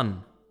his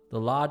son?" The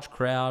large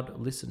crowd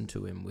listened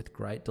to him with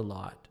great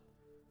delight.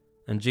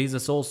 And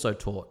Jesus also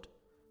taught,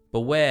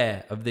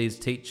 "Beware of these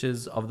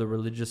teachers of the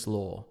religious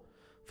law,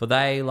 for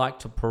they like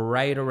to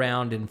parade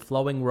around in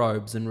flowing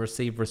robes and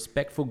receive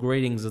respectful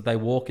greetings as they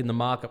walk in the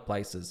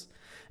marketplaces,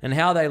 and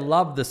how they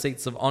love the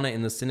seats of honor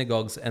in the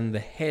synagogues and the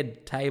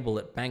head table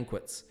at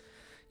banquets.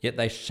 Yet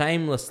they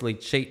shamelessly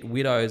cheat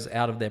widows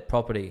out of their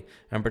property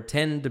and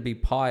pretend to be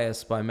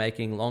pious by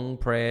making long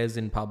prayers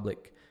in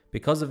public.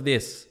 Because of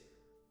this,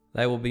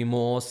 they will be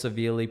more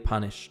severely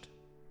punished."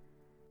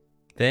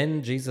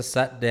 Then Jesus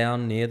sat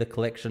down near the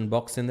collection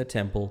box in the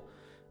temple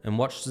and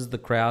watched as the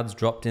crowds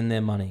dropped in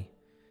their money.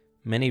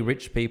 Many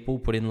rich people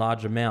put in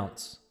large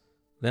amounts.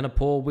 Then a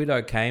poor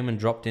widow came and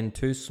dropped in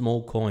 2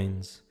 small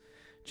coins.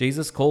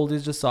 Jesus called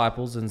his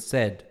disciples and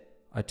said,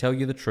 "I tell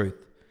you the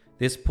truth,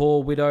 this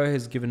poor widow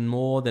has given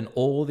more than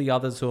all the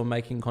others who are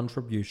making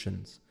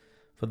contributions,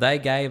 for they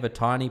gave a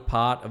tiny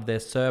part of their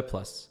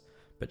surplus,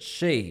 but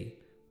she,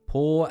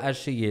 poor as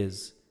she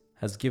is,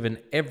 has given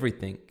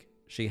everything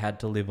she had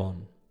to live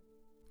on."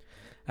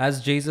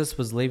 As Jesus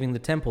was leaving the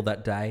temple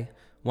that day,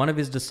 one of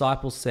his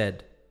disciples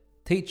said,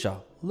 "Teacher,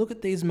 look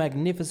at these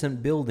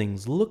magnificent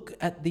buildings. Look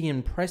at the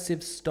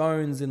impressive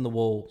stones in the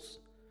walls."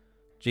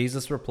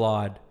 Jesus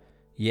replied,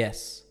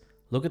 "Yes,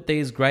 look at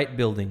these great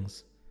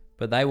buildings,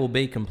 but they will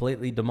be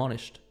completely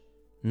demolished.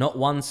 Not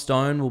one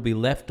stone will be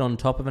left on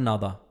top of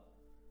another."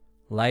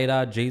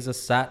 Later,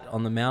 Jesus sat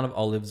on the Mount of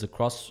Olives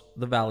across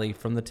the valley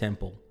from the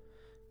temple.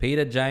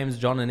 Peter, James,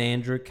 John, and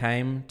Andrew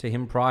came to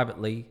him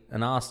privately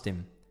and asked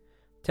him,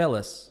 "Tell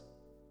us,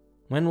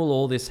 when will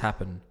all this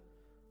happen?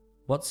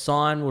 What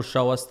sign will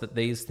show us that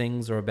these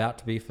things are about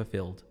to be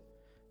fulfilled?"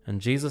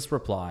 And Jesus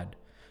replied,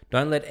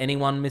 "Don't let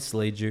anyone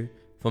mislead you,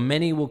 for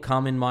many will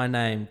come in my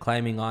name,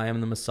 claiming I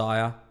am the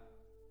Messiah.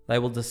 They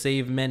will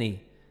deceive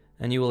many,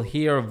 and you will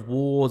hear of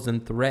wars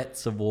and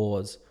threats of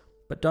wars.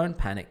 But don't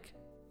panic.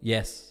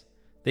 Yes,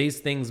 these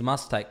things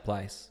must take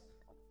place,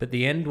 but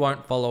the end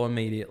won't follow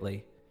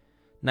immediately.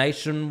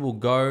 Nation will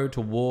go to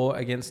war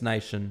against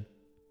nation,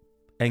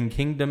 and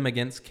kingdom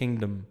against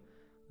kingdom.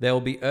 There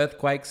will be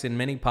earthquakes in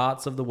many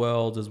parts of the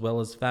world as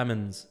well as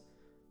famines,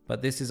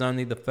 but this is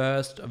only the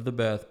first of the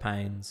birth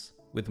pains,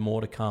 with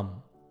more to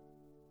come.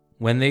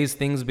 When these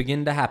things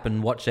begin to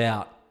happen, watch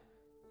out.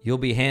 You'll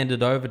be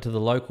handed over to the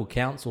local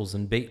councils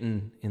and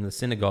beaten in the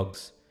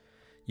synagogues.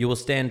 You will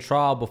stand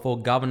trial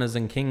before governors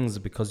and kings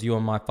because you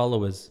are my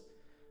followers.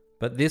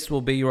 But this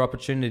will be your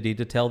opportunity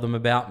to tell them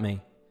about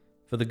me,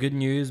 for the good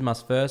news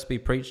must first be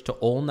preached to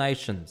all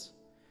nations.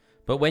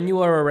 But when you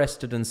are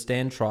arrested and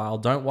stand trial,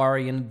 don't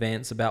worry in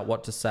advance about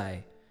what to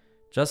say.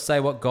 Just say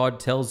what God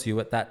tells you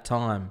at that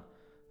time,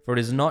 for it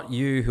is not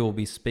you who will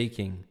be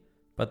speaking,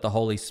 but the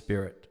Holy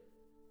Spirit.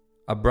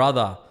 A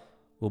brother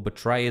will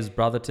betray his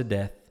brother to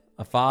death,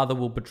 a father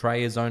will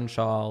betray his own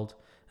child,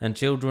 and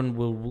children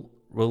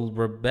will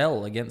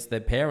rebel against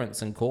their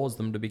parents and cause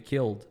them to be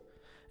killed.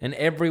 And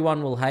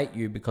everyone will hate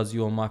you because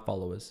you are my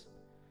followers.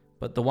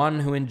 But the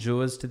one who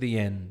endures to the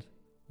end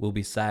will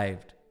be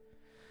saved.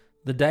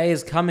 The day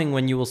is coming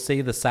when you will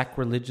see the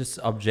sacrilegious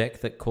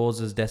object that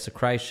causes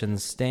desecration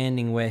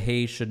standing where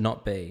he should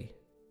not be.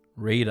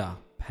 Reader,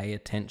 pay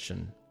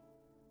attention.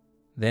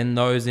 Then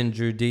those in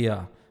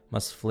Judea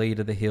must flee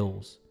to the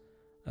hills.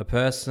 A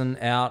person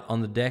out on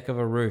the deck of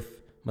a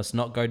roof must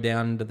not go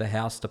down into the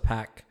house to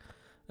pack.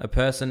 A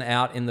person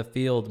out in the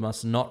field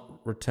must not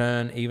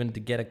return even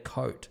to get a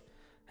coat.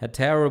 How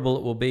terrible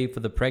it will be for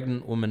the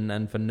pregnant woman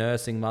and for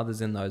nursing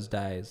mothers in those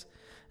days.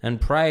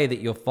 And pray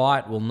that your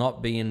fight will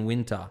not be in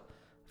winter,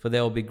 for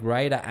there will be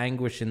greater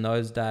anguish in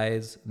those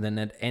days than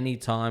at any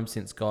time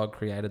since God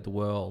created the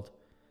world.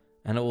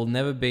 And it will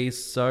never be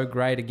so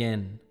great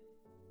again.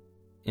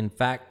 In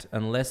fact,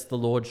 unless the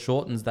Lord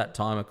shortens that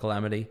time of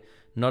calamity,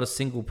 not a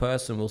single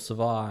person will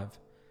survive.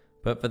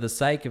 But for the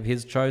sake of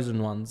his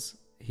chosen ones,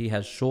 he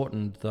has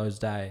shortened those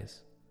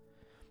days.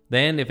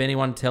 Then if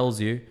anyone tells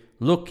you,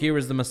 "Look, here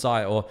is the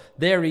Messiah," or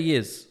 "There he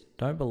is,"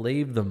 don't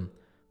believe them.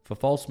 For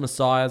false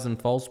messiahs and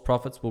false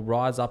prophets will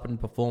rise up and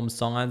perform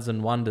signs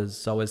and wonders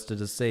so as to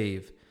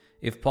deceive,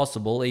 if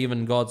possible,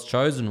 even God's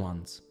chosen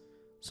ones.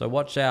 So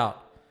watch out.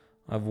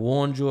 I've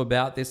warned you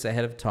about this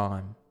ahead of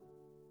time.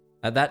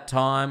 At that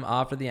time,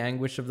 after the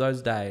anguish of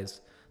those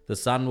days, the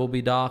sun will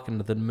be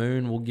darkened, the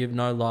moon will give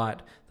no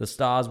light, the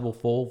stars will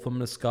fall from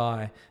the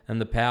sky, and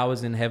the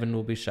powers in heaven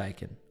will be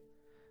shaken.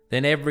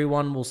 Then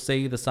everyone will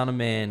see the Son of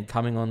Man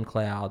coming on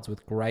clouds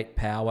with great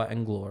power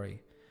and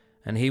glory.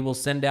 And he will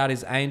send out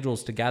his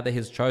angels to gather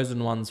his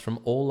chosen ones from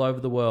all over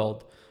the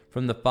world,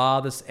 from the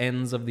farthest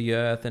ends of the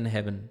earth and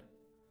heaven.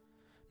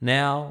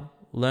 Now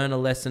learn a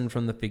lesson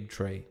from the fig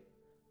tree.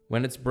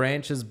 When its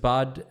branches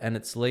bud and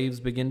its leaves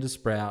begin to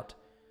sprout,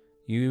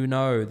 you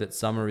know that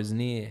summer is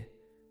near.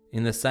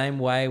 In the same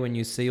way, when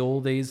you see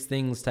all these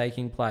things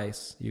taking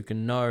place, you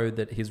can know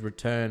that his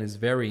return is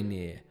very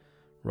near,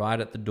 right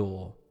at the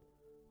door.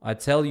 I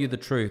tell you the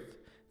truth,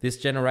 this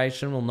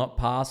generation will not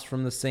pass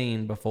from the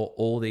scene before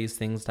all these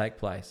things take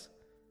place.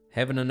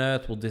 Heaven and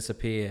earth will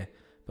disappear,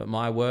 but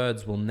my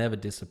words will never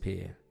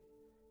disappear.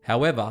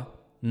 However,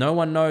 no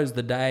one knows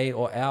the day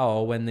or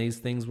hour when these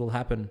things will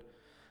happen,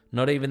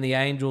 not even the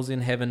angels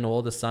in heaven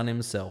or the Son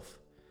himself.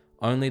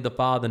 Only the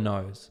Father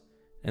knows.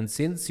 And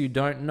since you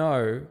don't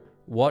know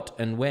what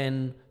and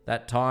when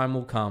that time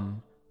will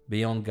come,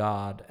 be on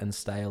guard and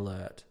stay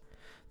alert.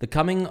 The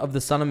coming of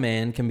the Son of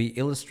Man can be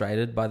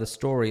illustrated by the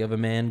story of a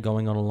man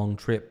going on a long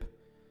trip.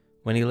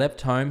 When he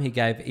left home, he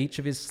gave each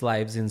of his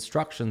slaves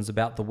instructions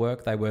about the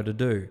work they were to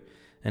do,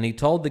 and he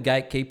told the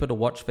gatekeeper to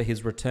watch for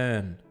his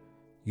return.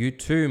 You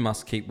too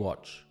must keep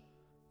watch,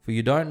 for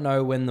you don't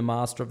know when the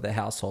master of the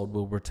household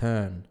will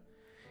return.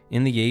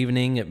 In the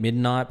evening, at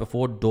midnight,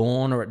 before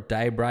dawn, or at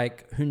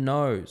daybreak, who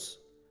knows?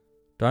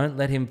 Don't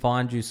let him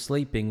find you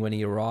sleeping when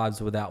he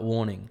arrives without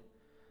warning.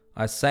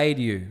 I say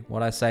to you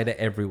what I say to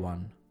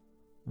everyone.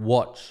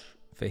 Watch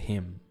for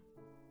him.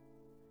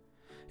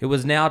 It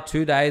was now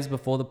 2 days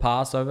before the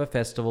Passover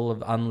festival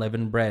of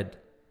unleavened bread,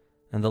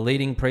 and the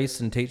leading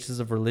priests and teachers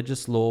of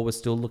religious law were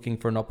still looking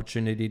for an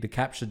opportunity to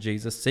capture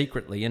Jesus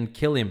secretly and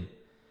kill him.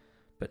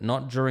 But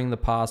not during the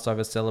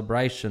Passover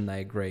celebration,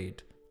 they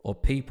agreed, or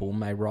people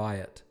may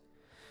riot.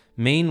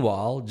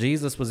 Meanwhile,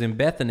 Jesus was in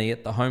Bethany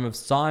at the home of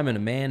Simon, a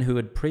man who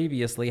had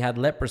previously had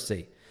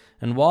leprosy.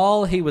 And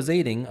while he was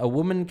eating, a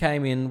woman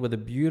came in with a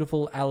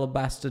beautiful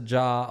alabaster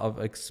jar of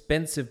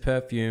expensive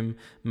perfume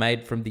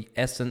made from the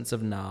essence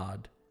of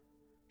nard.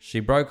 She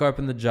broke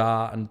open the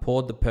jar and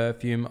poured the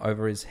perfume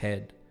over his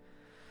head.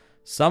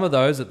 Some of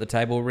those at the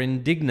table were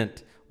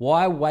indignant.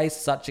 "Why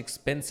waste such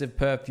expensive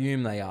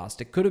perfume?" they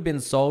asked. "It could have been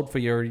sold for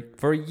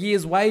a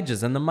year's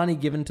wages and the money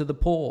given to the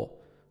poor."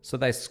 So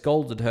they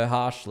scolded her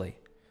harshly.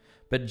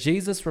 But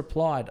Jesus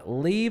replied,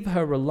 "Leave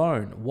her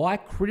alone. Why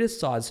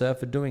criticize her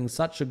for doing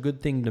such a good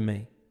thing to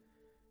me?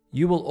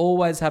 You will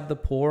always have the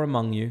poor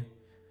among you,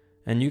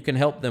 and you can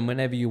help them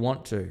whenever you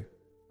want to.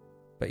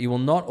 But you will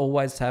not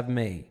always have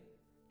me.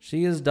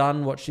 She has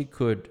done what she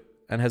could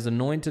and has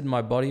anointed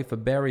my body for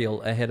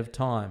burial ahead of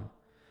time.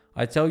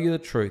 I tell you the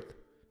truth.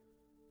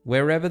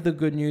 Wherever the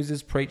good news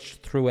is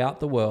preached throughout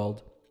the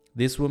world,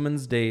 this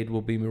woman's deed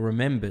will be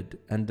remembered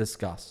and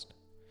discussed."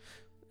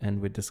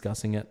 And we're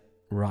discussing it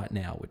right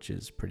now, which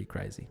is pretty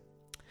crazy.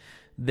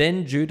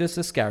 Then Judas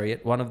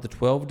Iscariot, one of the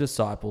 12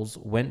 disciples,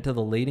 went to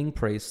the leading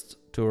priests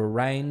to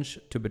arrange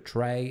to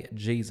betray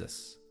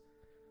Jesus.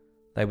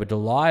 They were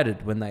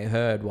delighted when they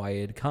heard why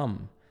he had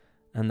come,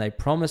 and they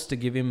promised to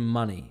give him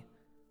money.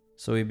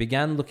 So he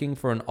began looking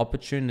for an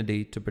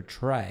opportunity to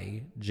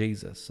betray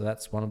Jesus. So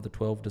that's one of the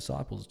 12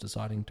 disciples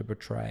deciding to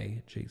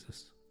betray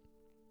Jesus.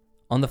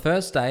 On the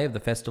first day of the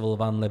festival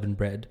of unleavened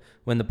bread,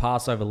 when the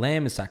Passover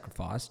lamb is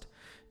sacrificed,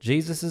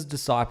 Jesus'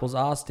 disciples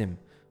asked him,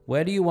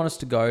 "Where do you want us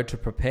to go to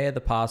prepare the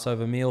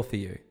Passover meal for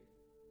you?"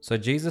 So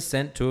Jesus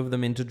sent 2 of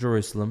them into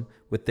Jerusalem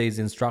with these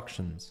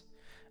instructions.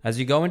 "As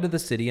you go into the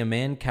city, a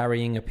man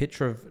carrying a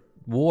pitcher of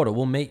water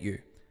will meet you,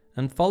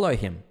 and follow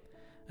him.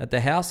 At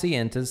the house he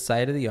enters,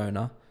 say to the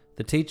owner,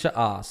 'The teacher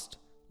asked,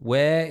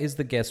 where is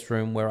the guest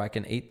room where I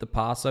can eat the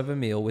Passover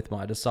meal with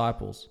my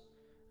disciples?'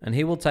 And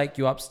he will take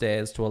you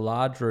upstairs to a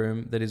large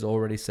room that is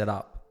already set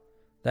up.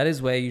 That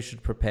is where you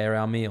should prepare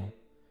our meal."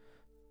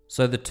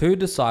 So the 2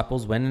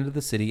 disciples went into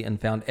the city and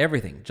found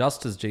everything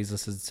just as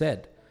Jesus had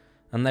said,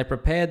 and they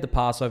prepared the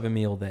Passover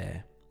meal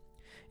there.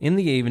 In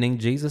the evening,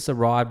 Jesus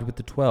arrived with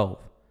the 12.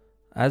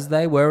 As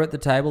they were at the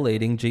table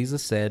eating,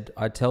 Jesus said,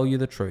 "I tell you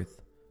the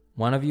truth.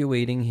 One of you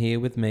eating here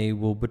with me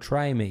will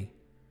betray me."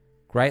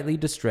 Greatly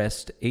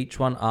distressed, each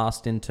one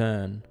asked in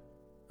turn,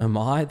 "Am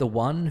I the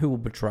one who will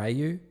betray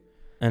you?"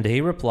 And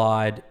he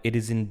replied, "It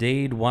is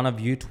indeed one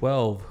of you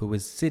 12 who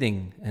is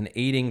sitting and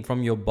eating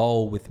from your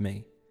bowl with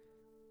me.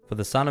 For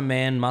the Son of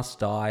Man must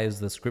die, as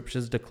the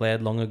Scriptures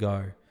declared long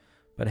ago.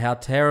 But how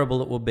terrible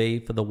it will be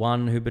for the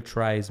one who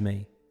betrays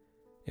me.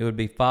 It would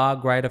be far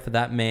greater for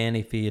that man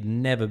if he had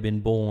never been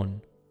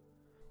born."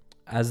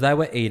 As they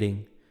were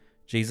eating,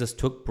 Jesus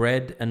took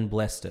bread and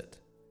blessed it.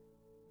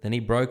 Then he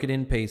broke it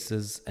in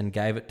pieces and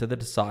gave it to the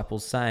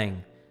disciples,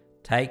 saying,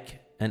 "Take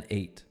and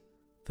eat,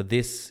 for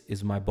this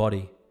is my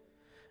body."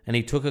 And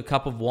he took a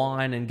cup of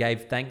wine and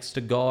gave thanks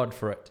to God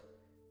for it.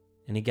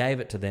 And he gave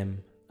it to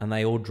them, and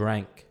they all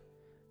drank.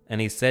 And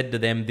he said to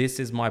them,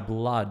 "This is my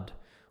blood,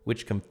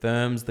 which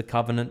confirms the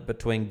covenant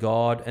between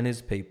God and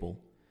his people.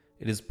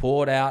 It is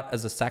poured out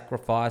as a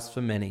sacrifice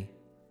for many.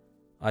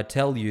 I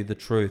tell you the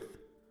truth.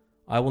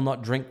 I will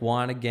not drink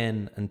wine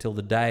again until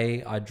the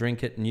day I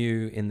drink it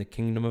new in the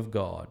kingdom of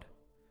God."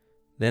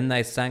 Then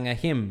they sang a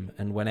hymn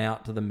and went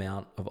out to the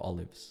Mount of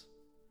Olives.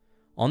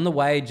 On the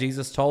way,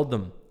 Jesus told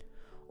them,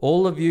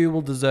 "All of you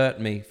will desert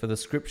me, for the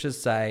Scriptures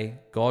say,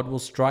 God will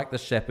strike the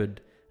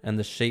shepherd and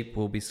the sheep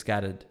will be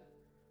scattered.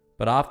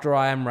 But after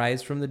I am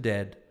raised from the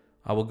dead,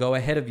 I will go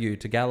ahead of you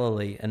to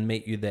Galilee and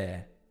meet you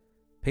there."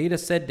 Peter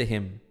said to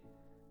him,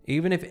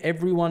 "Even if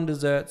everyone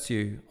deserts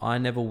you, I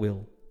never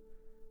will."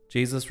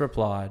 Jesus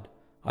replied,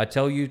 "I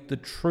tell you the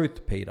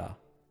truth, Peter.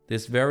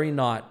 This very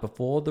night,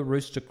 before the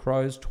rooster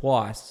crows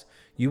twice,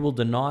 you will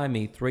deny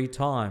me 3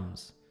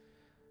 times.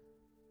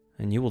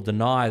 And you will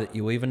deny that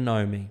you even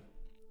know me."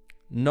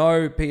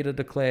 "No," Peter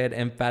declared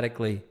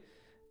emphatically.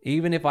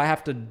 "Even if I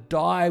have to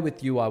die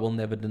with you, I will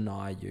never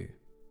deny you."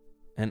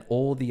 And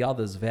all the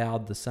others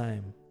vowed the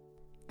same.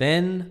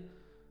 Then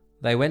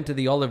they went to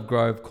the olive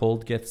grove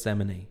called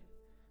Gethsemane.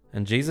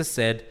 And Jesus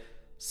said,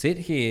 "Sit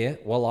here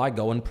while I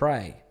go and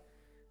pray."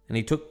 And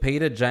he took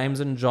Peter,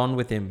 James, and John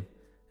with him,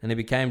 and he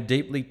became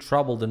deeply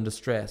troubled and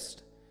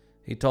distressed.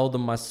 He told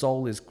them, "My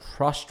soul is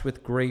crushed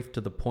with grief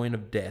to the point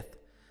of death.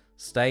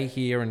 Stay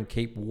here and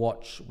keep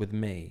watch with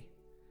me."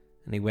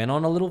 And he went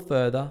on a little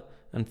further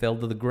and fell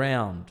to the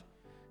ground.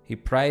 He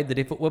prayed that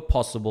if it were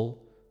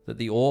possible, that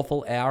the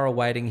awful hour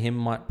awaiting him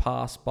might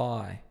pass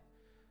by.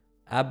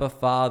 "Abba,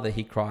 Father,"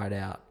 he cried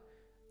out,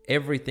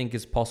 "everything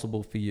is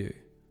possible for you.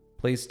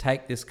 Please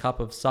take this cup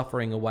of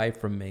suffering away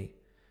from me.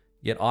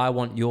 Yet I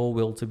want your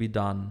will to be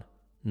done,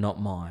 not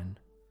mine."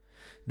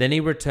 Then he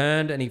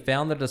returned and he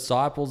found the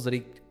disciples that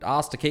he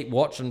asked to keep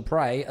watch and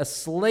pray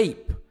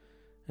asleep.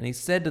 And he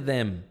said to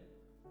them,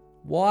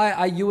 "Why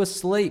are you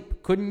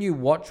asleep? Couldn't you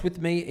watch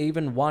with me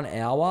even 1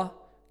 hour?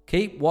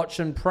 Keep watch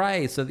and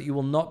pray so that you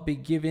will not be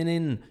given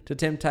in to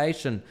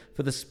temptation,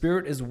 for the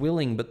spirit is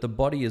willing, but the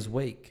body is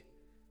weak."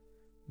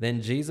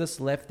 Then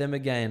Jesus left them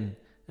again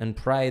and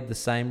prayed the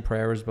same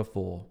prayer as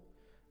before.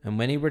 And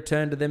when he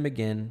returned to them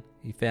again,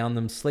 he found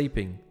them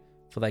sleeping,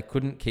 for they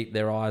couldn't keep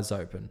their eyes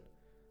open,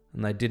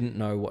 and they didn't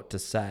know what to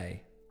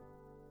say.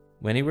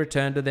 When he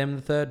returned to them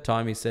the third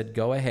time, he said,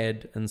 "Go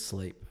ahead and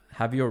sleep,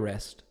 have your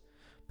rest.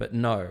 But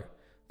no,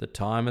 the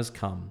time has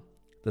come.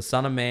 The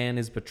Son of Man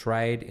is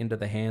betrayed into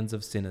the hands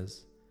of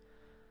sinners.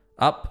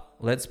 Up,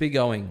 let's be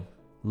going.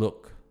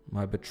 Look,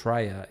 my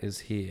betrayer is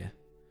here."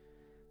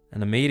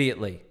 And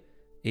immediately,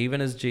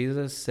 even as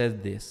Jesus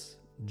said this,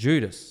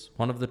 Judas,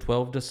 one of the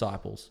 12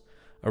 disciples,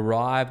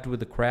 arrived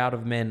with a crowd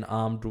of men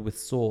armed with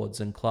swords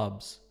and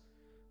clubs.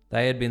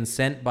 They had been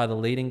sent by the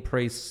leading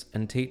priests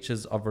and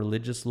teachers of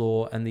religious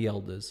law and the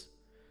elders.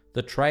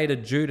 The traitor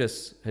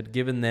Judas had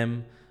given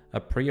them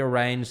a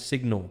prearranged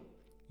signal.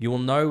 "You will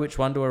know which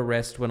one to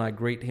arrest when I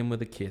greet him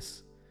with a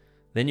kiss.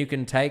 Then you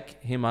can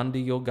take him under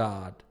your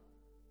guard."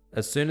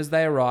 As soon as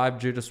they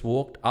arrived, Judas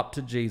walked up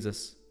to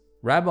Jesus.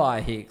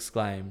 "Rabbi," he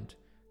exclaimed,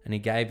 and he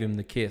gave him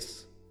the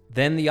kiss.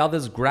 Then the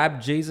others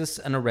grabbed Jesus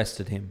and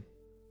arrested him.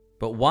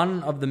 But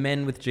one of the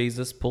men with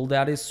Jesus pulled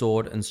out his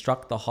sword and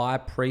struck the high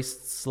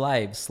priest's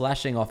slave,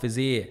 slashing off his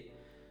ear.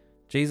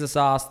 Jesus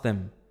asked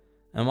them,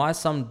 "Am I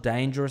some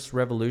dangerous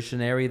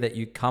revolutionary that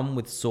you come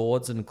with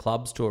swords and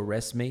clubs to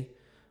arrest me?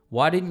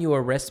 Why didn't you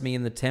arrest me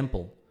in the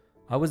temple?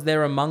 I was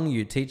there among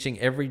you, teaching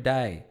every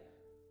day.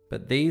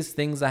 But these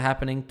things are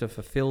happening to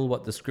fulfill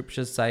what the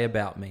scriptures say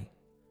about me."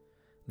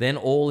 Then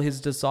all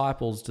his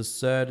disciples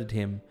deserted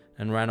him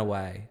and ran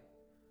away.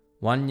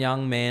 One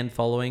young man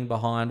following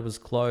behind was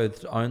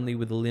clothed only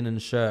with a linen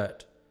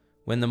shirt.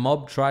 When the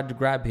mob tried to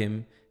grab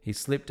him, he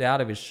slipped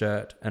out of his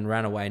shirt and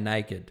ran away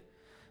naked.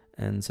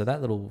 And so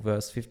that little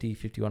verse 50,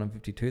 51, and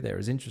 52 there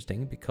is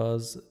interesting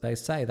because they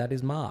say that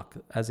is Mark,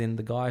 as in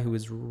the guy who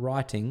is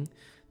writing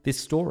this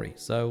story.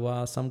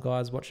 So some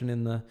guy's watching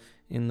in the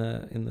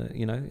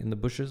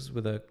bushes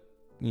with a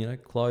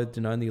clothed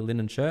in only a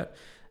linen shirt,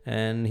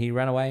 and he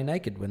ran away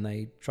naked when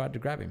they tried to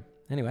grab him.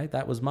 Anyway,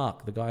 that was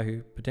Mark, the guy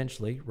who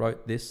potentially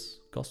wrote this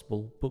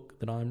gospel book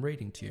that I'm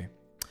reading to you.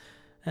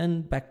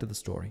 And back to the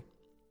story.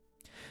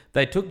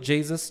 They took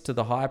Jesus to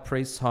the high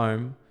priest's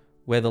home,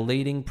 where the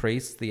leading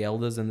priests, the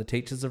elders, and the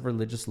teachers of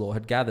religious law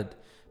had gathered.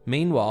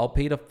 Meanwhile,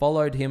 Peter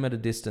followed him at a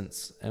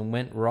distance and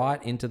went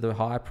right into the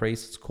high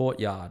priest's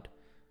courtyard.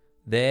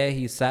 There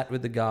he sat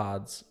with the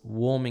guards,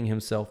 warming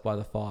himself by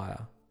the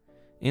fire.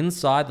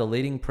 Inside, the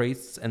leading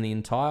priests and the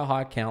entire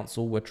high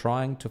council were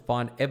trying to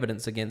find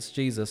evidence against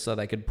Jesus so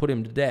they could put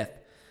him to death,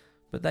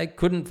 but they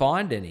couldn't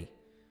find any.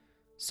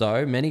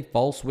 So many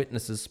false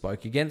witnesses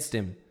spoke against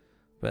him,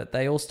 but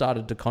they all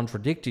started to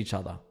contradict each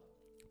other.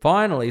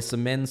 Finally,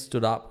 some men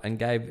stood up and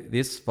gave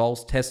this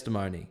false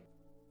testimony.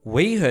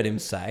 "We heard him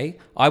say,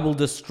 'I will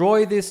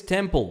destroy this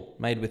temple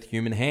made with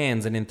human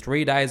hands, and in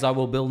 3 days I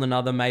will build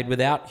another made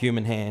without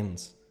human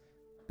hands.'"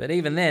 But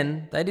even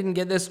then, they didn't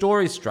get their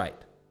story straight.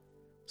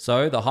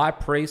 So the high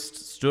priest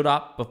stood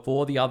up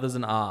before the others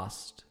and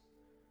asked,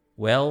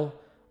 "Well,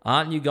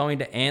 aren't you going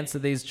to answer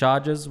these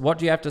charges? What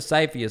do you have to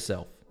say for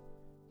yourself?"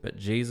 But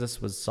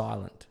Jesus was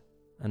silent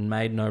and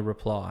made no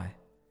reply.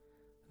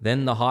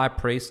 Then the high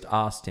priest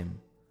asked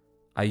him,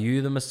 "Are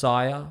you the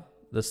Messiah,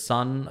 the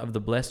Son of the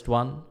Blessed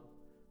One?"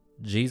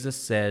 Jesus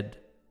said,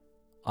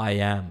 "I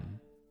am.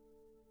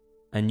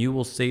 And you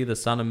will see the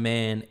Son of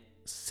Man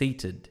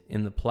seated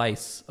in the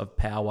place of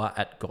power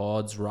at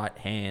God's right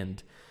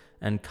hand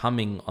and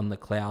coming on the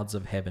clouds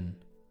of heaven."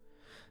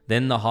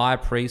 Then the high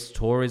priest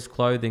tore his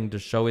clothing to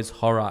show his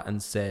horror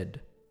and said,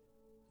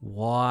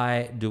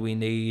 "Why do we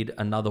need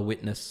another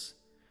witness?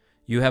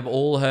 You have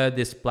all heard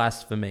this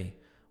blasphemy.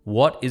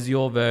 What is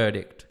your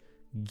verdict?"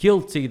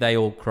 "Guilty," they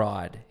all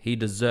cried. "He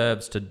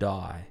deserves to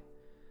die."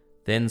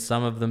 Then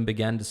some of them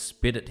began to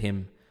spit at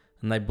him,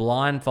 and they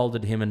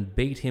blindfolded him and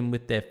beat him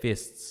with their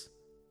fists.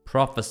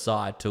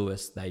 "Prophesy to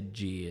us," they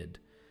jeered,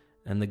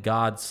 and the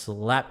guards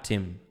slapped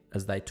him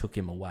as they took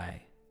him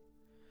away.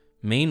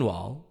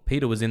 Meanwhile,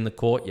 Peter was in the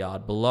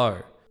courtyard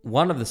below.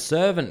 One of the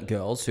servant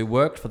girls who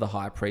worked for the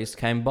high priest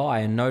came by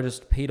and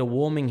noticed Peter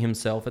warming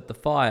himself at the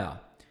fire.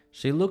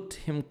 She looked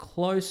him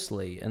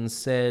closely and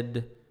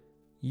said,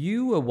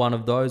 "You were one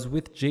of those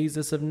with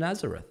Jesus of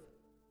Nazareth."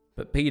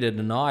 But Peter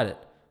denied it.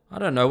 "I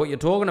don't know what you're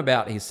talking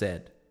about," he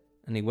said,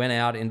 and he went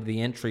out into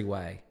the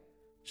entryway.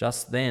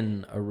 Just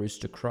then a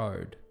rooster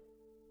crowed.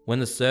 When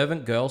the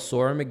servant girl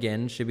saw him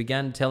again, she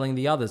began telling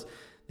the others,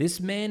 "This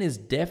man is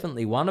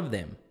definitely one of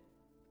them."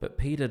 But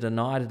Peter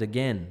denied it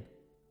again.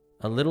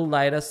 A little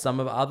later, some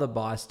of other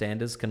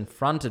bystanders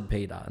confronted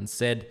Peter and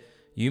said,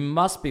 "You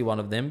must be one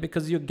of them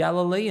because you're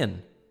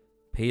Galilean."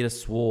 Peter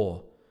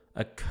swore,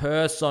 "A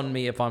curse on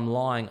me if I'm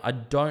lying. I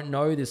don't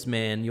know this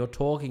man you're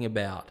talking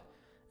about."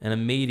 And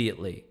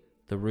immediately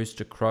the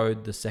rooster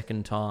crowed the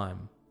second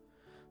time.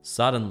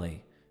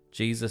 Suddenly,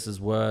 Jesus'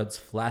 words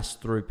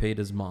flashed through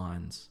Peter's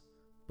mind.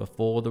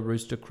 "Before the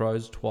rooster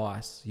crows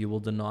twice, you will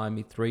deny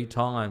me 3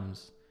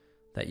 times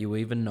that you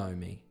even know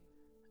me."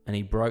 And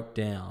he broke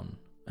down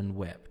and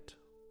wept.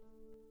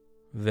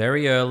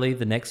 Very early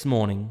the next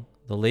morning,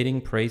 the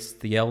leading priests,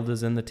 the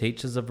elders, and the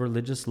teachers of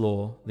religious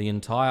law, the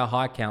entire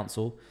high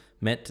council,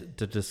 met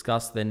to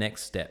discuss their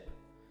next step.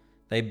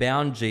 They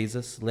bound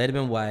Jesus, led him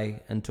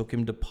away, and took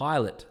him to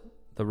Pilate,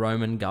 the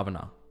Roman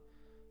governor.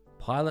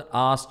 Pilate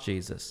asked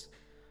Jesus,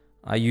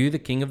 "Are you the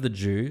king of the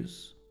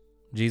Jews?"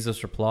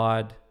 Jesus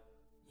replied,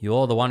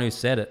 "You're the one who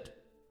said it."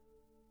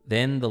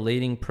 Then the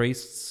leading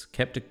priests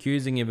kept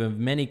accusing him of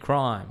many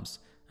crimes,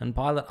 and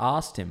Pilate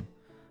asked him,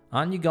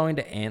 "Aren't you going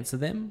to answer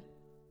them?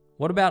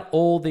 What about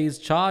all these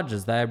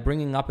charges they are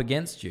bringing up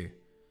against you?"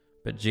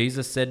 But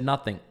Jesus said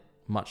nothing,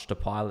 much to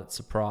Pilate's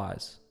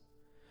surprise.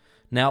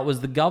 Now it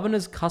was the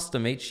governor's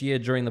custom each year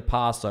during the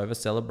Passover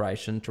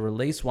celebration to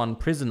release one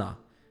prisoner,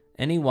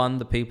 any one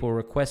the people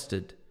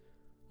requested.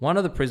 One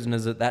of the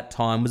prisoners at that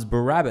time was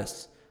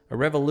Barabbas, a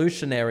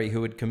revolutionary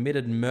who had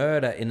committed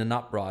murder in an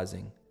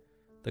uprising.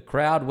 The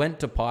crowd went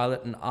to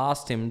Pilate and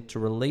asked him to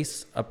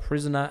release a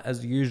prisoner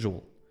as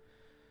usual.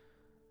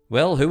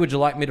 "Well, who would you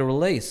like me to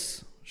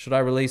release? Should I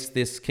release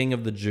this king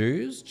of the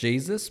Jews,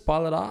 Jesus?"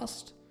 Pilate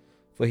asked,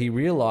 for he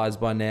realized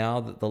by now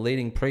that the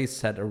leading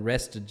priests had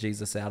arrested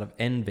Jesus out of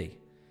envy.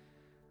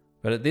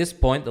 But at this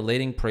point, the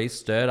leading priests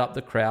stirred up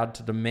the crowd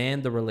to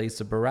demand the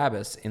release of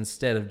Barabbas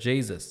instead of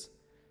Jesus.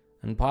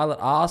 And Pilate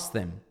asked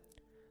them,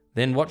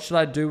 "Then what should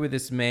I do with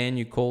this man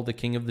you call the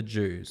king of the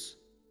Jews?"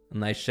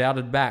 And they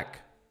shouted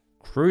back,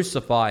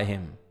 "Crucify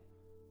him."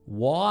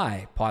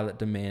 "Why?" Pilate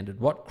demanded.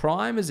 "What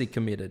crime has he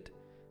committed?"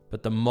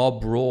 But the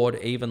mob roared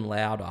even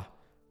louder,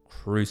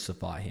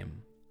 "Crucify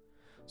him."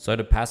 So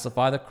to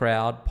pacify the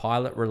crowd,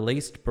 Pilate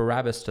released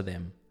Barabbas to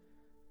them,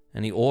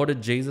 and he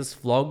ordered Jesus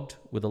flogged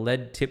with a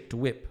lead-tipped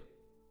whip,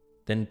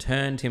 then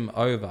turned him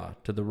over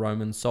to the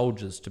Roman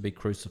soldiers to be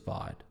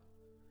crucified.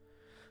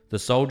 The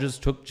soldiers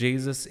took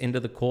Jesus into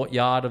the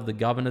courtyard of the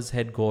governor's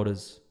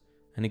headquarters,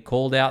 and he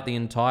called out the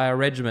entire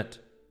regiment.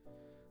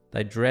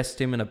 They dressed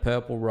him in a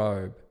purple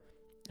robe,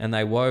 and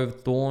they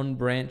wove thorn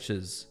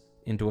branches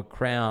into a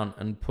crown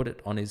and put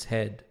it on his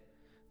head.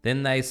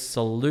 Then they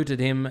saluted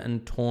him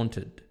and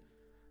taunted,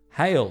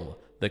 "Hail,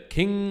 the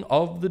King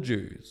of the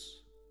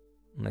Jews!"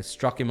 And they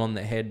struck him on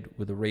the head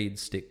with a reed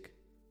stick.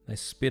 They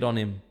spit on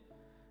him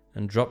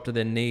and dropped to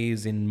their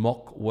knees in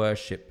mock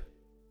worship.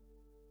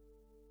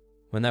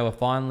 When they were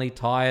finally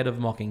tired of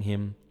mocking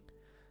him,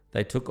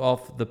 they took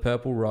off the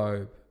purple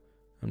robe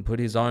and put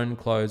his own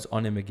clothes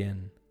on him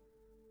again.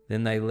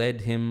 Then they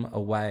led him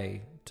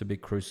away to be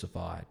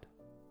crucified.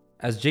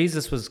 As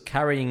Jesus was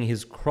carrying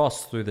his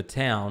cross through the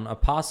town, a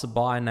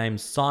passerby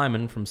named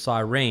Simon from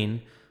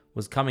Cyrene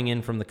was coming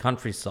in from the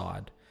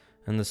countryside,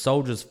 and the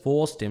soldiers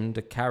forced him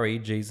to carry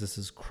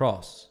Jesus'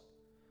 cross.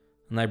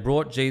 And they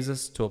brought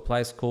Jesus to a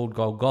place called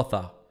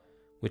Golgotha,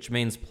 which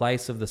means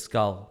place of the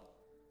skull.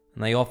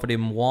 And they offered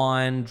him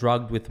wine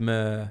drugged with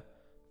myrrh,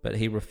 but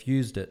he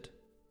refused it.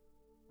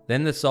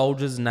 Then the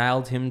soldiers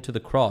nailed him to the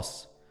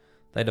cross.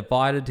 They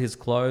divided his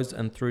clothes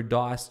and threw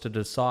dice to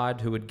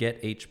decide who would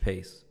get each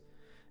piece.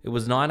 It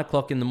was 9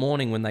 o'clock in the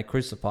morning when they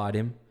crucified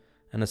him,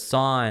 and a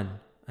sign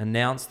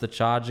announced the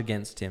charge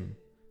against him.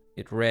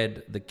 It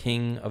read, "The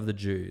King of the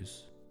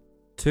Jews."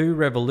 2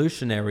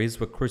 revolutionaries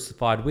were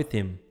crucified with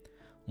him,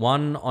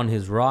 one on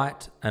his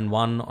right and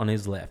one on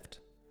his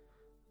left.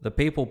 The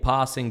people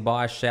passing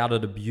by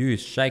shouted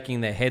abuse,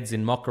 shaking their heads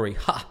in mockery.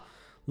 "Ha!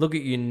 Look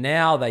at you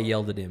now," they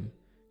yelled at him.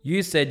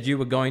 "You said you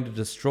were going to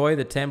destroy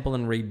the temple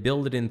and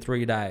rebuild it in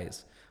 3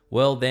 days.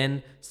 Well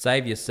then,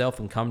 save yourself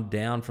and come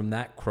down from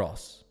that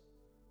cross."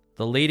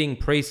 The leading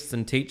priests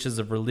and teachers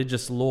of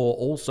religious law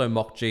also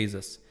mocked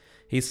Jesus.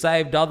 "He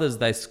saved others,"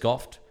 they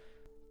scoffed,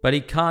 "but he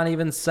can't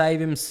even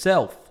save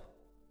himself.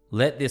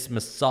 Let this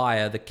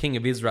Messiah, the King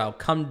of Israel,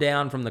 come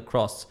down from the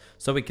cross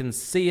so we can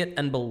see it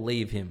and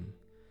believe him."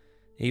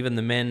 Even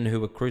the men who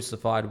were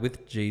crucified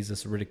with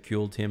Jesus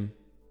ridiculed him.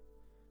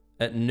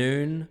 At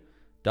noon,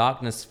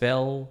 darkness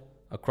fell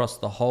across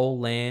the whole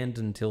land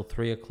until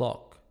 3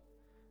 o'clock.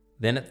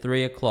 Then at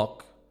 3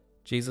 o'clock,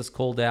 Jesus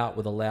called out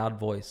with a loud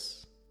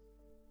voice,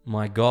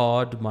 my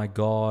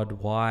God,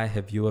 why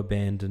have you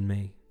abandoned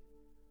me?"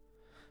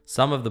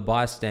 Some of the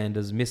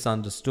bystanders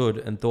misunderstood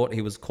and thought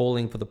he was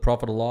calling for the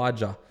prophet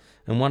Elijah,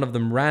 and one of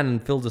them ran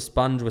and filled a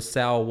sponge with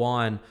sour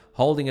wine,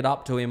 holding it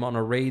up to him on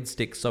a reed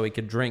stick so he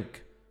could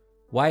drink.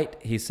 "Wait,"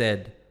 he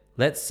said,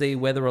 "let's see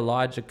whether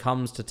Elijah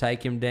comes to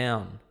take him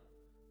down."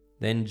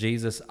 Then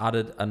Jesus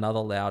uttered another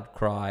loud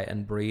cry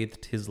and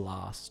breathed his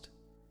last.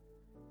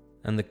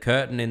 And the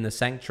curtain in the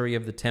sanctuary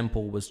of the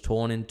temple was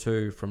torn in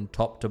two from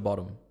top to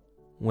bottom.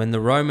 When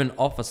the Roman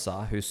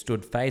officer who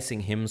stood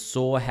facing him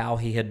saw how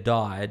he had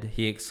died,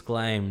 he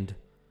exclaimed,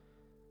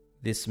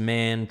 "This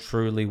man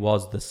truly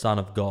was the Son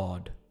of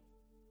God."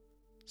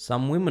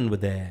 Some women were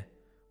there,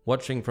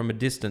 watching from a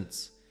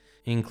distance,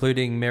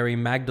 including Mary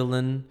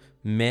Magdalene,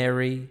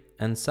 Mary,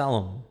 and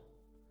Salome.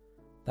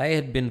 They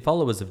had been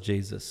followers of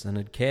Jesus and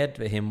had cared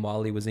for him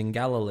while he was in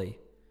Galilee.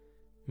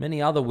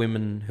 Many other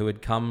women who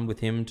had come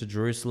with him to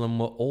Jerusalem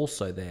were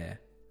also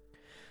there.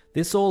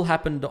 This all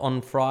happened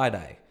on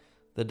Friday,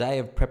 the day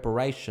of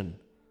preparation,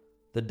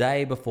 the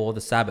day before the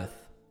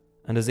Sabbath.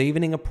 And as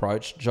evening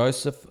approached,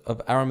 Joseph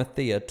of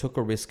Arimathea took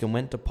a risk and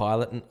went to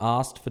Pilate and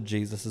asked for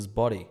Jesus'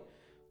 body.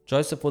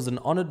 Joseph was an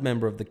honored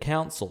member of the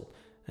council,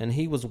 and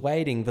he was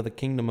waiting for the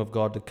kingdom of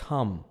God to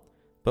come.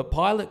 But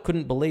Pilate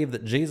couldn't believe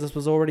that Jesus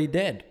was already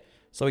dead,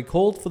 so he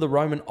called for the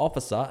Roman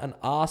officer and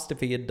asked if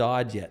he had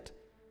died yet.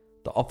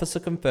 The officer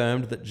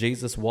confirmed that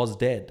Jesus was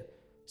dead,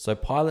 so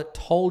Pilate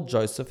told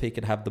Joseph he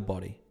could have the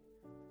body.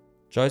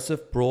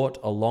 Joseph brought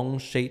a long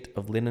sheet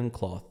of linen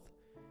cloth.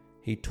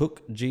 He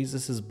took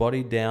Jesus'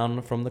 body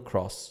down from the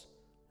cross,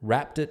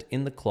 wrapped it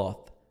in the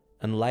cloth,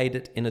 and laid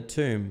it in a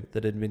tomb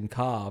that had been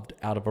carved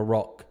out of a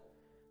rock.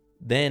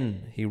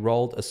 Then he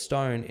rolled a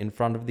stone in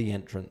front of the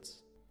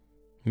entrance.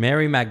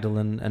 Mary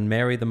Magdalene and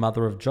Mary the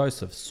mother of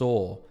Joseph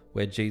saw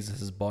where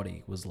Jesus'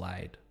 body was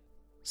laid.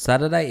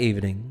 Saturday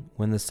evening,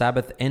 when the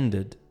Sabbath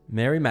ended,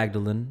 Mary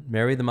Magdalene,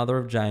 Mary the mother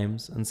of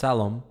James, and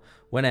Salome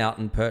went out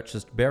and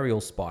purchased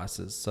burial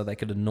spices so they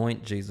could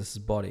anoint Jesus'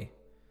 body.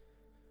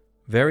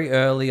 Very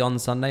early on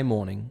Sunday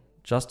morning,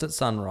 just at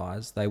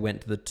sunrise, they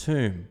went to the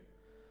tomb.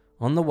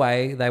 On the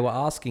way, they were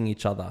asking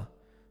each other,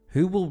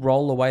 "Who will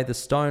roll away the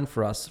stone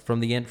for us from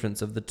the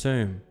entrance of the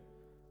tomb?"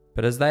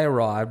 But as they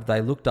arrived,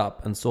 they looked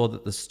up and saw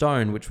that the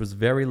stone, which was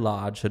very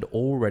large, had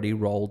already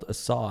rolled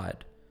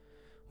aside.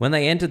 When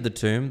they entered the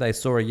tomb, they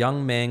saw a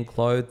young man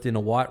clothed in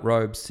a white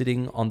robe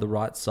sitting on the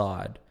right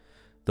side.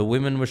 The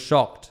women were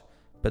shocked,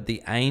 but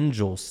the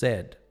angel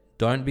said,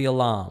 "Don't be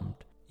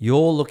alarmed.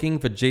 You're looking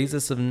for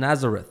Jesus of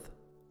Nazareth,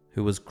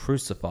 who was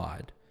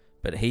crucified.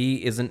 But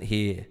he isn't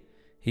here.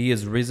 He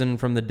is risen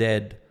from the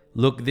dead.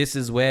 Look, this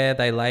is where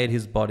they laid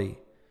his body.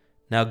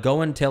 Now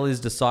go and tell his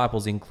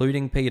disciples,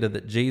 including Peter,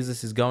 that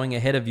Jesus is going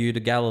ahead of you to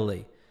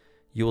Galilee.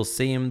 You will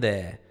see him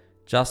there,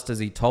 just as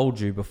he told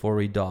you before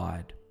he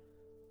died."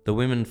 The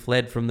women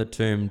fled from the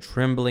tomb,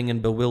 trembling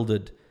and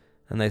bewildered,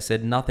 and they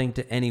said nothing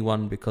to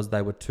anyone because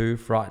they were too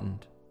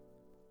frightened.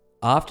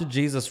 After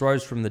Jesus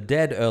rose from the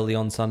dead early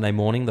on Sunday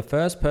morning, the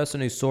first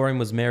person who saw him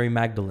was Mary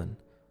Magdalene,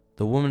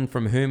 the woman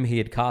from whom he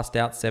had cast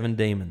out 7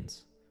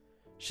 demons.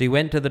 She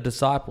went to the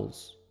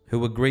disciples, who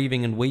were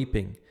grieving and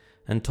weeping,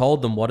 and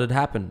told them what had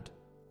happened.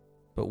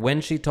 But when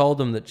she told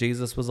them that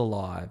Jesus was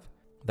alive,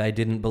 they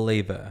didn't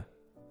believe her.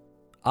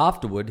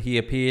 Afterward, he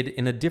appeared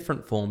in a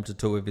different form to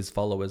 2 of his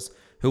followers,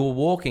 who were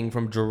walking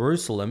from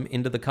Jerusalem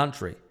into the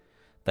country.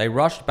 They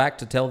rushed back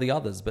to tell the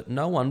others, but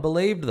no one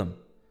believed them.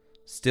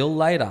 Still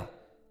later,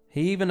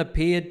 he even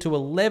appeared to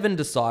 11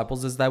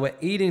 disciples as they were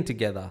eating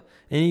together,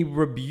 and he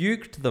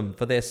rebuked them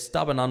for their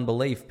stubborn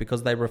unbelief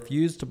because they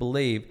refused to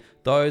believe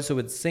those who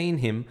had seen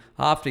him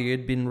after he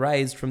had been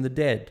raised from the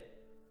dead.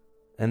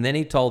 And then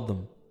he told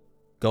them,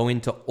 "Go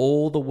into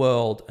all the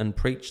world and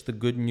preach the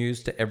good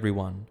news to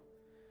everyone.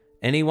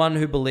 Anyone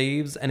who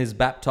believes and is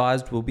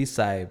baptized will be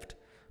saved,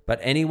 but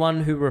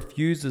anyone who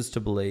refuses to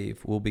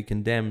believe will be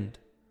condemned.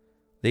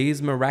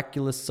 These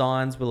miraculous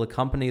signs will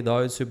accompany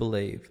those who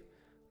believe.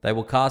 They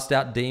will cast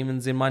out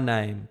demons in my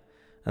name,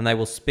 and they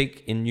will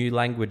speak in new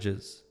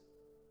languages.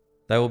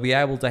 They will be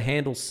able to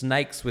handle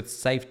snakes with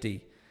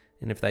safety,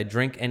 and if they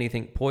drink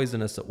anything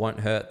poisonous, it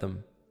won't hurt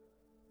them.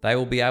 They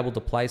will be able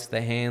to place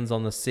their hands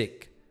on the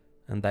sick,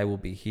 and they will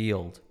be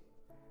healed."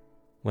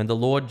 When the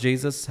Lord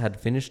Jesus had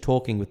finished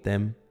talking with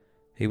them,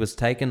 he was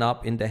taken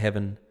up into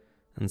heaven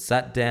and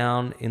sat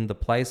down in the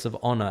place of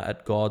honor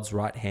at God's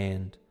right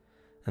hand.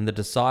 And the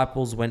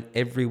disciples went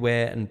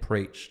everywhere and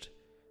preached,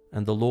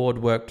 and the Lord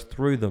worked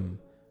through them,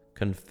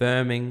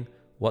 confirming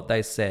what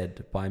they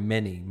said by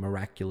many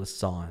miraculous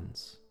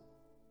signs.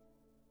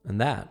 And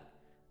that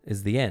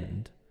is the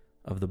end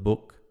of the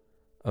book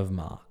of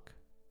Mark.